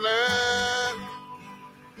this land.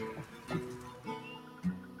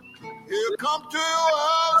 He'll come to your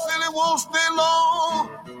house and it won't stay long.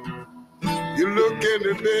 You look in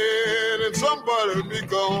the bed and somebody be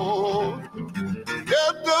gone.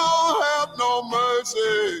 Death don't have no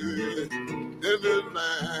mercy in this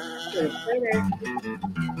land.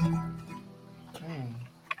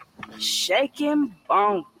 Shaking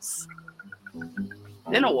bones.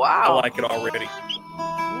 Been a I while. like it already.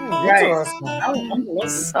 Right.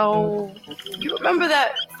 So, you remember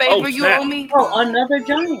that favor you owe me? Oh, another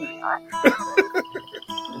giant.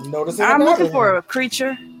 I'm looking for a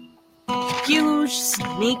creature. Huge,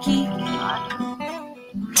 sneaky,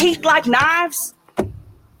 teeth like knives.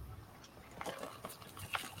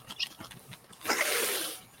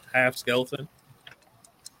 Half skeleton.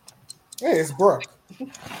 Hey, it's Brooke.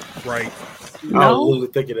 Right. I was literally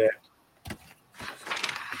thinking that.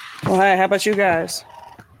 Well, hey, how about you guys?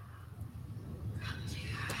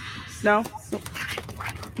 No?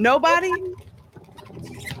 Nobody?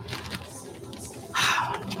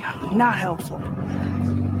 Not helpful.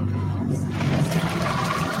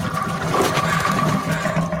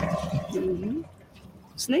 Mm-hmm.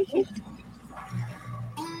 Sneaky.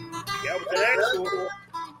 Yeah, with that actual.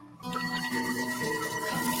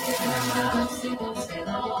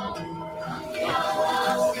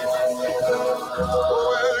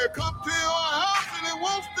 Well, they come to your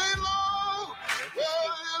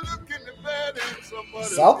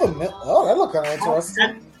South of Oh, that look kind of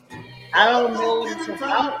interesting. I don't know what it's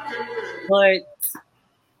about, but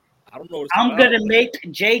I don't know what it's I'm about. gonna make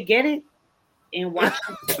Jay get it and watch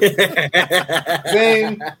it.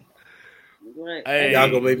 Ding. Hey, Y'all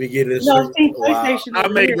gonna make me get this. No, Team Wow. PlayStation. I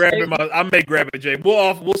over may here, grab baby. it. I may grab it, Jay.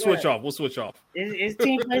 We'll switch off. We'll switch off. It's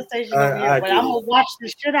Team PlayStation over here, I but get I'm it. gonna watch the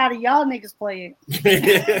shit out of y'all niggas playing.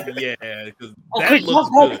 Yeah, because Oh, that cause y'all looks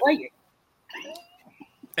gonna good. play it.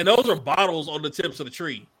 And those are bottles on the tips of the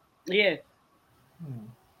tree. Yeah.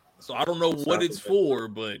 So I don't know what it's for,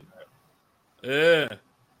 but yeah,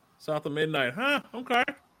 South of Midnight, huh? Okay. All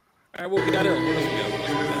right, what we got else? What else we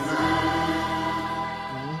got?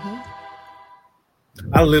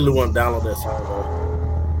 I literally want to download that song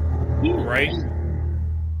though. Right?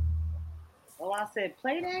 Oh, I said,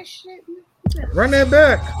 play that shit. Run that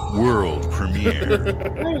back. World premiere.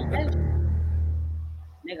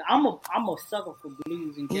 Nigga, I'm a sucker for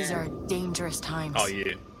blues and jazz. These are dangerous times. Oh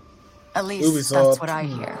yeah. At least Ubisoft. that's what I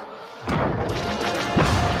hear.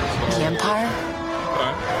 The Empire?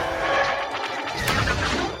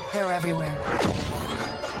 Okay. They're everywhere.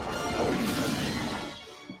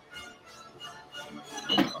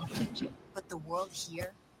 But the world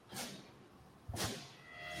here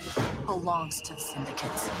belongs to the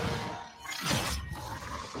syndicates.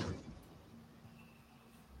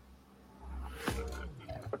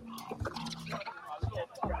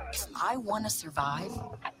 If I want to survive,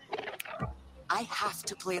 I have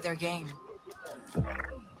to play their game.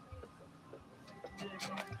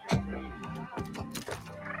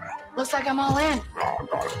 Looks like I'm all in.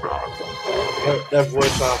 That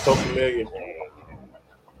voice sounds so familiar.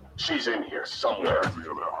 She's in here somewhere.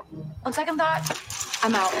 On second thought,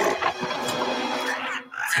 I'm out.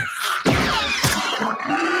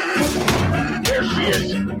 There she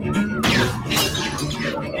is.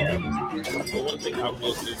 So one thing I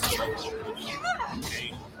will say is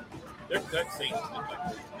their cutscenes look like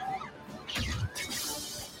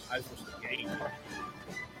I just watched the game.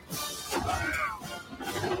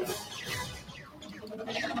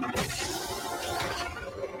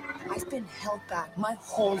 I've been held back my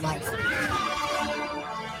whole life.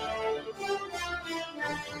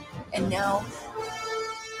 And now,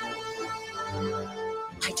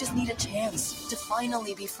 I just need a chance to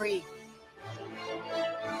finally be free.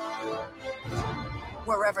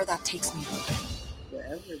 Wherever that takes me.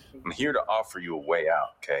 I'm here to offer you a way out,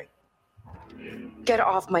 okay? Get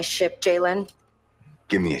off my ship, Jalen.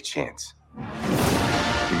 Give me a chance.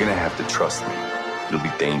 You're gonna have to trust me. It'll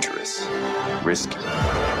be dangerous, risky.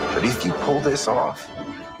 But if you pull this off,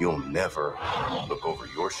 you'll never look over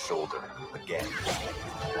your shoulder again.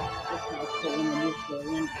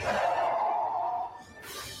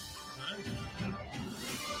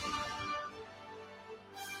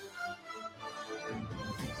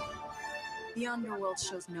 The underworld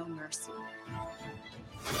shows no mercy.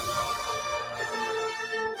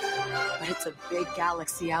 But it's a big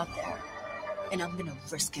galaxy out there, and I'm gonna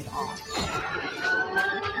risk it all.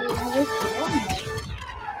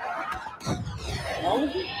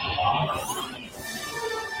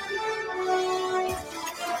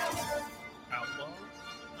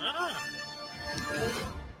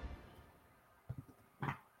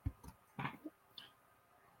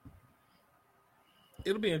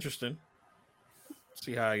 It'll be interesting.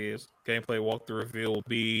 See how he is. Gameplay walkthrough reveal will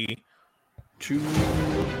be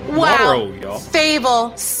tomorrow, y'all.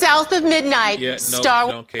 Fable, South of Midnight, Yeah, no, Star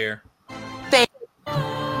Wars. don't care.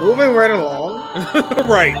 Moving right along.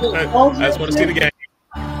 Right. I just want to see the game.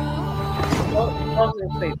 Oh,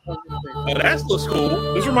 that looks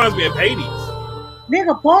cool. This reminds me of Hades.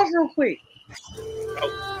 Nigga, pause real quick.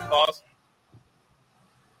 Oh, pause.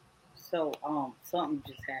 So, something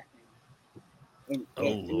just happened.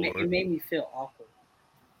 And Lord. it made me feel awkward.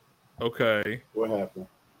 Okay. What happened?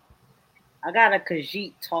 I got a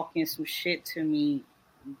Khajiit talking some shit to me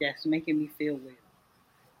that's making me feel weird.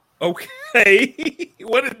 Okay.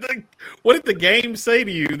 What did the game say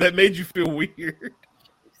to you that made you feel weird?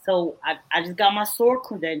 So I just got my sword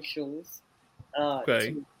credentials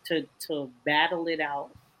Okay. to battle it out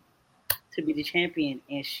to be the champion.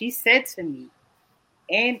 And she said to me,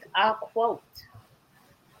 and I quote,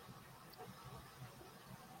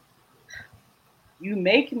 "You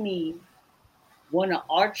make me want to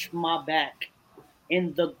arch my back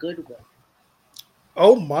in the good way."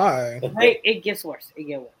 Oh my! Wait, it gets worse. It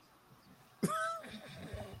gets worse.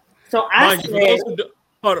 So I Mind you,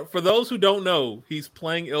 said, for those who don't know, he's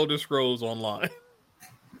playing Elder Scrolls Online.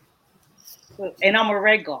 and I'm a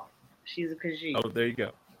red guard. She's a Khajiit. Oh, there you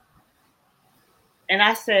go. And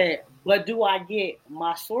I said, but do I get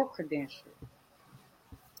my sword credential?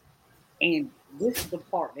 And this is the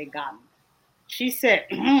part that got me. She said,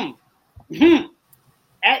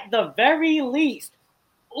 at the very least,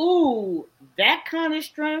 ooh, that kind of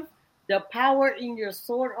strength, the power in your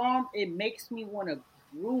sword arm, it makes me want to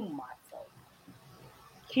groom myself.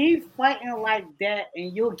 Keep fighting like that,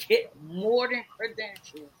 and you'll get more than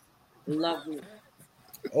credentials. Lovely.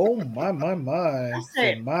 Oh my. I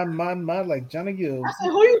said, My, like Johnny Gill. I said,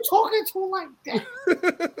 who you talking to like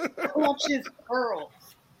that? Clutches pearls.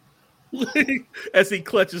 As he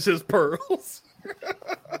clutches his pearls.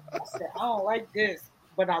 I said, I don't like this,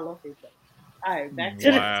 but I love it. All right, back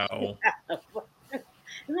to the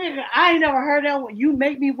Nigga, I ain't never heard that one. You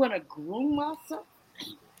make me want to groom myself.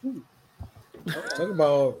 Talk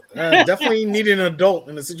about definitely needing an adult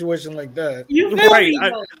in a situation like that. You feel Right.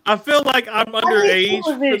 me? I feel like I'm underage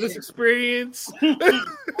for supervision. this experience.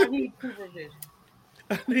 I need supervision.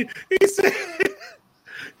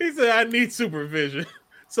 He said, I need supervision.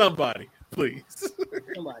 Somebody, please.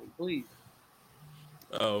 Somebody, please.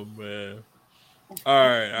 Oh, man. All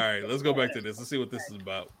right. Let's go back to this. Let's see what this is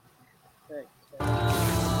about. It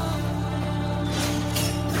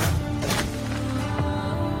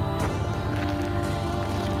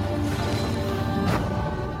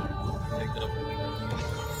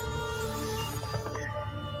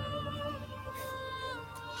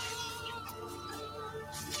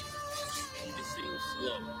seems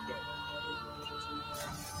slow.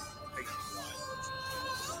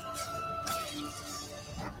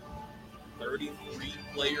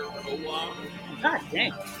 33-player co-op. God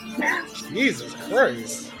dang. Jesus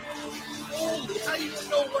Christ. How you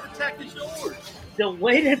know what attack is yours? The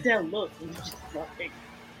way that looks is just like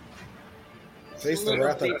Face the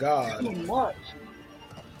wrath of God. too much.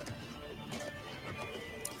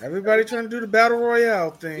 Everybody trying to do the battle royale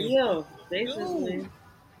thing. Yeah, basically.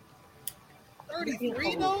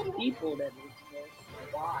 33 though? People that exist.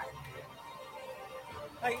 Why?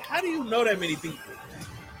 Like, how do you know that many people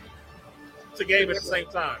to game at the same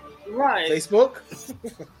time? Right. Facebook?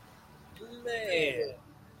 Man.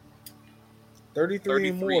 33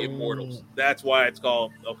 Immortals. That's why it's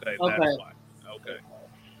called. Okay, that's why.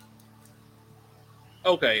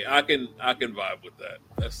 Okay, I can vibe with that.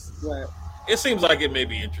 That's right. It seems like it may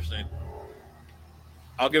be interesting.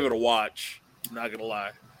 I'll give it a watch. I'm not gonna lie.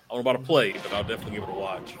 I don't know about to play, but I'll definitely give it a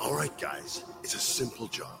watch. All right, guys. It's a simple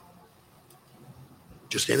job.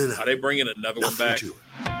 Just in and out. Are they bringing another one back?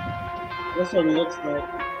 That's what it looks like.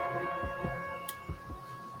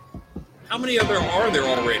 How many of there are there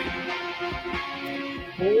already?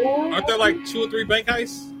 4? Aren't there like 2 or 3 bank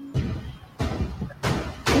heists? I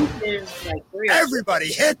think there's like 3. Everybody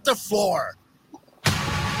hit the floor.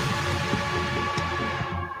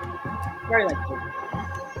 Probably like 3.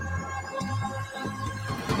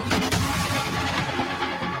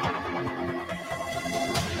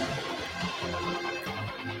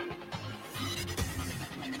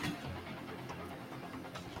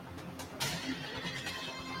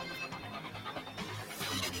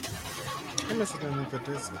 I must have done for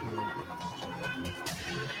this.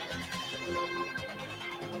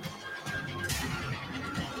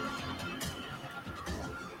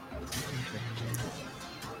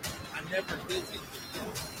 I never did it.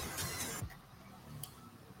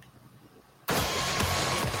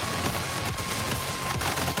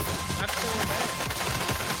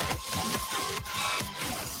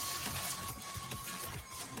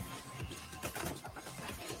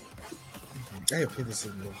 I have played this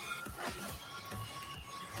in more.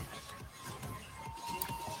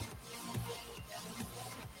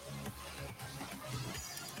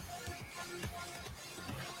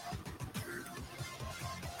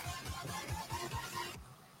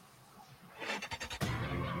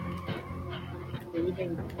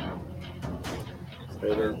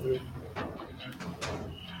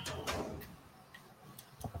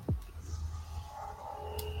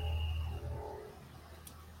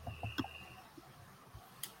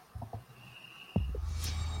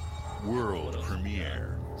 World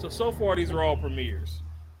premiere. So far these are all premieres.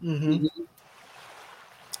 Mm-hmm.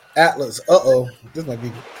 Atlas. Uh-oh. This might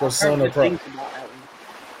be Persona Pro.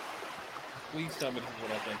 Please tell me this is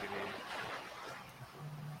what I think it is.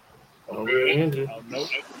 Oh, nope,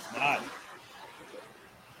 it's not.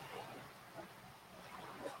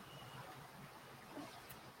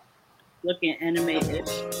 Looking anime-ish.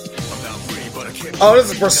 Oh,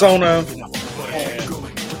 this is Persona.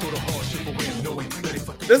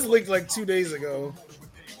 This leaked like 2 days ago.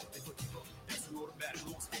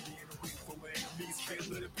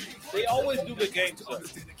 They always do good games, though.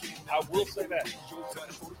 I will say that.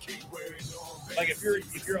 Like if you're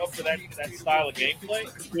up for that style of gameplay,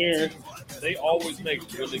 yeah. They always make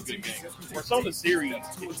really good games. Persona series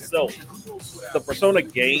itself, the Persona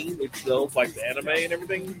game itself, like the anime and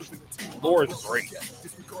everything, lore is great.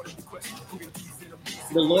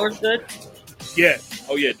 The lore's good? Yeah.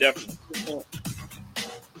 Oh, yeah, definitely.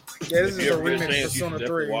 Yeah, this is a remake of Persona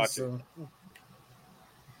 3. So.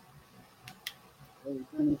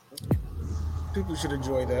 People should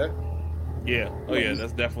enjoy that. Yeah. Oh, yeah,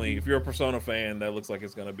 that's definitely, if you're a Persona fan, that looks like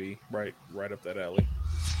it's going to be right up that alley.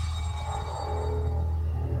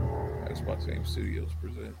 Xbox Game Studios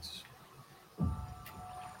presents.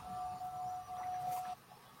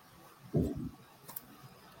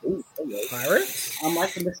 Pirates? I'm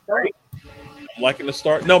liking the start. I'm liking the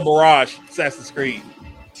start. No, Mirage. Assassin's Creed.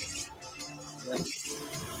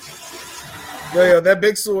 Yo, that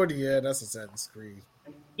big sword, yeah, that's Assassin's Creed.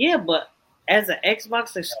 Yeah, but as an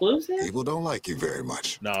Xbox exclusive? People don't like you very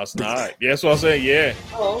much. No, it's not. Yeah, that's what I'm saying, yeah.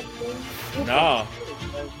 Oh, okay. Nah.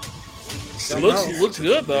 It looks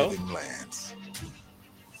good, though.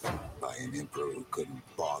 By an emperor who couldn't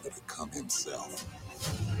bother to come himself.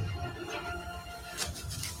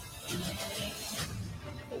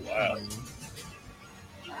 Oh, wow.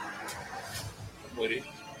 With it.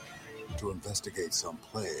 To investigate some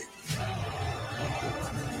plague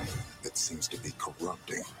that seems to be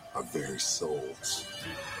corrupting our very souls.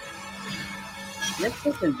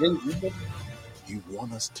 You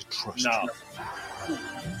want us to trust you.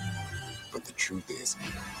 But the truth is,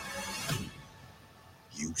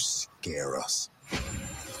 you scare us.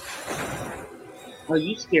 Oh,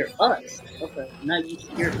 you scare us. Okay, now you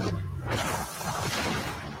scare us.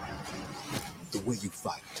 The way you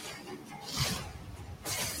fight.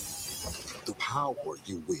 The power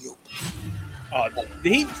you wield.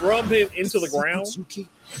 Did he drum him into the ground?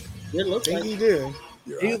 It looks like he did.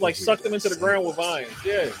 He like sucked him into the ground with vines.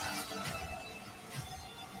 Yeah.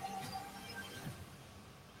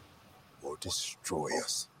 Or destroy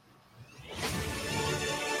us.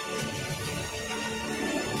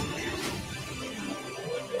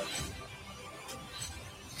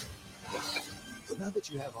 So now that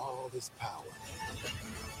you have all this power,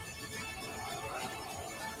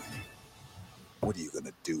 what are you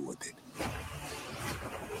gonna do with it?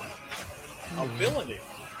 I'm feeling it.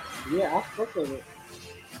 Yeah, I'll fuck with it.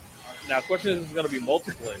 Now, the question is going to be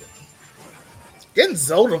multiplayer. Getting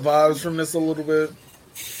Zelda vibes from this a little bit.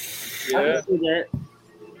 Yeah. I can see that.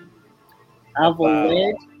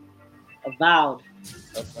 Avowed. Avowed.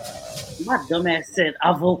 My dumbass said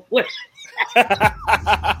avowed.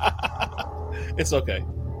 It's okay.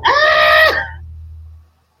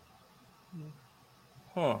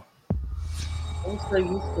 Huh. I'm so used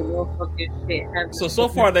to motherfucking shit. So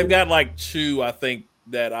far they've got like two, I think,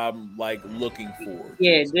 that I'm like looking for.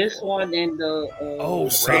 Yeah, this one and the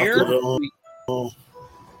Rare?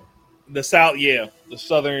 The South, yeah. The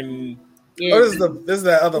Southern. Yeah, this is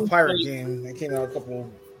that other pirate game that came out a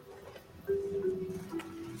couple.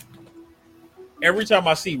 Every time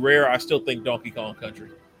I see Rare, I still think Donkey Kong Country.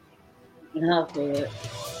 Okay.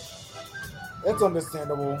 That's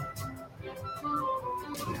understandable.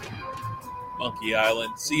 Monkey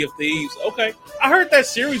Island, Sea of Thieves. Okay, I heard that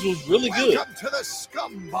series was really good. Welcome to the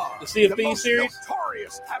Scum Bar, the Sea of Thieves series.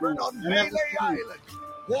 Notorious tavern on Melee Island.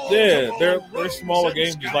 Yeah, they're smaller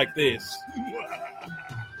games just like this.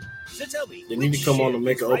 They need to come on and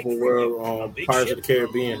make an open world on Pirates of the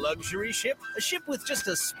Caribbean. Luxury ship, a ship with just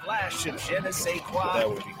a splash of je ne sais quoi. That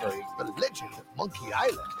would be great. The legend of Monkey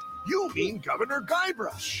Island. You mean Governor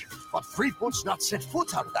Guybrush. But Threepwood's not set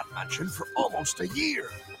foot out of that mansion for almost a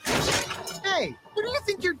year. Hey, what do you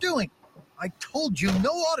think you're doing? I told you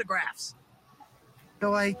no autographs.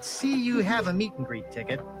 So I see you have a meet and greet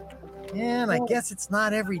ticket. And I guess it's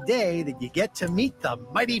not every day that you get to meet the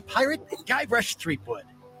mighty pirate Guybrush Threepwood,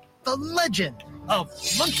 the legend of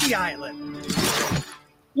Monkey Island.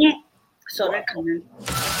 Yeah, so they're coming.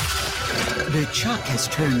 The Chuck has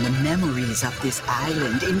turned the memories of this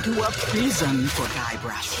island into a prison for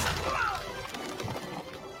Guybrush.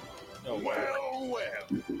 Oh, wow. Well,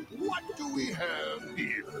 what do we have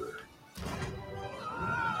here?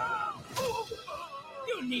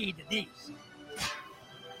 You need these.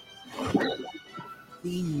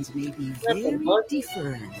 Things may be very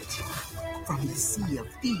different from the Sea of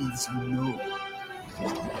Thieves you know.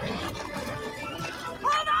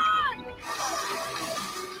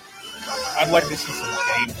 I'd like to see some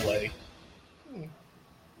gameplay.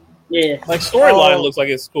 Yeah. Like storyline looks like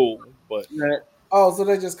it's cool, but Oh, so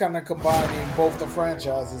they're just kind of combining both the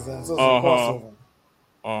franchises and so it's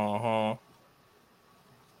a crossover.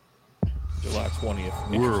 July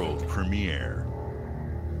 20th. World premiere.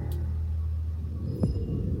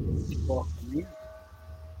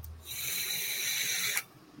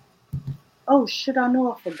 Oh shit! I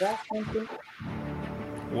know I forgot something.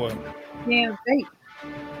 What? Damn vape.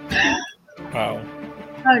 How?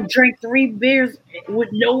 I drank 3 beers with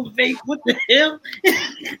no vape. What the hell?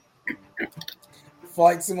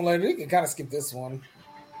 Flight Simulator. You can kind of skip this one.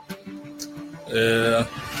 Yeah.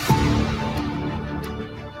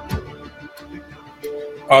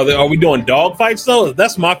 Are we doing dog fights though?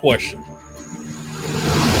 That's my question.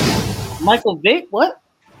 Michael Vick? What?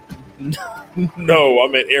 No, I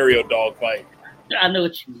meant aerial dog fight. I know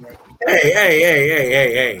what you meant.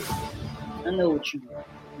 Hey. I know what you meant.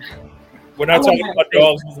 We're not talking about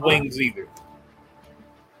dogs with wings either.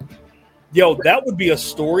 Yo, that would be a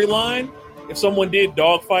storyline if someone did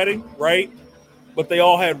dog fighting, right? But they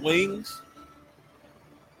all had wings.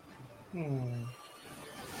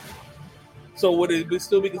 So would it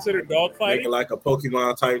still be considered dog fighting? Make it like a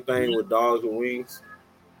Pokemon type thing with dogs with wings.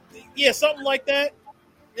 Yeah, something like that.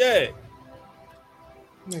 Yeah.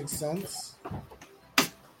 Makes sense.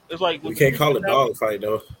 It's like we can't call it dog fight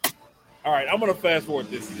though. All right, I'm gonna fast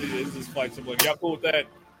forward this. This is Flight Simulator. Y'all cool with that?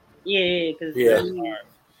 Yeah, because All right.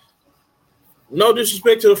 No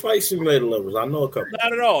disrespect to the Flight Simulator lovers. I know a couple.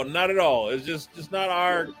 Not at all. It's just not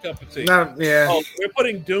our cup of tea. Yeah. Oh, we're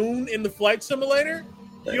putting Dune in the Flight Simulator?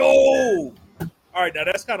 Yo! All right, now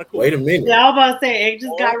that's kind of cool. Wait a minute. Yeah, I was about to say, it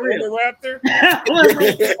just got real. Raptor?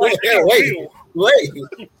 Wait.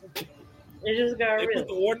 It just got they real.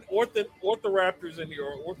 Put the Orthoraptors in here,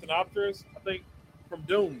 or Orthodopters, I think, from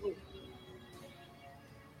Dune.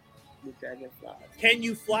 Can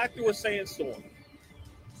you fly through a sandstorm?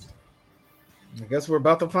 I guess we're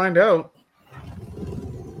about to find out.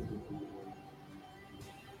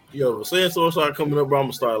 Yo, if sandstorm start coming up, bro, I'm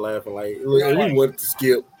gonna start laughing. Like we went to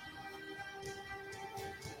skip.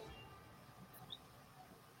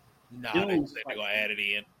 Nah, they're gonna add it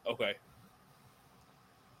in. Okay.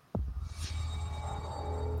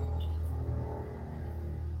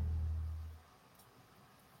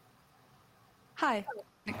 Hi,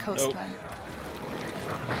 Coastline.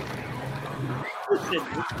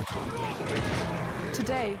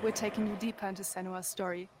 Today, we're taking you deeper into Senua's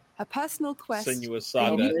story, her personal quest, Senua's a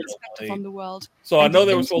saga. unique perspective on the world. So I and know the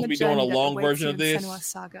they were supposed to be doing a intimate journey long that awaits version you of in this. Senua's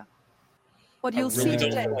saga. What I you'll really see don't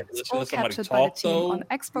today like is listening all to somebody captured by the talk, team though. on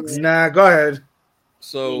Xbox. Nah, go ahead.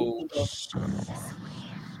 So,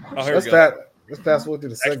 Let's fast forward through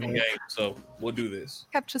the segment. Game, so we'll do this.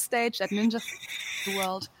 Capture stage at Ninja the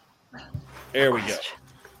World. There we go.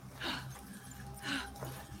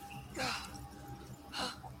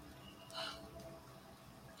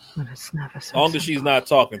 As long as she's not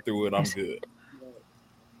talking through it, I'm good.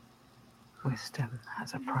 Wisdom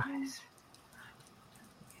has a price.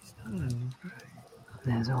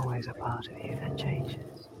 There's always a part of you that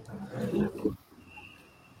changes.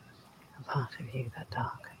 A part of you that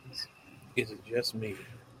darkens. Is it just me?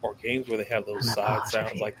 Or games where they have those side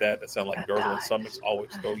sounds like that sound like gurgling stomachs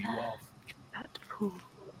always throw you off? I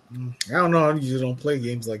don't know. I usually don't play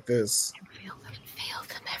games like this. Feel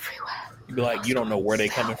them everywhere. You'd be like, you don't know where they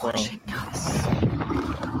coming from.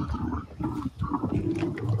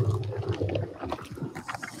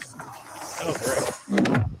 Oh, great.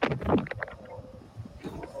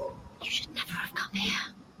 You should never have come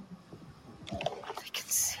here. They can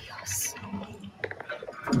see us.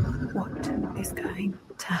 What is going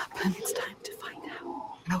to happen? It's time to find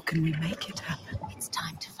out. How can we make it happen? It's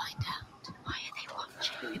time to find out. Why are they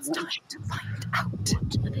watching? It's time to find out. What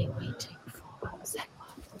are they waiting for? Senwa,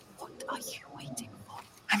 what are you waiting for?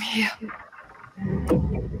 I'm here.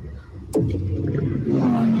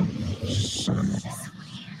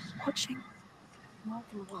 Watching. More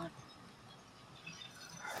than one.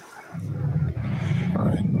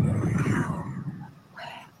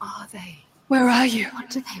 Where are they? Where are you? What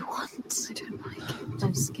do they want? I don't like it.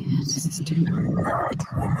 I'm scared. This is too bad.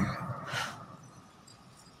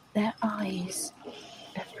 Their eyes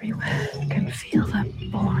everywhere. I can feel them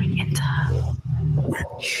boring into her.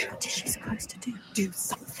 What is she supposed to do? Do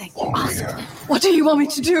something. Ask them. What do you want me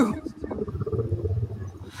to do?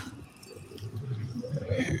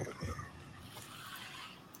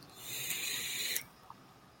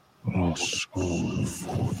 Our soul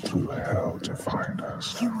fought through hell to find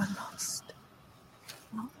us. You were lost.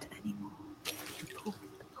 Not anymore.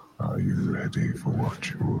 Are you ready for what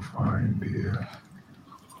you will find here?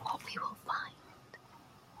 What we will find.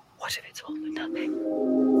 What if it's all for nothing?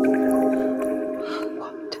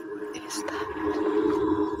 What is that?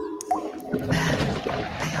 There.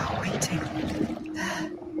 They are waiting. There.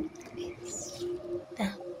 It's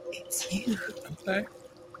them. It's you. Okay.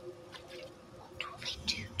 What will they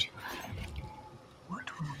do to her? What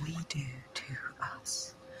will we do to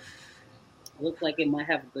us? Looks like it might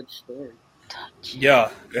have a good story.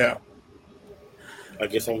 Yeah. I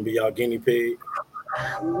guess I'm gonna be y'all guinea pig.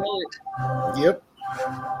 Yep.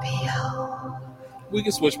 We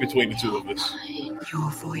can switch between the two of us. Your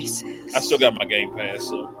voices. I still got my Game Pass,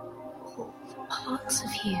 so. Parts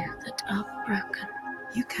of you that are broken.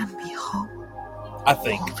 You can be whole. I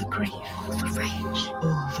think. All the grief, all the rage,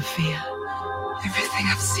 all the fear. Everything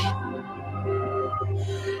I've seen.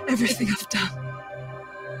 Everything I've done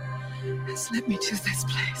has led me to this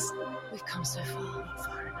place. We've come so far, not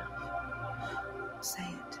far enough. Say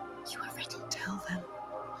it. You are ready. Tell them.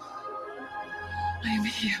 I am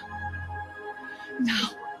here. Now.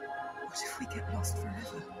 What if we get lost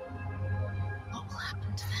forever? What will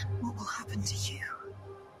happen to them? What will happen to you?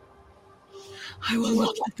 I will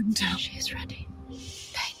not let them down. She is ready.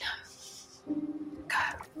 They know. Go.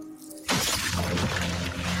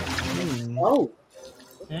 Oh.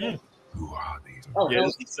 Who are these? Oh, yeah,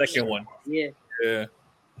 this is the second one. Yeah. Yeah.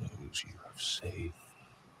 Those you have saved.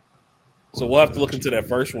 So we'll have to look into that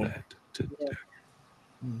first one.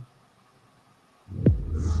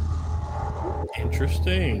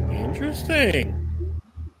 Interesting. This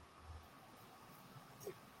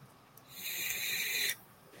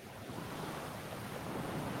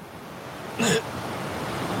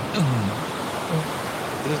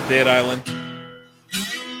is Dead Island.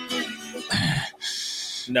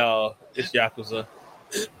 No, it's Yakuza.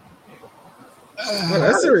 Oh,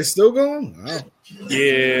 that series still going? Wow.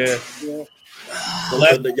 Yeah.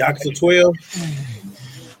 The Yakuza 12.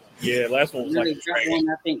 Yeah, last one was like that one,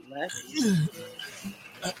 I think last year.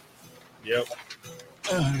 Yep.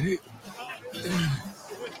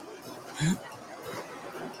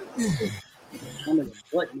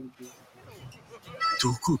 What movie?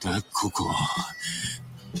 どこだここは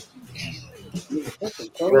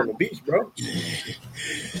We're on the beach, bro.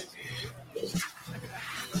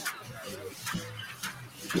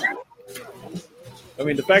 I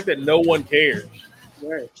mean, the fact that no one cares.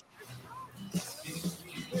 Right.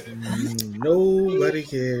 Nobody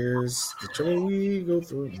cares. The trouble we go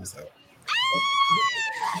through is out.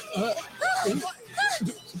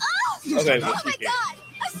 Okay, Oh my god!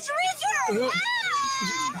 A stranger!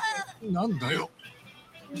 なんだよ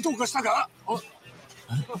どうかしたか Oh,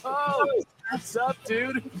 what's up,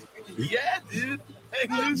 dude? Yeah, dude.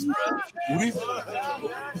 Hang loose, bro.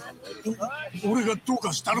 俺がどう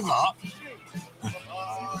かしたのか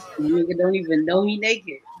Nigga don't even know he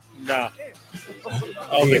naked. Nah.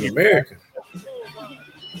 Oh, in America.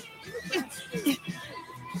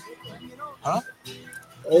 Huh?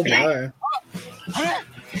 Oh my.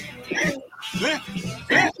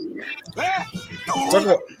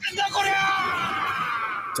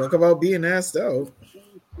 Talk about being asked out.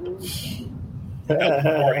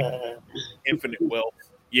 Infinite wealth.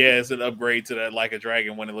 Yeah, it's an upgrade to that Like a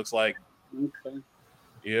Dragon one, it looks like. Okay.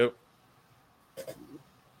 Yep.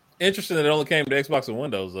 Interesting that it only came to Xbox and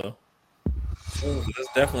Windows, though. It's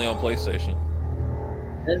definitely on PlayStation.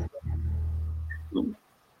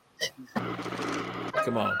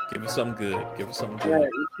 Come on, give us something good. Give us something good.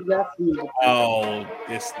 Oh,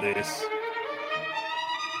 it's this.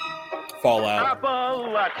 Fallout.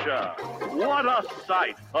 Appalachia. What a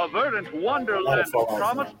sight. A verdant wonderland of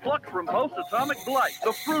promise plucked from post-atomic blight.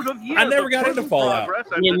 The fruit of years I never got into Fallout.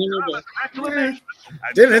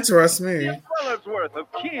 Didn't interest me. Worth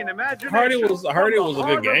of keen imagination. I heard it was a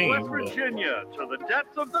good game. West Virginia to the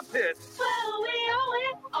depths of the pit.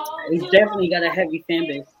 He's definitely got a heavy fan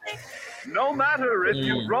base. No matter if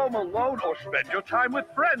you roam alone or spend your time with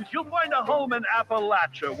friends, you'll find a home in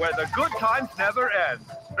Appalachia where the good times never end.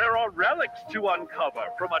 There are relics to uncover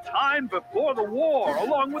from a time before the war,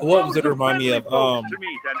 along with what was it remind me of? to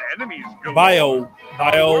meet and enemies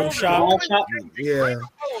Bioshock. Yeah.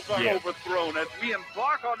 Are overthrown as we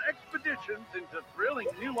embark on expeditions into thrilling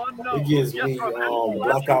new unknowns. It gives me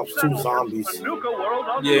Black Ops 2 Zombies. Nuka world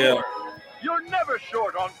of Yeah. You're never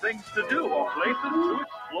short on things to do or places to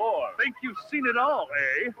explore. Think you've seen it all,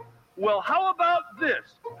 eh? Well, how about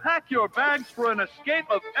this? Pack your bags for an escape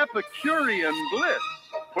of Epicurean bliss.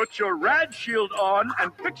 Put your rad shield on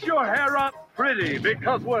and fix your hair up pretty,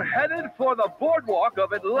 because we're headed for the boardwalk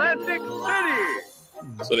of Atlantic City.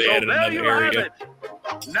 So they added another area.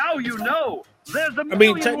 Now you know. There's a I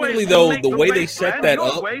mean, technically, though, the way they set that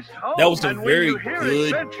up, that was a very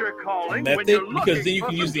good method, because then you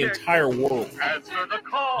can use the entire world.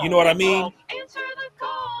 You know what I mean?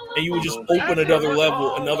 And you would just open another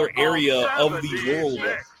level, another area of the world.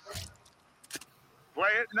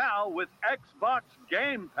 Play it now with Xbox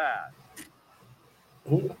Game Pass.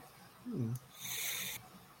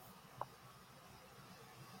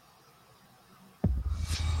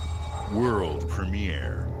 World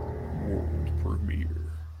premiere. World premiere.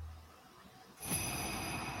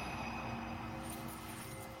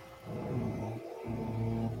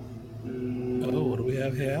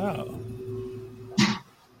 Yeah.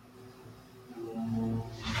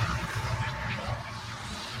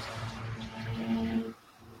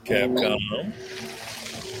 Capcom.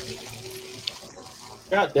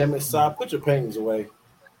 God damn it, Si, put your paintings away.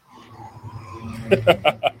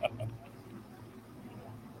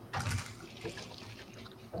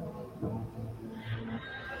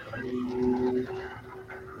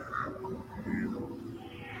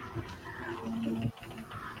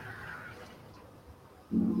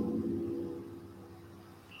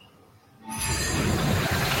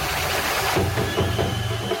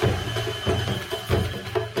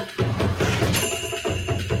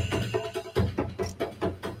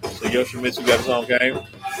 So Yoshimitsu got his own game.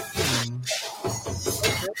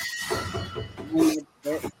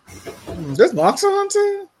 There's Monster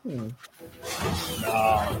Hunter?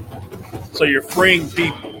 So you're freeing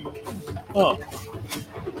people. Huh.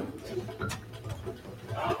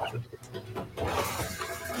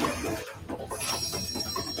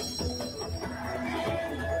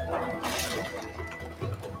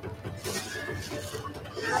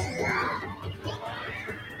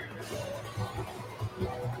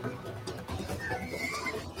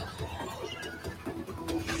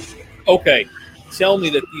 Okay, tell me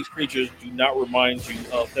that these creatures do not remind you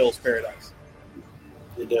of Hell's Paradise.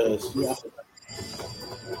 It does. Yeah.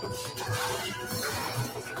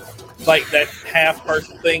 Like that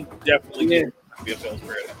half-person thing definitely did be of Hell's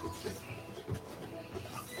Paradise.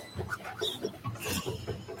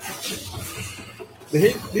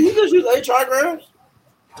 Did he just use 8 trigrams?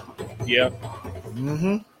 Yeah.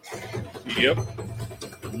 Mm-hmm. Yep.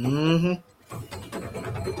 Mm-hmm.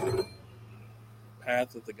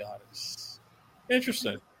 Path of the Goddess.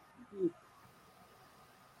 Interesting.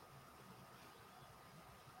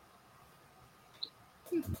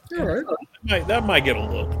 All right. That might get a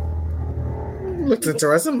look. Looks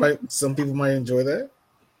interesting. Some people might enjoy that.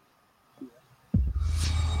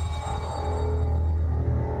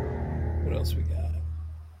 What else we got?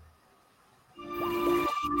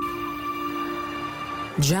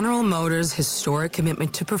 General Motors' historic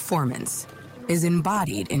commitment to performance is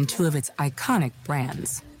embodied in two of its iconic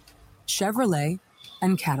brands, Chevrolet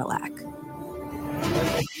and Cadillac.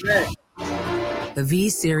 The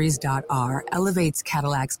V-Series.R elevates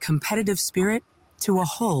Cadillac's competitive spirit to a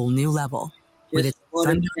whole new level with its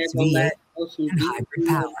Sundance V8 and hybrid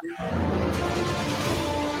power.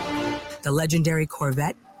 The legendary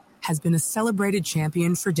Corvette has been a celebrated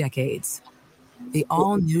champion for decades. The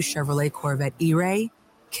all-new Chevrolet Corvette E-Ray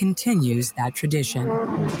continues that tradition.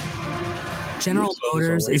 General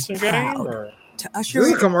Motors is proud to usher Is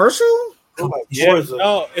this a commercial? Yeah,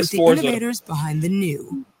 no, it's with the Forza. innovators behind the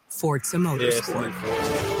new Forza Motorsport.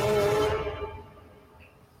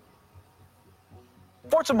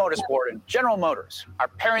 Forza Motorsport and General Motors are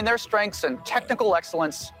pairing their strengths in technical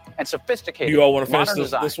excellence and sophisticated Do you all want to finish modern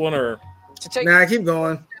design this one, or to take keep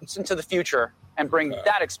going into the future and bring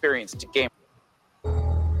that experience to gamers.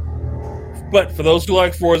 But for those who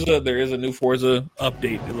like Forza, there is a new Forza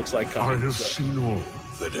update. It looks like coming. I have seen all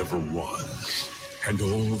that ever was, and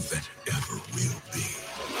all that ever will be.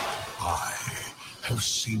 I have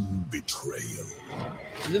seen betrayal.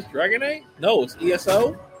 Is this Dragon Age? No, it's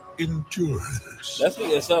ESO. Endurance. That's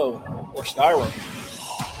ESO or Skyrim.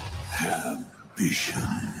 Ambition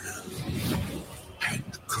and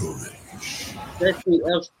courage.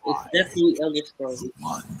 It's definitely Elder Scrolls.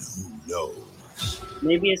 One who knows.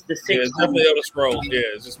 Maybe it's the 6. Yeah, it's definitely Elder Scrolls. Yeah,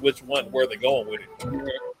 it's just which one, where they're going with it.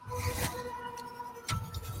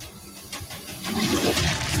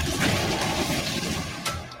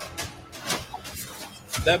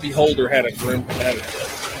 That Beholder had a grim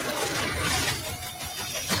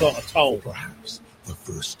tone. Perhaps the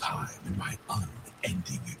first time in my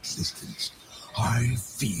unending existence, I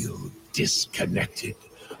feel disconnected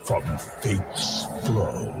from fate's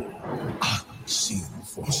flow. Unseen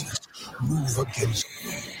forces move against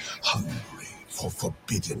me, hungry for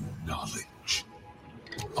forbidden knowledge.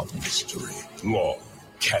 A mystery long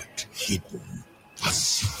kept hidden. A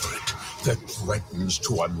secret that threatens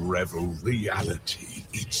to unravel reality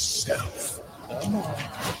itself.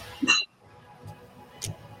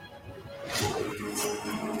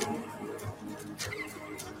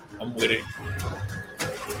 I'm with it.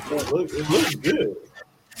 It looks good.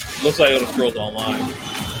 Looks like Elder Scrolls Online.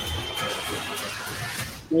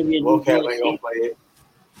 Maybe Vocab ain't gonna play it.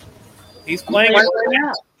 He's playing it right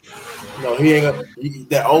now. No, he ain't gonna.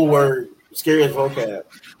 That old word, scary as vocab.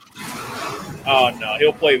 Oh no,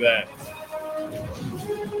 he'll play that.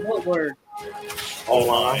 What word?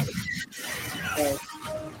 Online.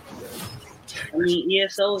 I mean,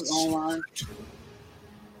 ESO is online.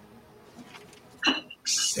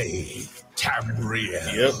 Saved.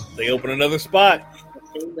 Tamriel. Yep, they open another spot.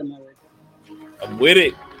 I'm with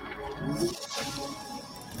it.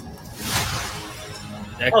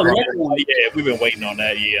 That yeah, we've been waiting on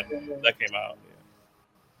that. Yeah, that came out. Yeah.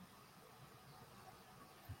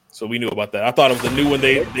 So we knew about that. I thought it was the new one.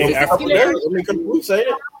 They after we say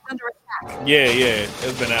it. Yeah,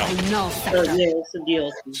 it's been out. It's a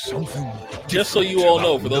DLC. Something. Just so you all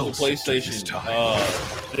know, for those on PlayStation,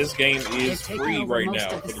 this game is free right now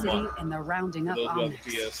for the month. And they're rounding up on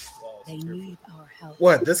PS. They need our help.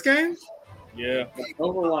 What, this game? Yeah.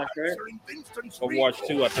 Overwatch, right? Overwatch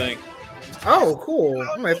 2, I think. Oh, cool.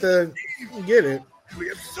 I might have to get it. We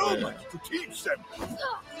have so much to teach them.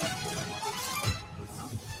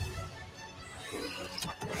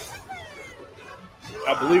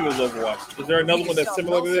 I believe it was Overwatch. Is there another one that's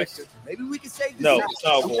similar to this? Maybe we can say this. No, it's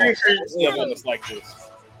not Overwatch. It's the other one that's like this.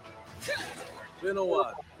 Been a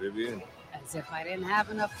while, Vivian. As if I didn't have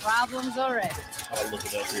enough problems already. I'll look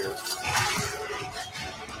it up here.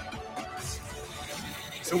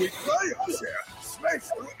 So we fly up there, smash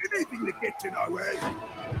through anything that gets in our way.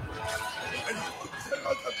 And put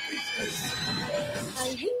other pieces.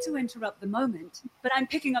 I hate to interrupt the moment, but I'm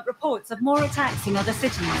picking up reports of more attacks in other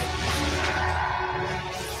cities.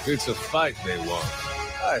 It's a fight they want.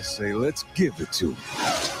 I say let's give it to them.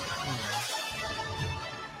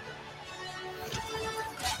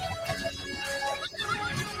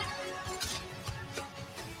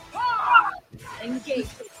 Engage.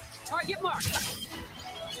 Target mark.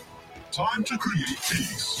 Time to create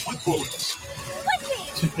peace with bullets.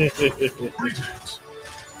 Greetings.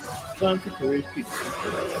 Time to create peace.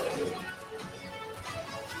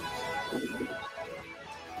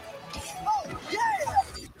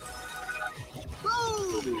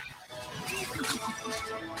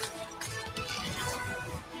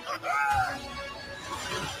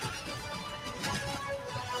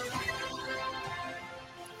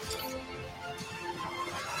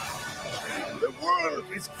 The world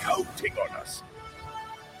is counting on us.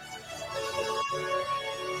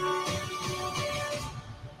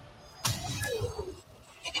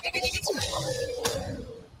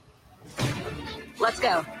 Let's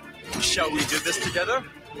go. Shall we do this together?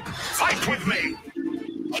 Fight with me!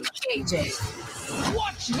 KJ.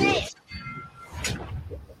 Watch this!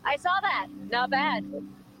 I saw that. Not bad.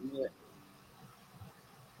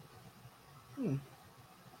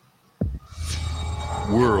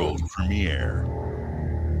 World premiere.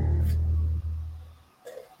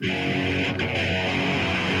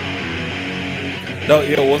 No,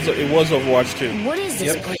 yeah, it was Overwatch 2. What is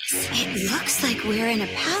this place? It looks like we're in a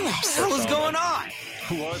palace. What the hell is going on?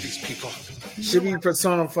 Who are these people? Should be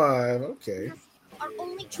Persona 5. Okay. Our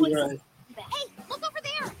only choice. Hey, look over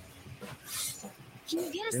there. Can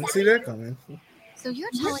you get us Didn't out see of that here? coming. So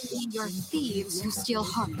you're telling me you're thieves who steal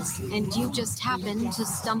hearts, and you just happened to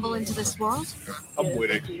stumble into this world? I'm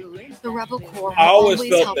with it. The Rebel Corps I will always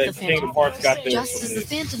always felt help that the Phantom Kingdom Hearts got Force, there just from as the this.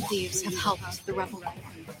 Phantom Thieves have helped the Rebel Corps.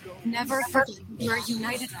 Never forget, you're a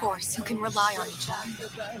united force who can rely on each other.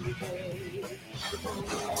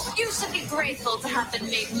 You should be grateful to have been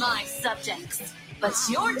made my subjects. But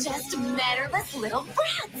you're just mannerless little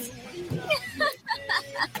brats.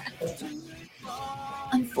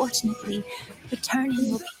 Unfortunately,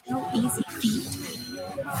 returning will be no easy feat.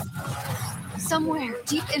 Somewhere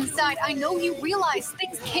deep inside, I know you realize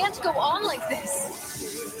things can't go on like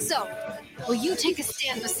this. So, will you take a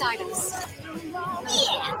stand beside us?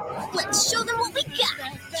 Yeah, let's show them what we got.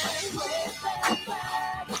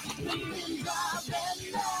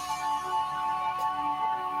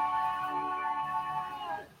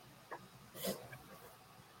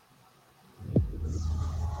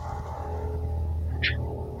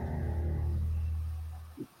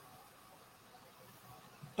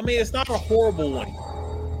 I mean, it's not a horrible one,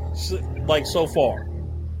 like so far.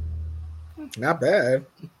 Not bad.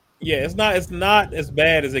 Yeah, it's not as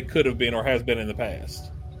bad as it could have been or has been in the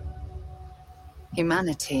past.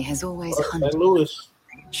 Humanity has always hunted St. Louis.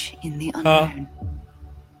 in the unknown.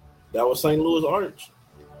 That was St. Louis Arch.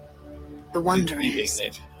 The wonder is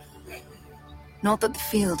not that the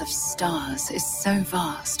field of stars is so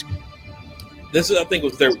vast. This is, I think,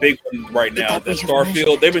 was their big one right now. That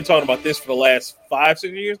Starfield. They've been talking about this for the last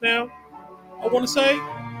 5-6 years now. I want to say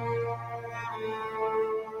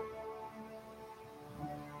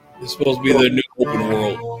it's supposed to be their new open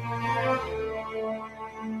world,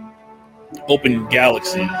 open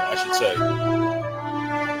galaxy, I should say.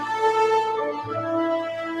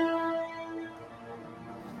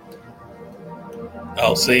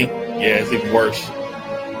 Oh, see, yeah, it's even worse.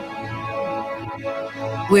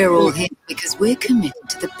 We're all here because we're committed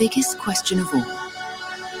to the biggest question of all.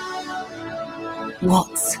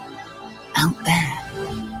 What's out there.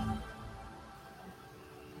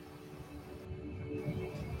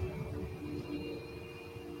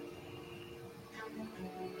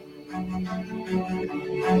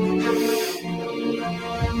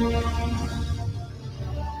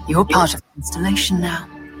 You're part of the installation now.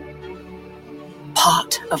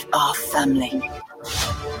 Part of our family.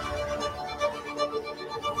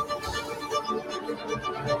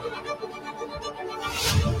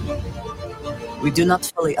 We do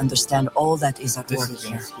not fully understand all that is at work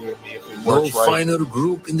here. No finer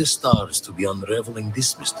group in the stars to be unraveling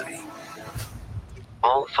this mystery.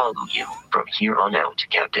 I'll follow you from here on out,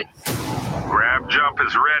 Captain. Grab jump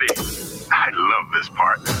is ready. I love this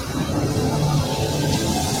part.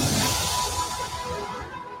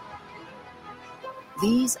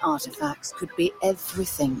 These artifacts could be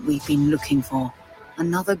everything we've been looking for.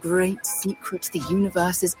 Another great secret the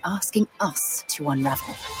universe is asking us to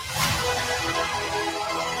unravel.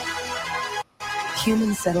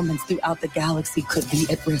 Human settlements throughout the galaxy could be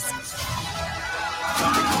at risk.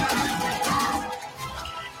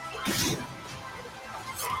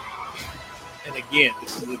 And again,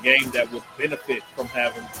 this is a game that would benefit from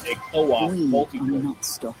having a co-op We multiplayer. are not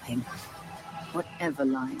stopping. Whatever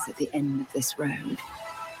lies at the end of this road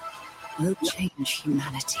will change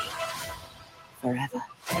humanity forever.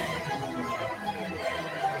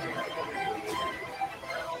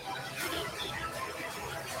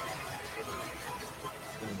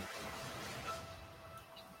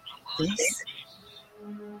 This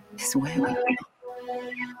is where we go.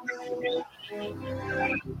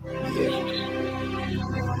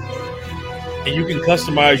 And you can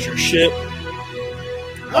customize your ship.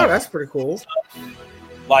 Oh, that's pretty cool.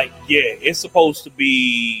 Like, yeah, it's supposed to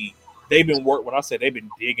be. They've been when I say they've been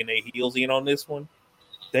digging their heels in on this one.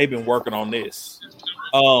 They've been working on this.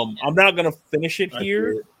 I'm not gonna finish it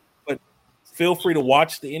here, but feel free to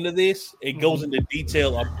watch the end of this. It goes into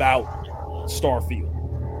detail about Starfield.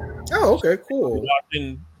 Oh, okay, cool.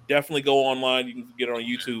 Definitely go online. You can get it on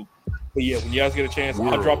YouTube. But yeah, when you guys get a chance,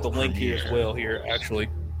 I'll drop the link here as well here, actually,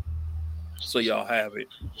 so y'all have it.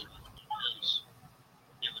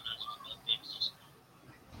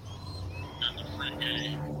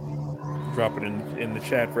 Drop it in the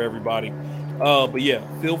chat for everybody. But yeah,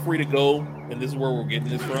 feel free to go, and this is where we're getting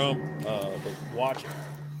this from. But watch it,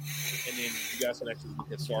 and then you guys can actually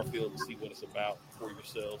look at Starfield and see what it's about for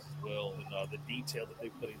yourselves as well, and the detail that they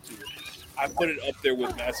put into it. I put it up there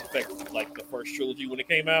with Mass Effect, like the first trilogy when it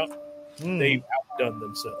came out. They've outdone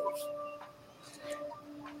themselves.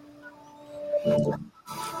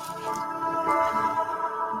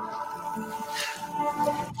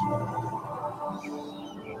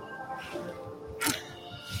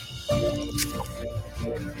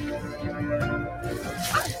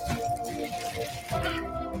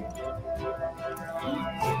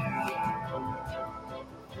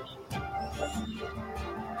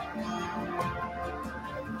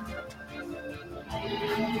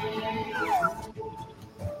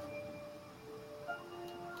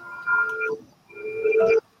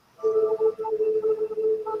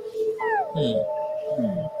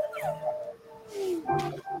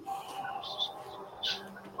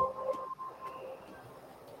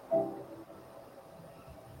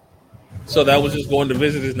 So that was just going to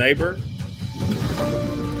visit his neighbor.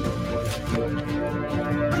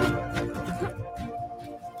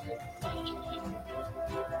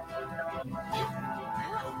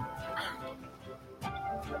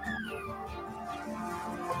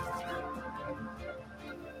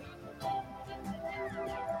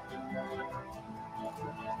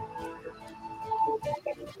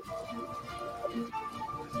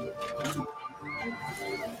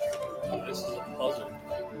 Oh, this is a puzzle.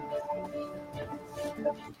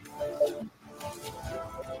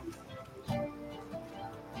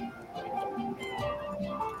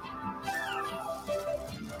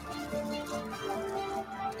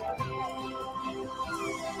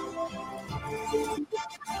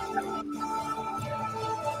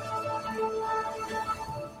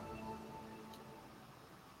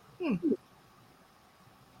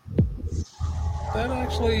 That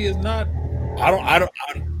actually is not.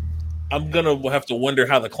 I'm gonna have to wonder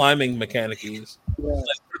how the climbing mechanic is. Like,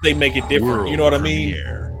 they make it different. You know what I mean?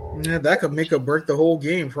 Yeah, that could make or break the whole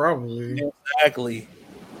game, probably. Exactly.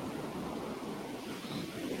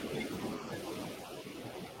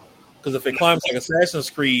 Because if it climbs like Assassin's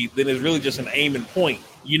Creed, then it's really just an aim and point.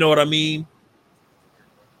 You know what I mean?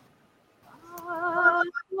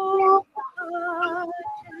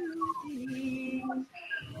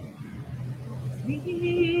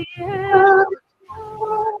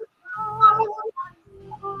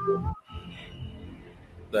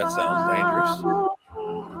 That sounds dangerous.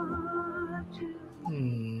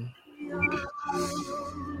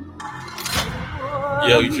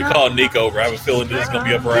 Yo, you should call Nick over. I have a feeling this is gonna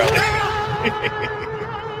be up her alley.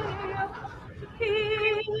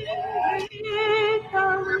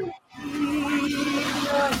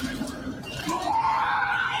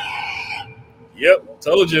 Yep,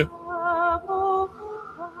 told you.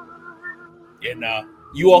 Yeah, nah.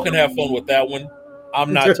 You all can have fun with that one.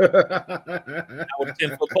 I'm not. Not with a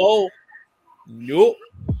 10-foot pole. Nope.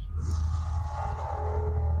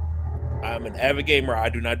 I'm an avid gamer. I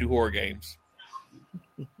do not do horror games.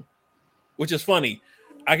 Which is funny.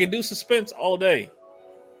 I can do suspense all day.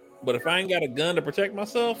 But if I ain't got a gun to protect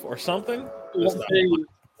myself or something, it's not flying.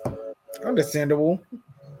 Understandable.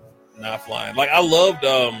 Not flying. Like, I loved,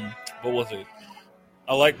 what was it?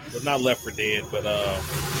 I like, not Left 4 Dead, but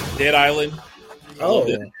Dead Island. Oh.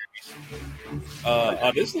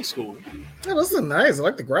 This looks cool. Yeah, this is nice. I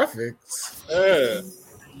like the graphics. Yeah.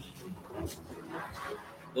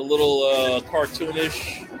 The little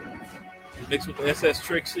cartoonish mixed with the SS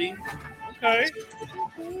Trixie. Okay.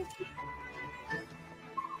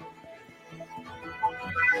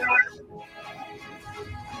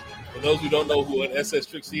 For those who don't know who an SS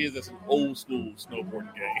Trixie is, that's an old school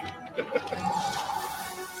snowboarding game.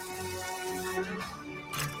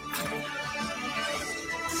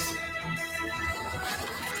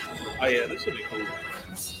 Oh yeah, this would be cool.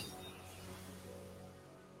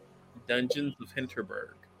 Dungeons of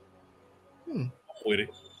Hinterberg. I'm with it.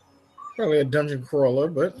 Probably a dungeon crawler,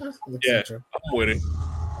 but yeah, I'm with it.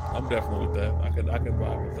 I'm definitely with that. I can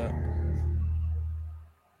vibe with that.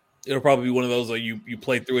 It'll probably be one of those where you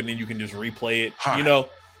play through it and then you can just replay it. Hi. You know.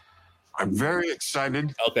 I'm very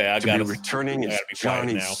excited to be returning as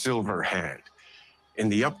Johnny Silverhand in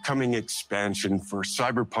the upcoming expansion for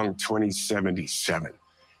Cyberpunk 2077,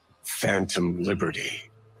 Phantom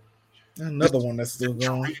Liberty. Another one that's still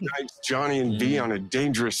going. Reunites Johnny and V on a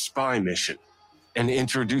dangerous spy mission and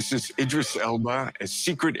introduces Idris Elba as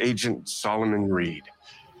Secret Agent Solomon Reed.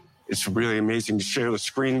 It's really amazing to share the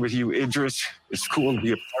screen with you, Idris. It's cool to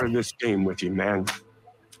be a part of this game with you, man.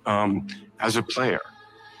 As a player,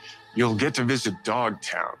 you'll get to visit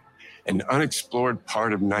Dogtown, an unexplored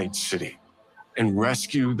part of Night City, and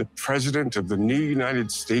rescue the President of the new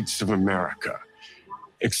United States of America.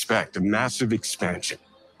 Expect a massive expansion,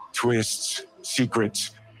 twists,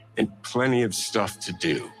 secrets, and plenty of stuff to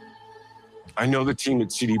do. I know the team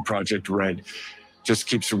at CD Projekt Red just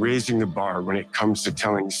keeps raising the bar when it comes to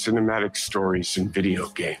telling cinematic stories in video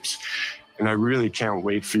games. And I really can't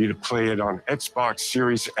wait for you to play it on Xbox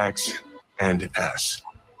Series X and S.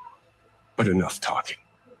 But enough talking.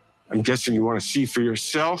 I'm guessing you want to see for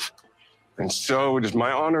yourself. And so it is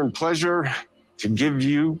my honor and pleasure to give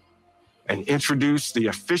you and introduce the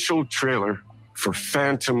official trailer for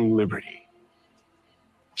Phantom Liberty.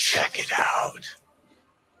 Check it out.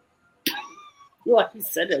 Why he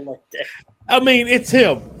said it like that? I mean, it's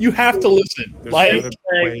him. You have to listen.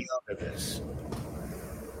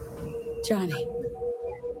 Johnny,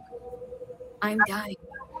 I'm dying.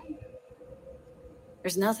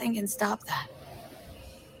 There's nothing can stop that.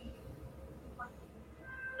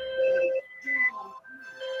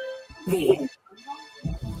 V.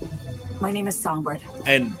 My name is Songbird.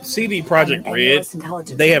 And CD Projekt Red,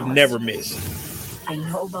 they have never missed. I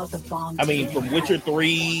know about the bomb. I mean, from Witcher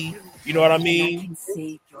 3, you know what I mean?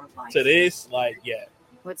 To this, like, yeah.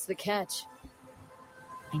 What's the catch?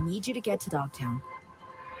 I need you to get to Dogtown.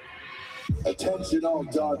 Attention all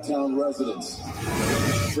Dogtown residents.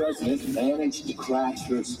 The President managed to crash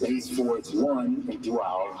your Space Force 1 into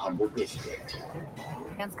our humble district.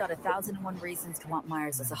 Man's got 1,001 reasons to want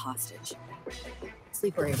Myers as a hostage.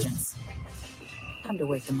 Sleeper agents. Time to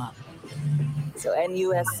wake them up. So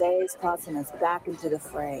NUSA is tossing us back into the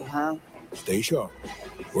fray, huh? Stay sharp.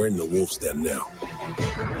 We're in the wolf's den now.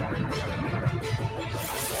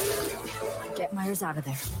 Get Myers out of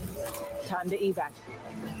there. Time to evac.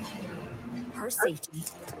 Her safety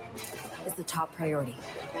is the top priority.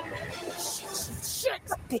 Shit!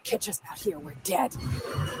 They catch us out here, we're dead.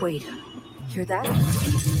 Wait, hear that?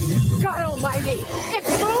 God almighty! It's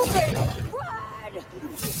moving! Run!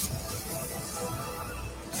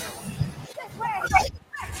 This way!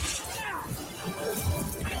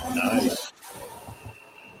 Nice.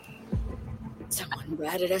 Someone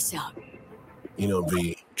ratted us out. You know,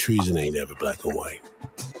 V, treason ain't ever black and white.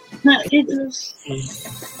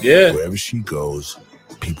 Yeah. Wherever she goes,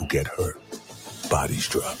 people get hurt. Bodies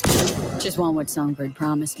drop. Just want what Songbird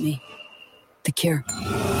promised me. The cure.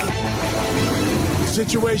 The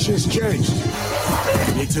situation's changed.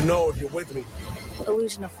 I need to know if you're with me.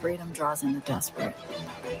 Illusion of freedom draws in the desperate.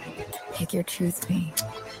 Pick your truth, V.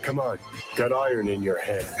 Come on. Got iron in your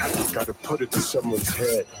head. Got to put it to someone's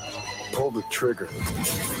head. Pull the trigger.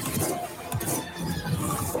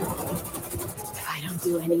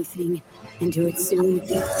 do anything, and do it soon,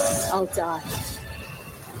 I'll die.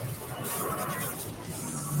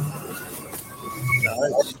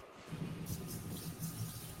 Nice.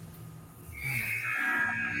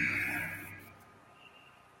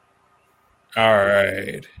 All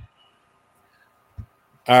right.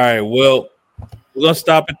 All right. Well, we're gonna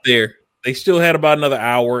stop it there. They still had about another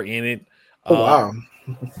hour in it. Oh wow.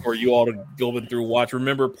 For you all to go through watch.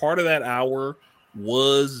 Remember, part of that hour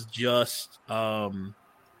was just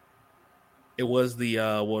it was the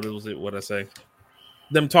what was it? What I say?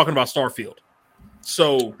 Them talking about Starfield.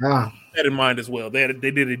 So that in mind as well. They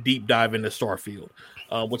did a deep dive into Starfield,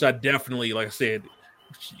 which I definitely, like I said,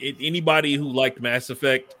 anybody who liked Mass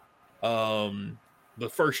Effect, the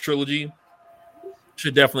first trilogy,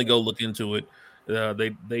 should definitely go look into it.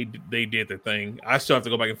 They did their thing. I still have to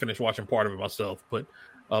go back and finish watching part of it myself, but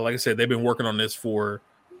like I said, they've been working on this for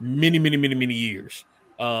many years.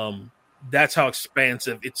 That's how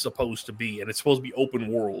expansive it's supposed to be, and it's supposed to be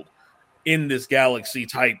open world in this galaxy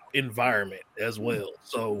type environment as well.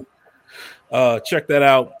 So check that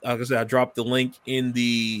out. Like I said, I dropped the link in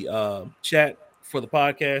the chat for the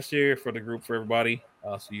podcast here, for the group, for everybody.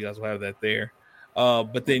 So you guys will have that there.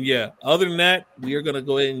 But then, yeah, other than that, we are going to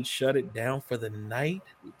go ahead and shut it down for the night.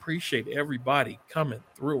 We appreciate everybody coming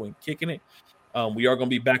through and kicking it. We are going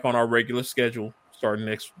to be back on our regular schedule starting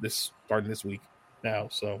this week now.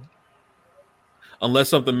 So unless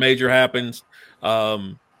something major happens,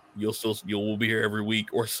 you'll be here every week,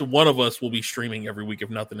 or so one of us will be streaming every week if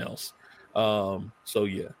nothing else. So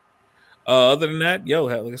yeah. Other than that,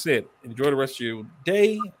 like I said, enjoy the rest of your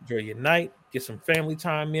day, enjoy your night, get some family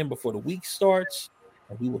time in before the week starts,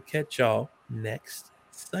 and we will catch y'all next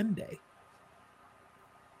Sunday.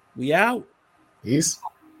 We out. Peace.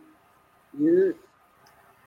 Yeah.